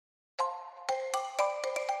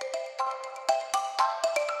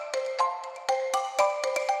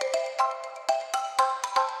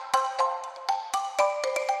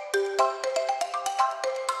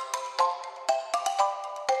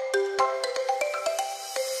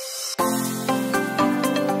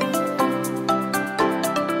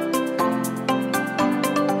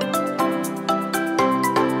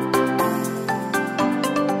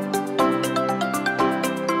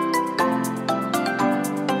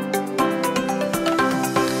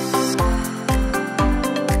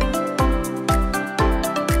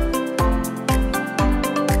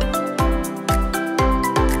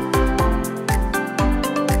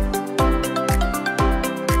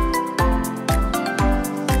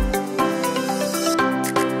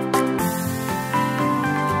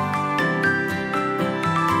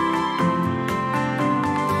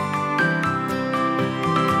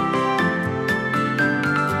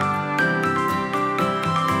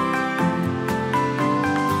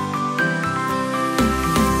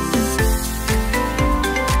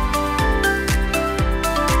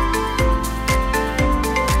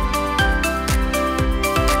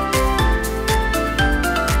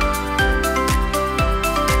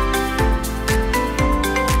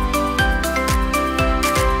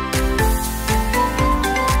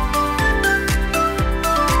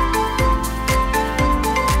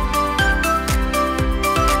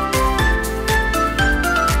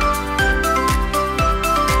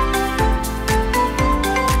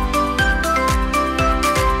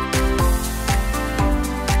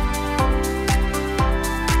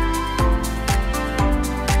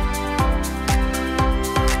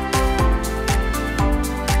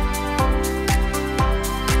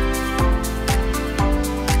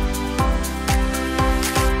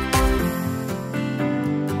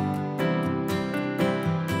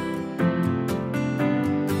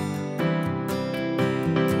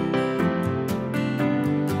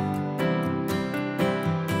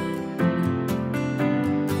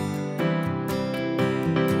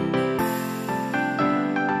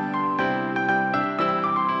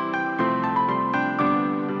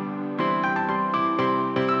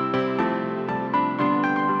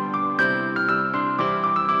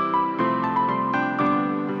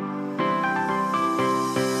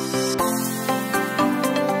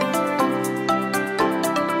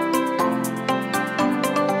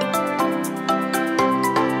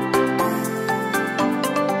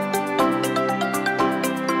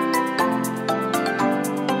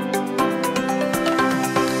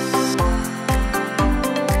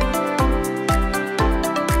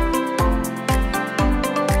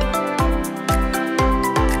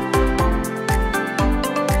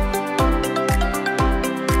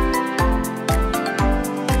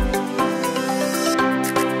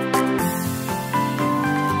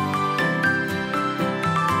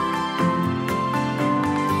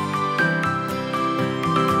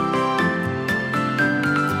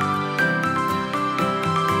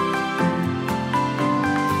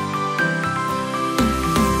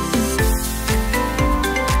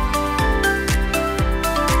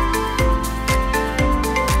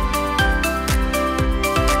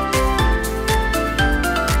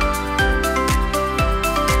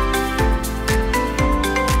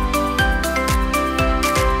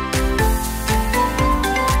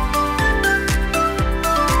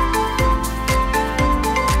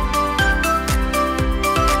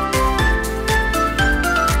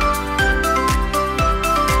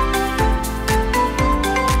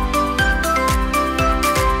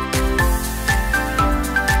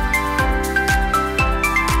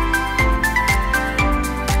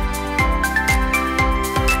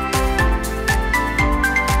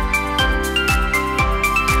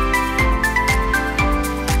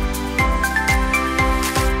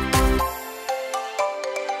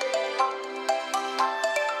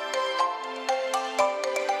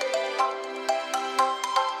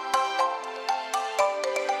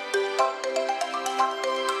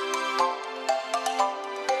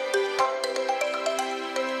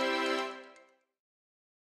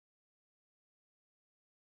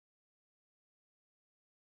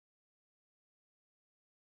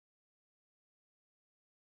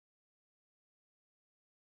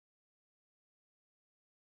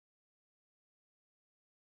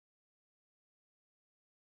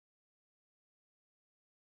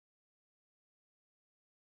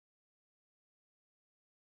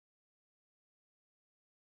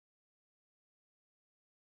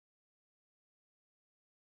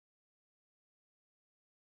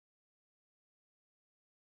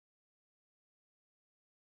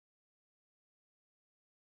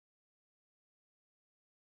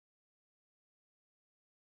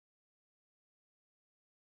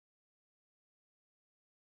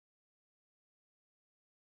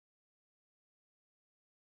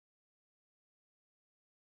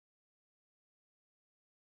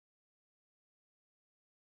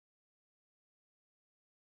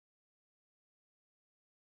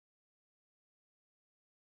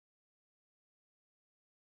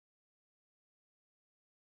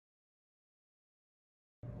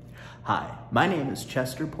 Hi, my name is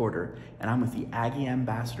Chester Porter, and I'm with the Aggie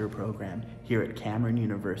Ambassador program here at Cameron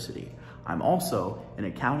University. I'm also an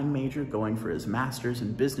accounting major going for his master's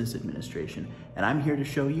in business administration, and I'm here to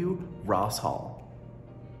show you Ross Hall.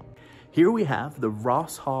 Here we have the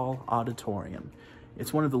Ross Hall Auditorium.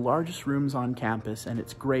 It's one of the largest rooms on campus, and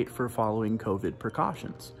it's great for following COVID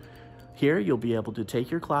precautions. Here you'll be able to take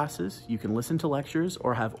your classes, you can listen to lectures,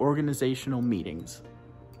 or have organizational meetings.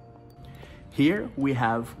 Here we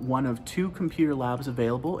have one of 2 computer labs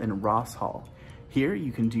available in Ross Hall. Here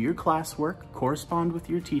you can do your classwork, correspond with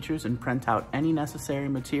your teachers, and print out any necessary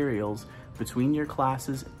materials between your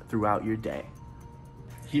classes throughout your day.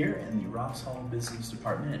 Here in the Ross Hall Business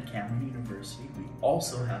Department at Cameron University, we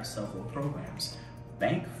also have several programs.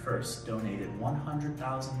 Bank First donated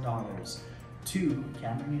 $100,000 to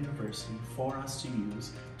Cameron University for us to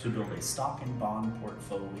use to build a stock and bond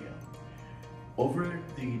portfolio. Over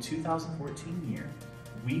the 2014 year,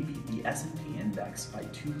 we beat the S&P index by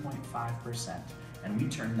 2.5%, and we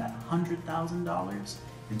turned that $100,000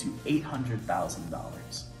 into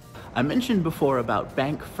 $800,000. I mentioned before about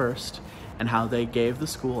Bank First and how they gave the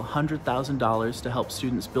school $100,000 to help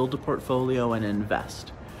students build a portfolio and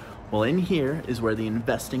invest. Well, in here is where the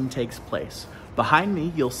investing takes place. Behind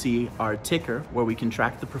me, you'll see our ticker where we can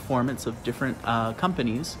track the performance of different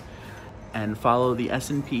companies and follow the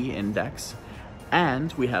S&P index.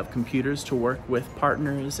 And we have computers to work with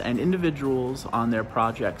partners and individuals on their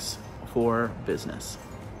projects for business.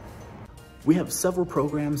 We have several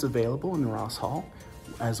programs available in Ross Hall,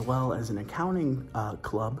 as well as an accounting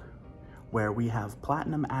club where we have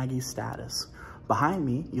Platinum Aggie status. Behind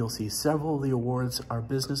me, you'll see several of the awards our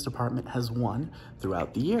business department has won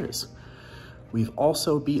throughout the years. We've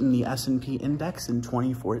also beaten the S&P index in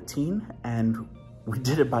 2014, and we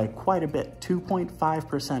did it by quite a bit,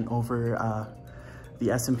 2.5% over the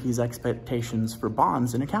S&P's expectations for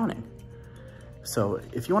bonds in accounting. So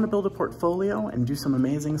if you want to build a portfolio and do some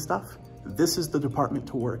amazing stuff, this is the department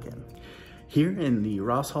to work in. Here in the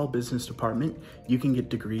Ross Hall Business Department, you can get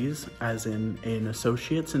degrees as in an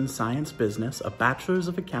Associate's in Science Business, a Bachelor's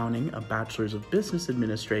of Accounting, a Bachelor's of Business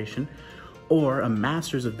Administration, or a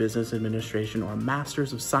Master's of Business Administration, or a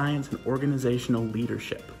Master's of Science in Organizational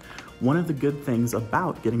Leadership. One of the good things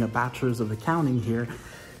about getting a Bachelor's of Accounting here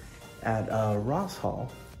at Ross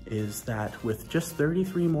Hall is that with just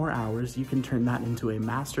 33 more hours, you can turn that into a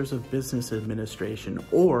Master's of Business Administration,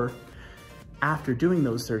 or after doing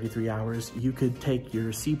those 33 hours, you could take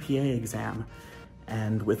your CPA exam,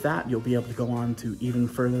 and with that, you'll be able to go on to even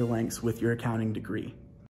further lengths with your accounting degree.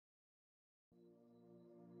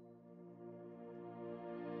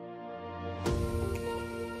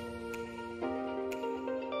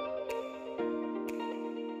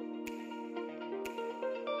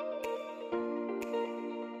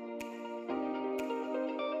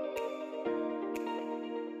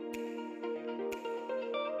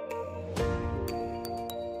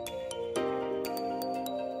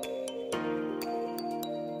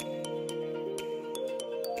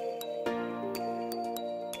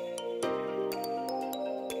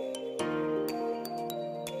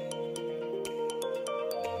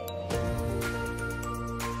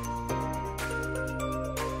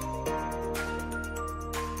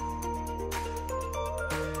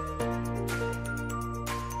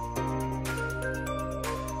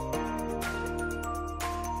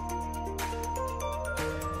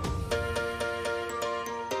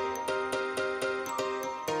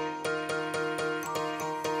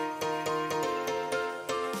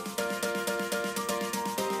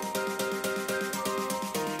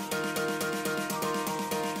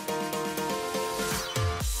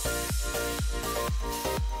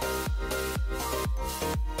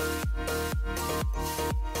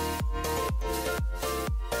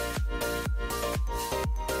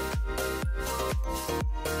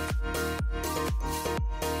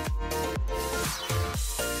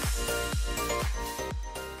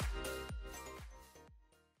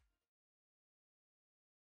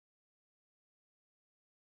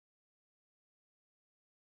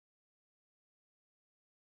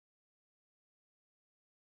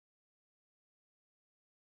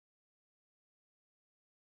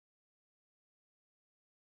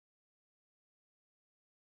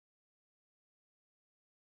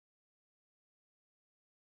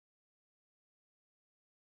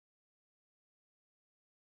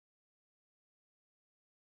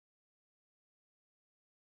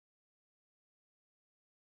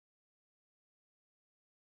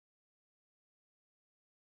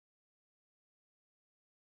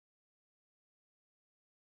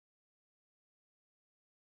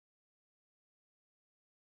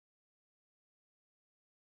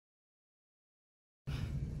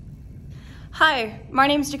 Hi, my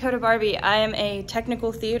name is Dakota Barbie. I am a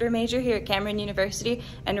technical theater major here at Cameron University,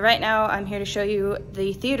 and right now I'm here to show you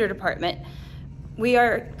the theater department. We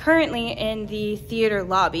are currently in the theater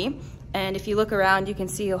lobby, and if you look around you can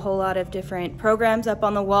see a whole lot of different programs up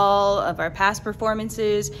on the wall of our past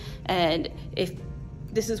performances, and if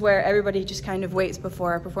this is where everybody just kind of waits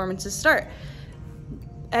before our performances start.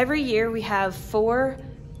 Every year we have 4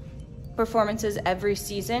 performances every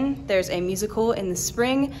season. There's a musical in the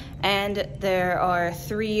spring, and there are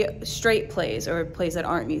 3 straight plays, or plays that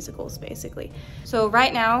aren't musicals, basically. So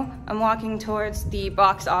right now, I'm walking towards the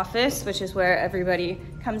box office, which is where everybody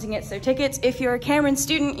comes and gets their tickets. If you're a Cameron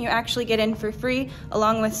student, you actually get in for free,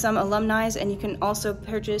 along with some alumni, and you can also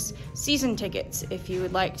purchase season tickets if you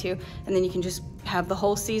would like to, and then you can just have the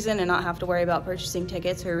whole season and not have to worry about purchasing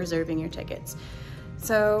tickets or reserving your tickets.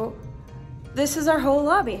 So this is our whole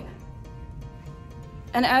lobby.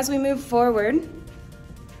 And as we move forward,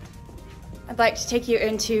 I'd like to take you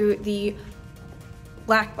into the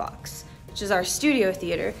black box, which is our studio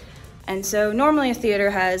theater. And so normally a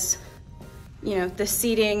theater has, you know, the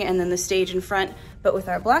seating and then the stage in front, but with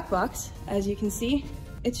our black box, as you can see,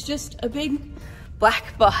 it's just a big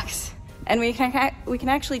black box. And we can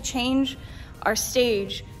actually change our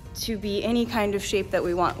stage to be any kind of shape that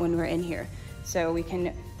we want when we're in here. So we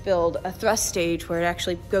can build a thrust stage where it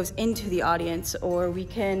actually goes into the audience, or we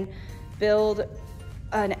can build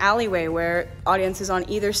an alleyway where audience is on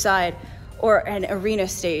either side, or an arena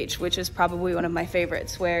stage, which is probably one of my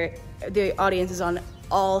favorites, where the audience is on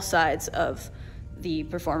all sides of the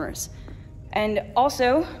performers. And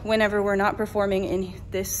also, whenever we're not performing in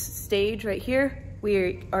this stage right here,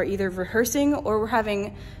 we are either rehearsing or we're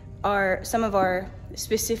having some of our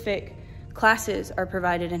specific classes are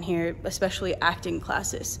provided in here, especially acting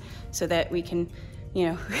classes, so that we can, you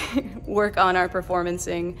know, work on our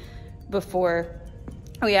performancing before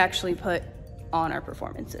we actually put on our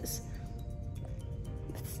performances.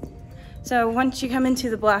 So once you come into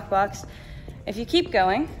the black box, if you keep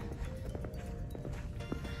going,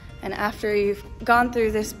 and after you've gone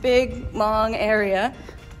through this big, long area,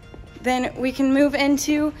 then we can move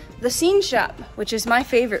into the scene shop, which is my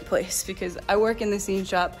favorite place because I work in the scene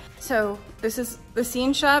shop. So this is the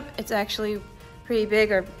scene shop. It's actually pretty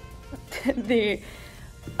big. Or the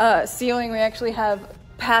ceiling, we actually have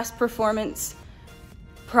past performance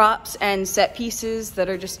props and set pieces that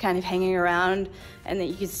are just kind of hanging around, and that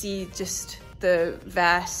you can see just the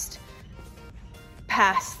vast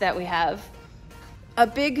past that we have. A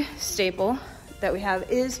big staple that we have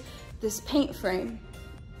is this paint frame.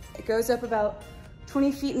 It goes up about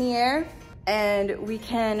 20 feet in the air, and we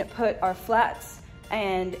can put our flats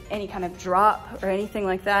and any kind of drop or anything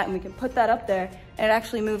like that, and we can put that up there, and it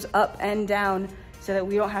actually moves up and down so that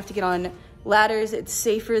we don't have to get on ladders. It's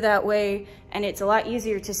safer that way, and it's a lot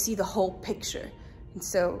easier to see the whole picture. And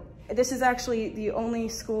so this is actually the only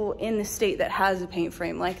school in the state that has a paint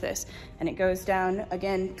frame like this, and it goes down,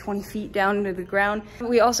 again, 20 feet down to the ground.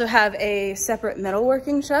 We also have a separate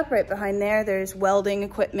metalworking shop right behind there. There's welding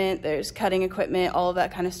equipment, there's cutting equipment, all of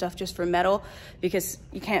that kind of stuff just for metal, because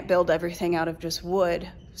you can't build everything out of just wood.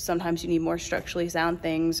 Sometimes you need more structurally sound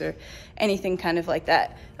things or anything kind of like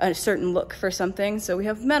that, a certain look for something. So we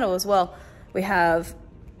have metal as well. We have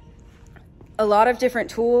a lot of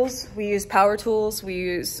different tools. We use power tools, we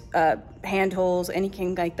use hand tools,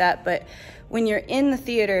 anything like that. But when you're in the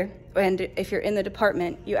theater, and if you're in the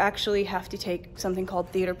department, you actually have to take something called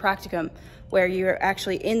theater practicum, where you're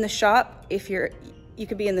actually in the shop. You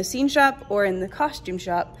could be in the scene shop or in the costume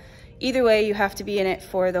shop. Either way, you have to be in it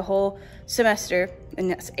for the whole semester,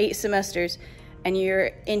 and that's 8 semesters. And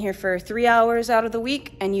you're in here for 3 hours out of the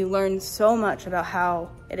week, and you learn so much about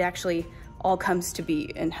how it actually all comes to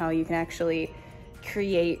be and how you can actually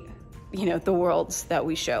create, you know, the worlds that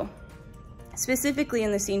we show. Specifically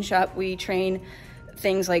in the scene shop, we train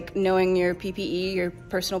things like knowing your PPE, your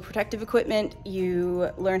personal protective equipment. You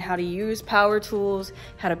learn how to use power tools,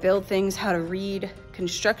 how to build things, how to read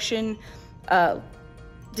construction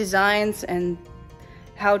designs, and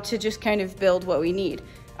how to just kind of build what we need.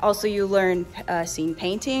 Also, you learn scene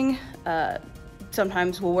painting.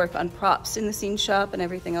 Sometimes we'll work on props in the scene shop and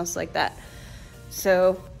everything else like that.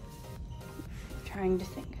 So, trying to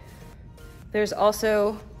think. There's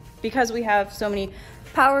also, because we have so many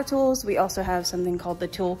power tools, we also have something called the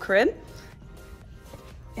tool crib.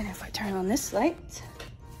 And if I turn on this light,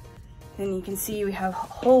 then you can see we have a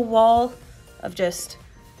whole wall of just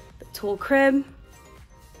the tool crib,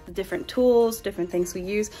 the different tools, different things we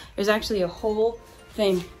use. There's actually a whole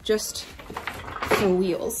thing just for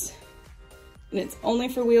wheels. And it's only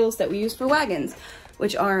for wheels that we use for wagons,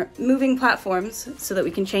 which are moving platforms so that we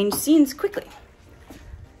can change scenes quickly.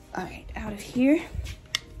 All right, out of here.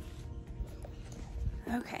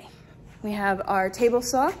 Okay, we have our table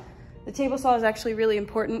saw. The table saw is actually really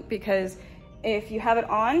important because if you have it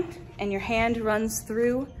on and your hand runs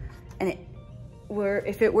through and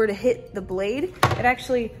if it were to hit the blade, it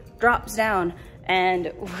actually drops down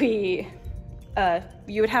and you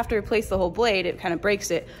would have to replace the whole blade. It kind of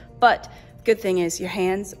breaks it, but good thing is your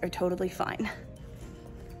hands are totally fine.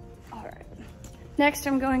 All right, next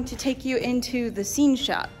I'm going to take you into the scene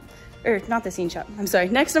shop. Or not the scene shop, I'm sorry.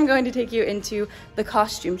 Next I'm going to take you into the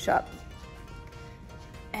costume shop.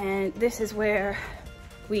 And this is where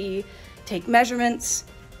we take measurements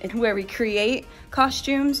and where we create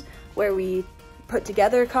costumes, where we put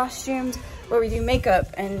together costumes, where we do makeup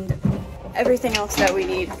and everything else that we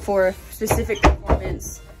need for a specific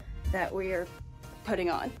performance that we are putting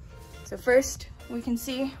on. So first we can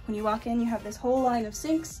see when you walk in, you have this whole line of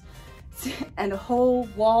sinks and a whole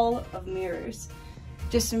wall of mirrors.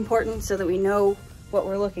 Just important so that we know what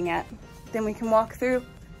we're looking at. Then we can walk through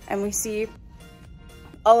and we see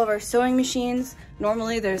all of our sewing machines.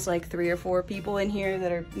 Normally there's like 3 or 4 people in here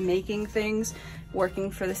that are making things,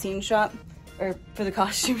 working for the scene shop or for the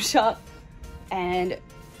costume shop. And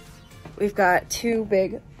we've got 2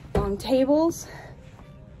 big long tables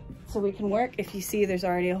so we can work. If you see, there's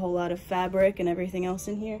already a whole lot of fabric and everything else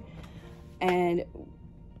in here. And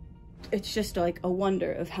it's just like a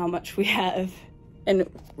wonder of how much we have. And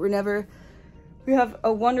we have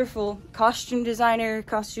a wonderful costume designer, a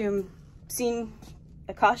costume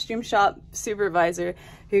shop supervisor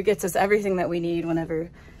who gets us everything that we need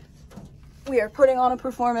whenever we are putting on a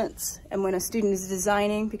performance and when a student is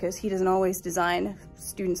designing, because he doesn't always design,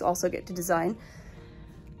 students also get to design.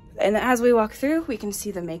 And as we walk through, we can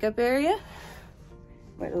see the makeup area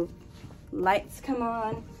where the lights come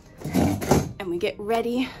on and we get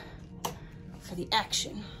ready for the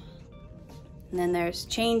action. And then there's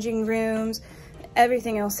changing rooms,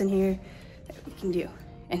 everything else in here that we can do.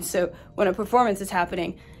 And so when a performance is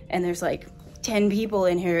happening and there's like 10 people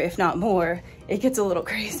in here, if not more, it gets a little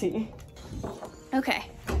crazy. Okay,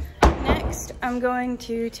 next I'm going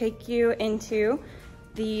to take you onto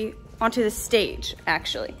the stage,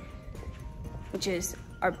 actually, which is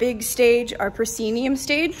our big stage, our proscenium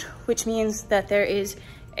stage, which means that there is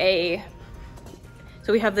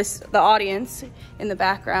so we have the audience in the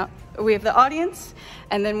background. We have the audience,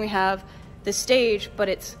 and then we have the stage, but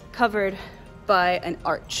it's covered by an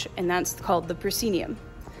arch, and that's called the proscenium.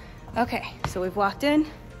 Okay, so we've walked in,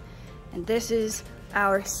 and this is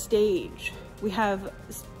our stage. We have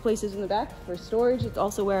places in the back for storage. It's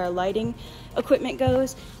also where our lighting equipment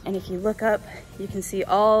goes, and if you look up, you can see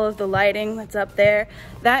all of the lighting that's up there.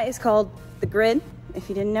 That is called the grid, if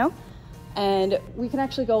you didn't know. And we can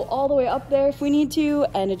actually go all the way up there if we need to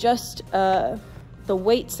and adjust the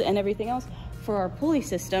weights and everything else for our pulley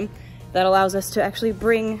system that allows us to actually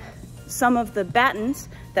bring some of the battens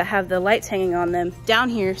that have the lights hanging on them down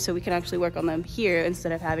here so we can actually work on them here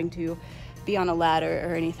instead of having to be on a ladder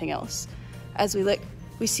or anything else. As we look,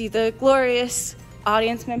 we see the glorious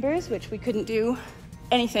audience members, which we couldn't do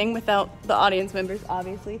anything without the audience members,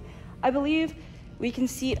 obviously. I believe we can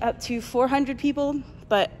seat up to 400 people,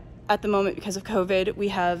 but at the moment, because of COVID, we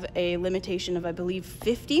have a limitation of, I believe,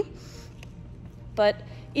 50. But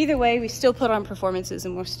either way, we still put on performances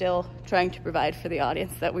and we're still trying to provide for the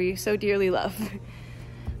audience that we so dearly love.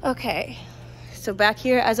 Okay, so back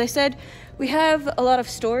here, as I said, we have a lot of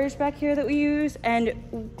storage back here that we use,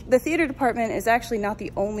 and the theater department is actually not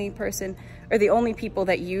the only person or the only people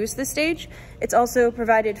that use the stage. It's also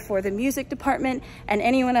provided for the music department and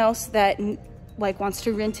anyone else that wants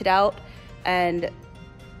to rent it out and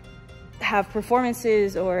have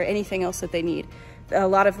performances or anything else that they need. A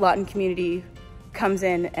lot of Latin community comes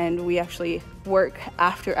in and we actually work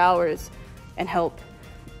after hours and help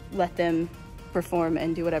let them perform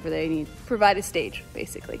and do whatever they need. Provide a stage,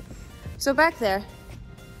 basically. So back there,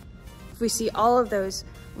 we see all of those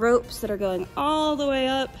ropes that are going all the way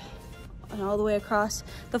up and all the way across.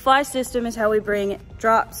 The fly system is how we bring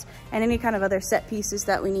drops and any kind of other set pieces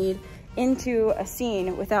that we need into a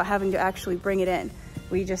scene without having to actually bring it in.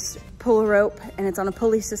 We just pull a rope and it's on a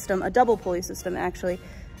pulley system, a double pulley system actually,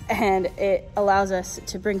 and it allows us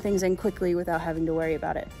to bring things in quickly without having to worry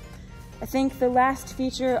about it. I think the last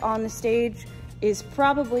feature on the stage is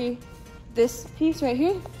probably this piece right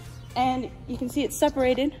here, and you can see it's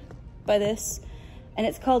separated by this, and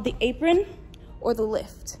it's called the apron or the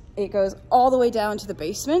lift. It goes all the way down to the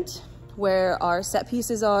basement where our set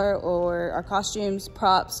pieces are, or our costumes,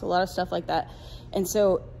 props, a lot of stuff like that. And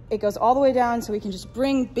so it goes all the way down so we can just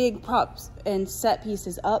bring big props and set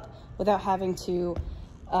pieces up without having to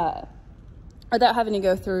without having to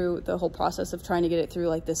go through the whole process of trying to get it through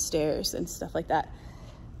like the stairs and stuff like that.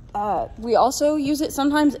 We also use it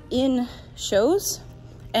sometimes in shows,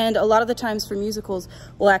 and a lot of the times for musicals,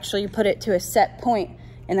 we'll actually put it to a set point,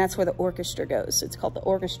 and that's where the orchestra goes. It's called the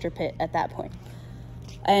orchestra pit at that point.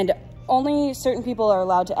 And only certain people are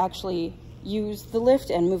allowed to actually use the lift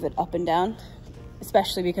and move it up and down,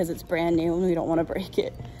 especially because it's brand new and we don't want to break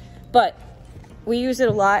it. But we use it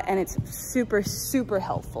a lot, and it's super, super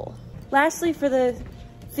helpful. Lastly, for the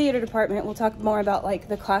theater department, we'll talk more about like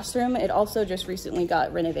the classroom. It also just recently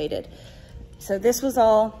got renovated. So this was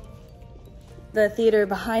all the theater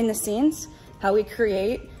behind the scenes, how we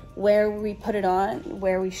create, where we put it on,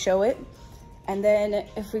 where we show it. And then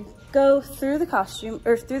if we go through the costume,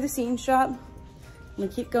 or through the scene shop, and we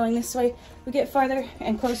keep going this way, we get farther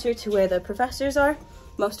and closer to where the professors are,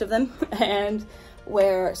 most of them, and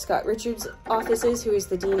where Scott Richards' office is, who is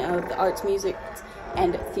the Dean of the Arts, Music,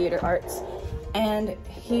 and Theater Arts. And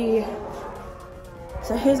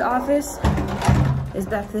so his office is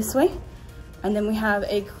back this way. And then we have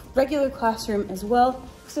a regular classroom as well.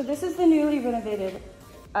 So this is the newly renovated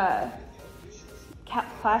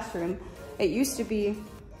classroom. It used to be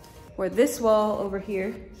where this wall over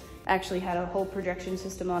here actually had a whole projection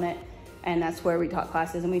system on it, and that's where we taught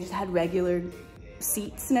classes, and we just had regular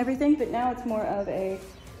seats and everything. But now it's more of a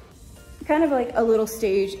kind of like a little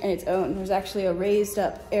stage in its own. There's actually a raised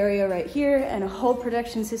up area right here and a whole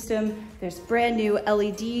projection system. There's brand new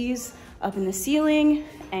LEDs up in the ceiling,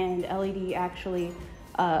 and LED actually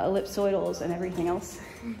ellipsoidals and everything else.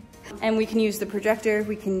 And we can use the projector.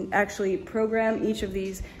 We can actually program each of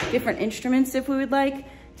these different instruments if we would like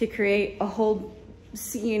to create a whole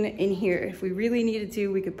scene in here. If we really needed to,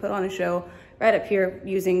 we could put on a show right up here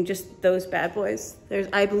using just those bad boys. There's,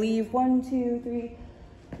 I believe, 1, 2, 3,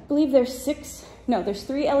 I believe there's 6, no, there's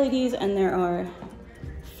 3 LEDs, and there are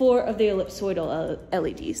 4 of the ellipsoidal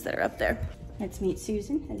LEDs that are up there. Let's meet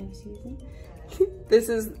Susan. Hello, Susan. This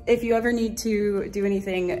is, if you ever need to do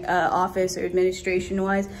anything office or administration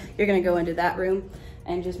wise, you're gonna go into that room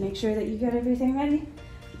and just make sure that you got everything ready.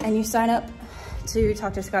 And you sign up to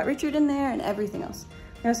talk to Scott Richard in there and everything else.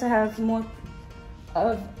 We also have more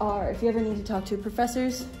of our, if you ever need to talk to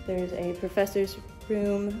professors, there's a professor's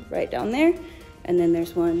room right down there. And then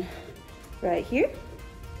there's one right here.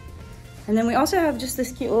 And then we also have just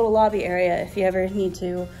this cute little lobby area if you ever need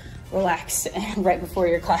to relax right before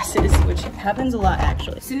your classes, which happens a lot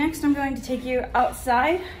actually. So next I'm going to take you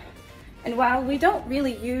outside. And while we don't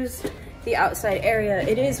really use the outside area,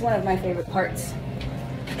 it is one of my favorite parts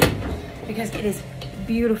because it is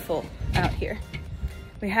beautiful out here.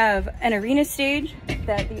 We have an arena stage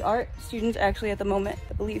that the art students actually at the moment,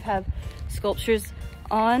 I believe, have sculptures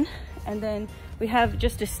on. And then we have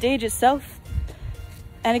just a stage itself.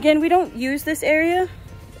 And again, we don't use this area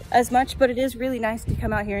as much, but it is really nice to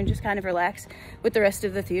come out here and just kind of relax with the rest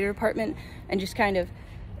of the theater department and just kind of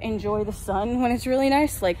enjoy the sun when it's really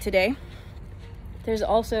nice, like today. It's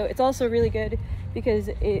also really good because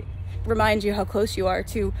it reminds you how close you are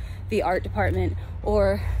to the art department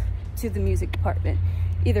or to the music department,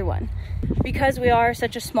 either one. Because we are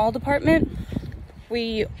such a small department,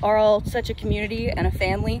 we are all such a community and a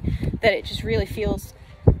family that it just really feels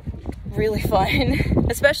really fun,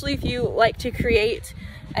 especially if you like to create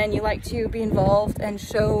and you like to be involved and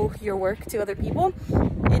show your work to other people.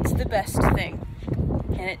 It's the best thing.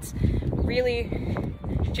 And it's really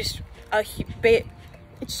just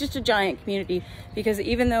it's just a giant community, because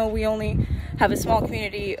even though we only have a small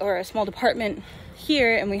community or a small department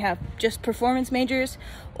here and we have just performance majors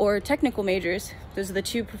or technical majors, those are the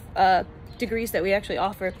 2 degrees that we actually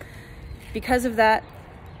offer. Because of that,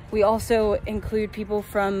 we also include people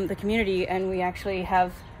from the community, and we actually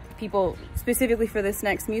have people specifically for this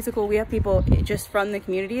next musical. We have people just from the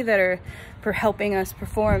community that are helping us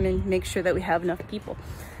perform and make sure that we have enough people.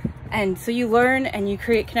 And so you learn and you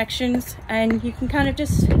create connections and you can kind of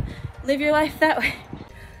just live your life that way.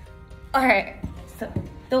 All right, so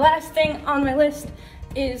the last thing on my list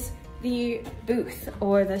is the booth,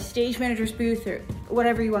 or the stage manager's booth, or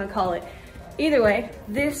whatever you want to call it. Either way,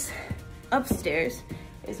 this upstairs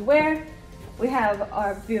is where we have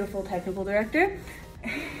our beautiful technical director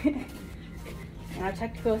and our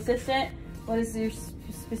technical assistant. What is your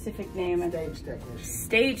specific name? Stage technician.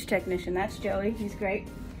 Stage technician, that's Joey, he's great.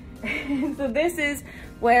 So this is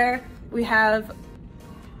where we have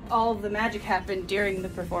all of the magic happen during the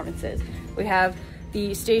performances. We have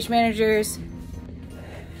the stage manager's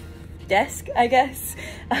desk, I guess,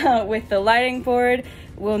 with the lighting board.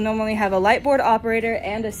 We'll normally have a light board operator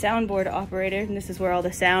and a soundboard operator, and this is where all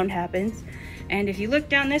the sound happens. And if you look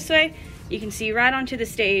down this way, you can see right onto the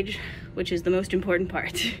stage, which is the most important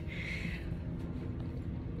part.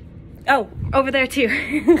 Oh, over there too.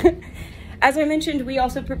 As I mentioned, we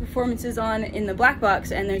also put performances on in the black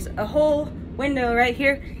box, and there's a whole window right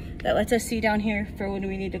here that lets us see down here for when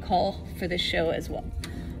we need to call for this show as well.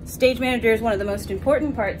 Stage manager is one of the most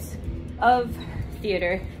important parts of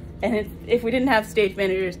theater, and if we didn't have stage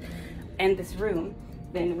managers and this room,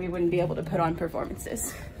 then we wouldn't be able to put on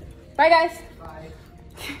performances. Bye guys. Bye.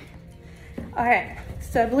 All right,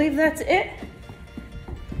 so I believe that's it.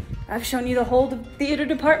 I've shown you the whole theater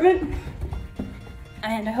department,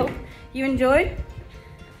 and I hope you enjoyed,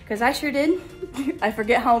 because I sure did. I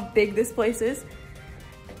forget how big this place is.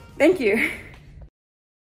 Thank you.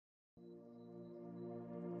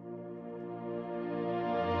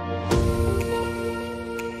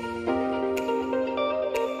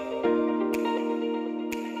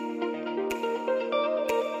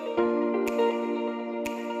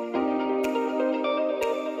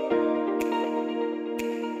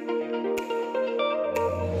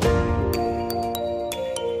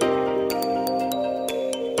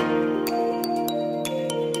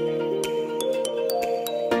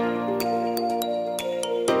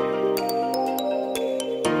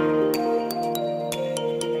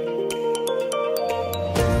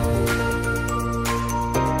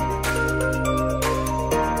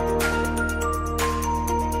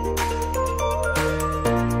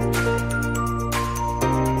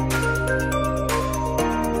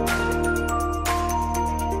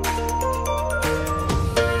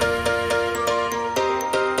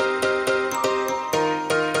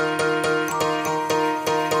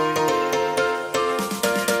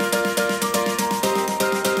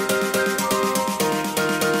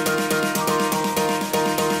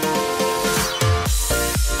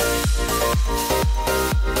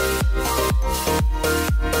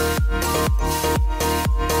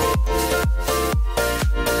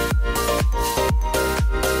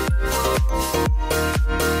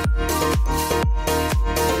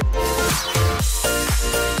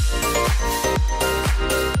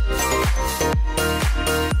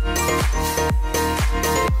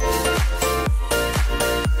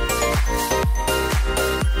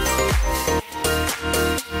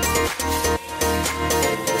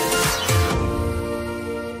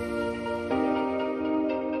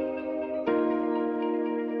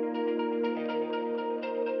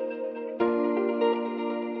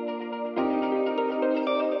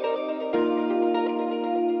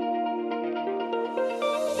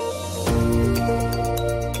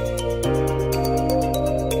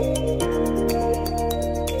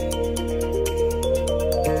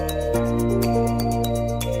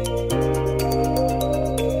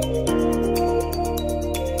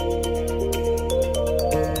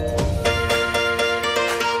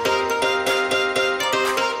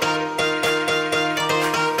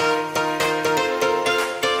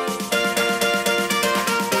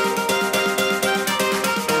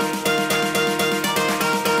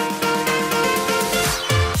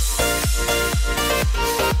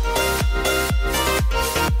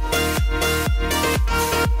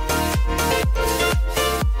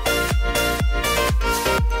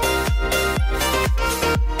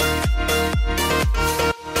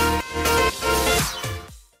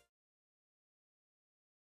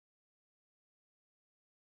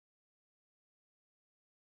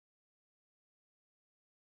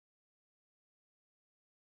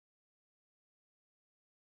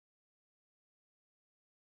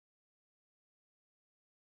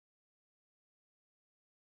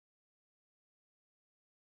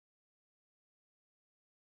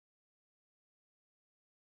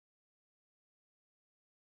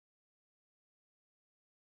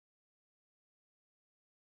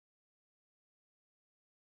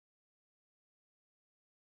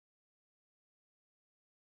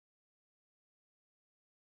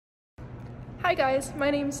 Hi guys, my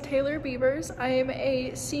name is Taylor Beavers. I am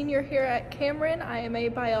a senior here at Cameron. I am a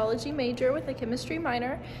biology major with a chemistry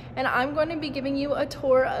minor, and I'm going to be giving you a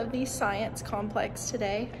tour of the science complex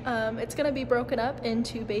today. It's going to be broken up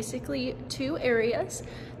into basically two areas.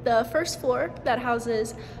 The first floor that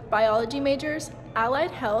houses biology majors,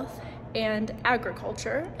 allied health, and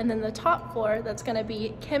agriculture, and then the top floor that's going to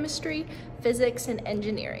be chemistry, physics, and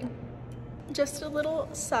engineering. Just a little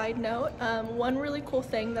side note, one really cool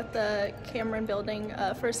thing that the Cameron building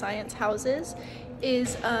for science houses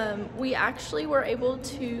is we actually were able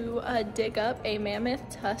to dig up a mammoth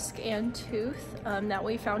tusk and tooth that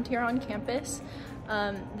we found here on campus.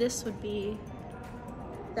 This would be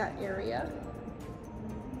that area.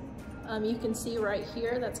 You can see right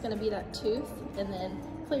here, that's gonna be that tooth, and then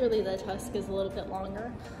clearly the tusk is a little bit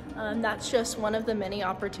longer. That's just one of the many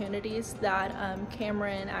opportunities that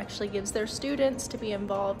Cameron actually gives their students to be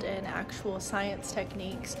involved in actual science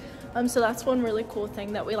techniques. So that's one really cool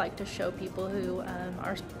thing that we like to show people who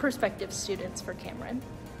are prospective students for Cameron.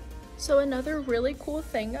 So another really cool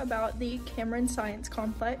thing about the Cameron Science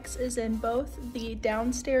Complex is in both the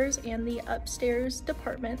downstairs and the upstairs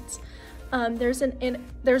departments, there's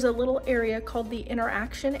a little area called the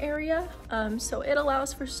interaction area. So it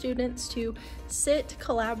allows for students to sit,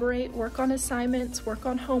 collaborate, work on assignments, work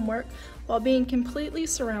on homework, while being completely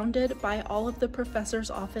surrounded by all of the professor's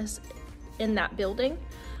office in that building.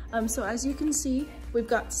 So as you can see, we've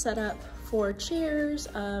got set up for chairs,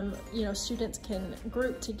 you know, students can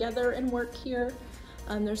group together and work here.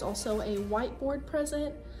 There's also a whiteboard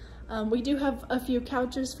present. We do have a few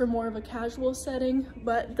couches for more of a casual setting,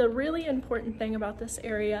 but the really important thing about this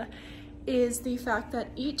area is the fact that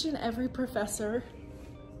each and every professor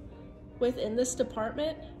within this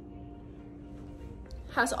department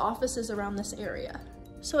has offices around this area.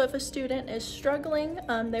 So if a student is struggling,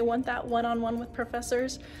 they want that one-on-one with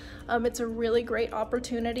professors, it's a really great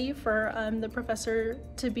opportunity for the professor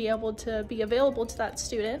to be able to be available to that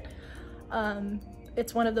student.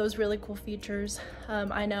 It's one of those really cool features.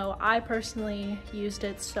 I know I personally used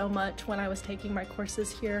it so much when I was taking my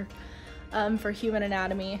courses here for human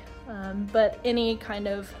anatomy, but any kind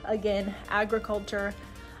of, again, agriculture,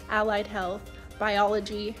 allied health,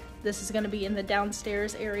 biology, this is going to be in the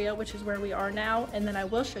downstairs area, which is where we are now, and then I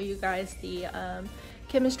will show you guys the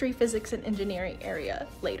chemistry, physics, and engineering area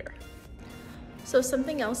later. So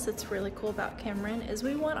something else that's really cool about Cameron is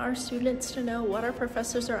we want our students to know what our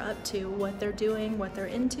professors are up to, what they're doing, what they're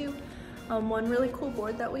into. One really cool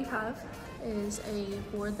board that we have is a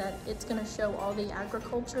board that it's going to show all the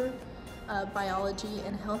agriculture, biology,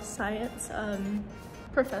 and health science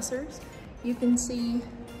professors. You can see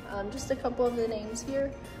just a couple of the names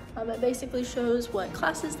here. It basically shows what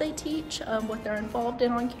classes they teach, what they're involved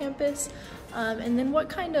in on campus, and then what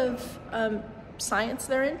kind of science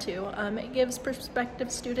they're into. It gives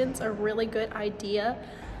prospective students a really good idea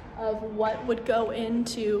of what would go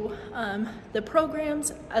into the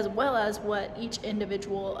programs, as well as what each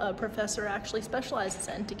individual professor actually specializes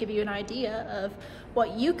in, to give you an idea of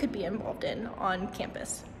what you could be involved in on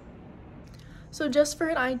campus. So just for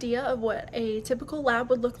an idea of what a typical lab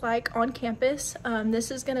would look like on campus, this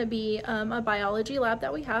is going to be a biology lab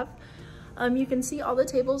that we have. You can see all the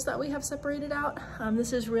tables that we have separated out.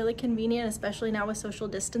 This is really convenient, especially now with social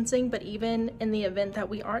distancing, but even in the event that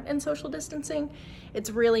we aren't in social distancing, it's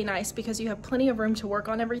really nice because you have plenty of room to work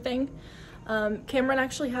on everything. Cameron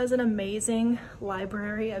actually has an amazing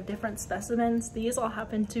library of different specimens. These all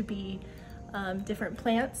happen to be different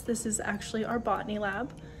plants. This is actually our botany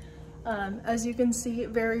lab. As you can see,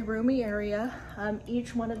 very roomy area.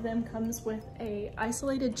 Each one of them comes with a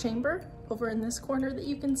isolated chamber over in this corner that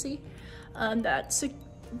you can see. That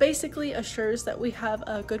basically assures that we have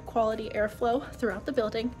a good quality airflow throughout the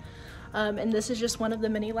building. And this is just one of the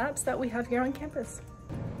many labs that we have here on campus.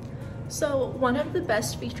 So one of the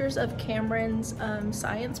best features of Cameron's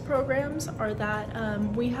science programs are that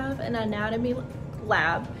we have an anatomy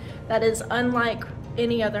lab that is unlike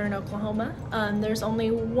any other in Oklahoma. There's only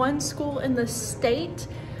one school in the state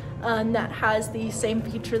that has the same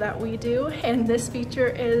feature that we do, and this feature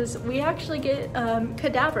is we actually get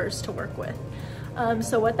cadavers to work with.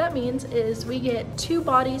 So what that means is we get 2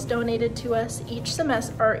 bodies donated to us each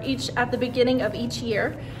semester, or at the beginning of each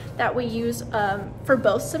year, that we use for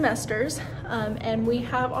both semesters, and we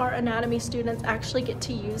have our anatomy students actually get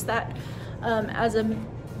to use that as a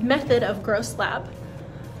method of gross lab.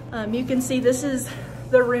 You can see this is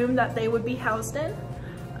the room that they would be housed in.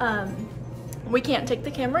 We can't take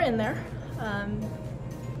the camera in there,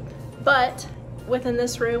 but within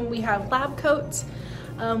this room we have lab coats,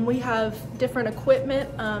 we have different equipment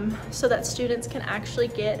so that students can actually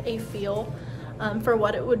get a feel for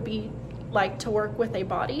what it would be like to work with a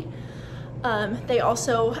body. They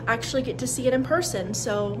also actually get to see it in person.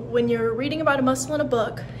 So when you're reading about a muscle in a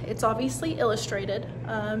book, it's obviously illustrated,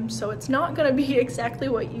 so it's not going to be exactly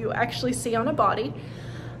what you actually see on a body.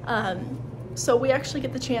 So we actually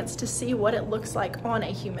get the chance to see what it looks like on a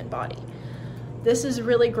human body. This is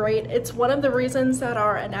really great. It's one of the reasons that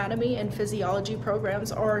our anatomy and physiology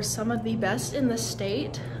programs are some of the best in the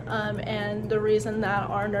state, and the reason that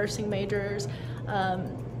our nursing majors,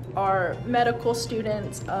 our medical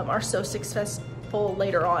students are so successful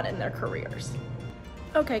later on in their careers.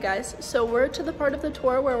 Okay guys, so we're to the part of the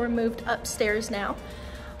tour where we're moved upstairs now.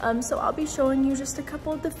 So I'll be showing you just a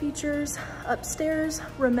couple of the features upstairs.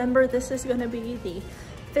 Remember, this is going to be the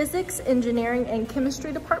physics, engineering, and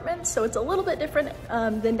chemistry departments. So it's a little bit different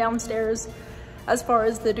than downstairs as far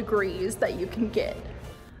as the degrees that you can get.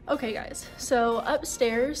 Okay guys, so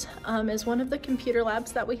upstairs is one of the computer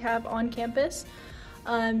labs that we have on campus.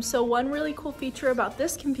 So one really cool feature about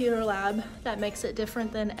this computer lab that makes it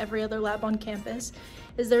different than every other lab on campus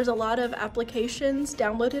is there's a lot of applications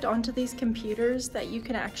downloaded onto these computers that you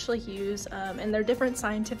can actually use, and they're different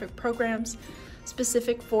scientific programs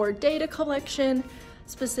specific for data collection,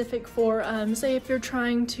 specific for, say if you're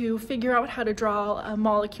trying to figure out how to draw a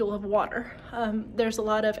molecule of water. There's a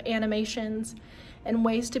lot of animations and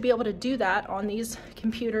ways to be able to do that on these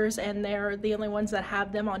computers, and they're the only ones that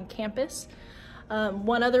have them on campus.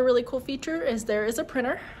 One other really cool feature is there is a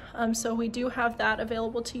printer, so we do have that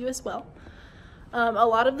available to you as well. A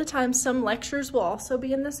lot of the time some lectures will also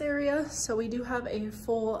be in this area, so we do have a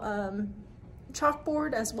full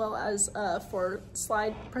chalkboard as well as for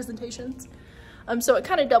slide presentations. So it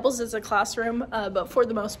kind of doubles as a classroom, but for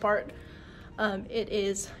the most part it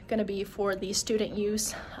is going to be for the student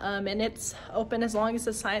use, and it's open as long as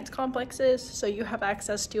the science complex is, so you have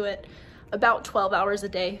access to it about 12 hours a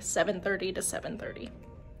day, 7:30 to 7:30.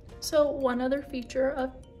 So one other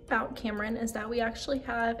feature about Cameron is that we actually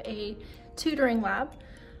have a tutoring lab.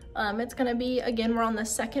 It's going to be, again, we're on the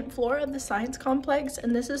second floor of the science complex,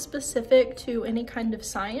 and this is specific to any kind of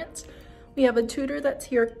science. We have a tutor that's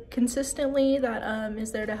here consistently that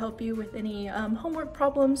is there to help you with any homework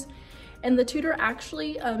problems, and the tutor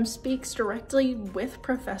actually speaks directly with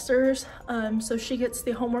professors, so she gets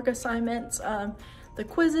the homework assignments, the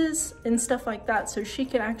quizzes and stuff like that, so she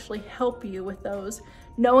can actually help you with those,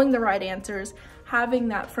 knowing the right answers, having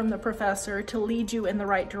that from the professor to lead you in the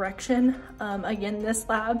right direction. Again, this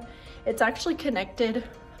lab, it's actually connected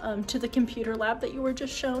to the computer lab that you were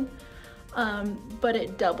just shown, but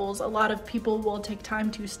it doubles. A lot of people will take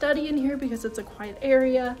time to study in here because it's a quiet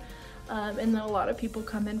area, and then a lot of people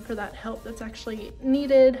come in for that help that's actually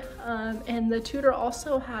needed. And the tutor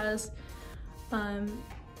also has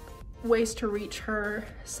ways to reach her,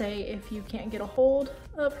 say if you can't get a hold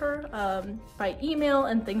of her, by email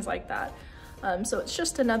and things like that. So it's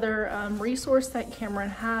just another resource that Cameron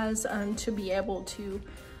has to be able to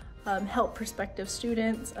help prospective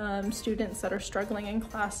students, students that are struggling in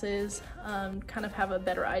classes, kind of have a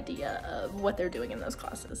better idea of what they're doing in those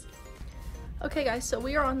classes. Okay guys, so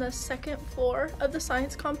we are on the second floor of the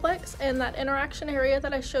science complex, and that interaction area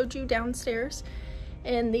that I showed you downstairs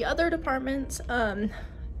in the other departments,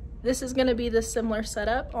 this is going to be the similar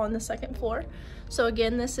setup on the second floor. So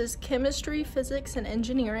again, this is chemistry, physics, and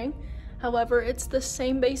engineering. However, it's the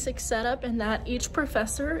same basic setup in that each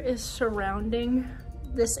professor is surrounding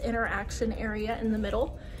this interaction area in the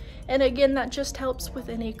middle. And again, that just helps with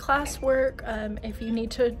any classwork, if you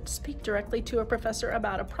need to speak directly to a professor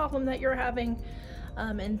about a problem that you're having,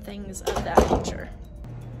 and things of that nature.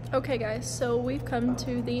 Okay guys, so we've come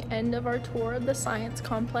to the end of our tour of the science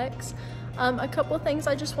complex. A couple of things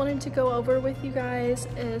I just wanted to go over with you guys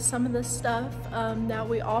is some of the stuff that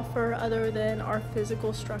we offer other than our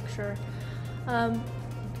physical structure.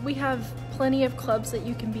 We have plenty of clubs that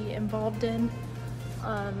you can be involved in.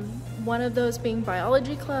 One of those being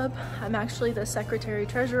biology club. I'm actually the secretary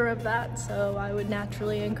treasurer of that, so I would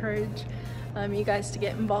naturally encourage you guys to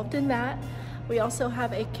get involved in that. We also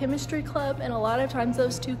have a chemistry club, and a lot of times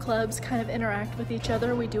those two clubs kind of interact with each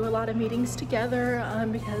other. We do a lot of meetings together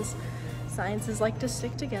because sciences like to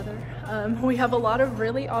stick together. We have a lot of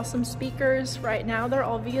really awesome speakers. Right now they're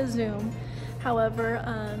all via Zoom. However,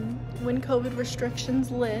 when COVID restrictions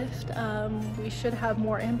lift, we should have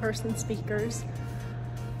more in-person speakers.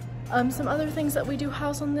 Some other things that we do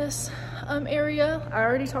house on this area, I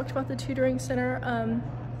already talked about the tutoring center,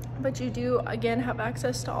 but you do again have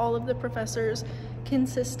access to all of the professors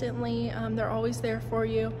consistently. They're always there for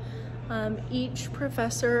you. Each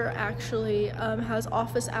professor actually has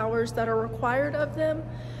office hours that are required of them,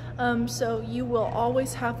 so you will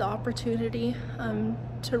always have the opportunity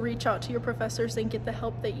to reach out to your professors and get the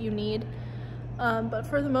help that you need. But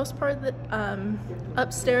for the most part,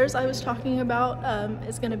 upstairs I was talking about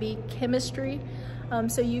is going to be chemistry.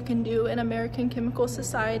 So you can do an American Chemical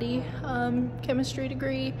Society chemistry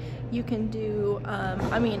degree. You can do,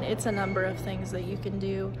 I mean, it's a number of things that you can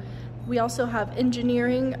do. We also have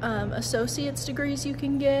engineering associate's degrees you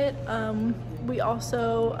can get. We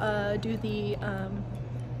also do the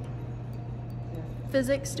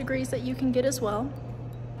physics degrees that you can get as well.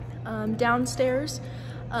 Downstairs,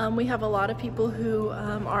 we have a lot of people who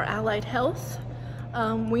are allied health.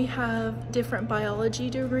 We have different biology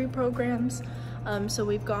degree programs. So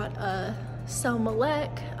we've got cell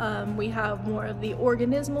molec, we have more of the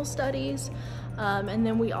organismal studies, And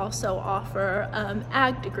then we also offer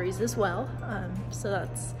ag degrees as well. So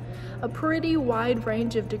that's a pretty wide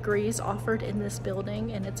range of degrees offered in this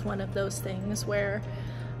building, and it's one of those things where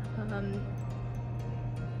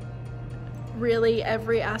really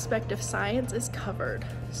every aspect of science is covered.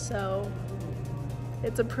 So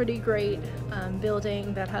it's a pretty great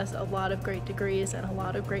building that has a lot of great degrees and a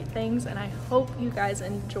lot of great things, and I hope you guys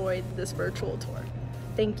enjoyed this virtual tour.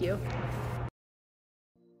 Thank you.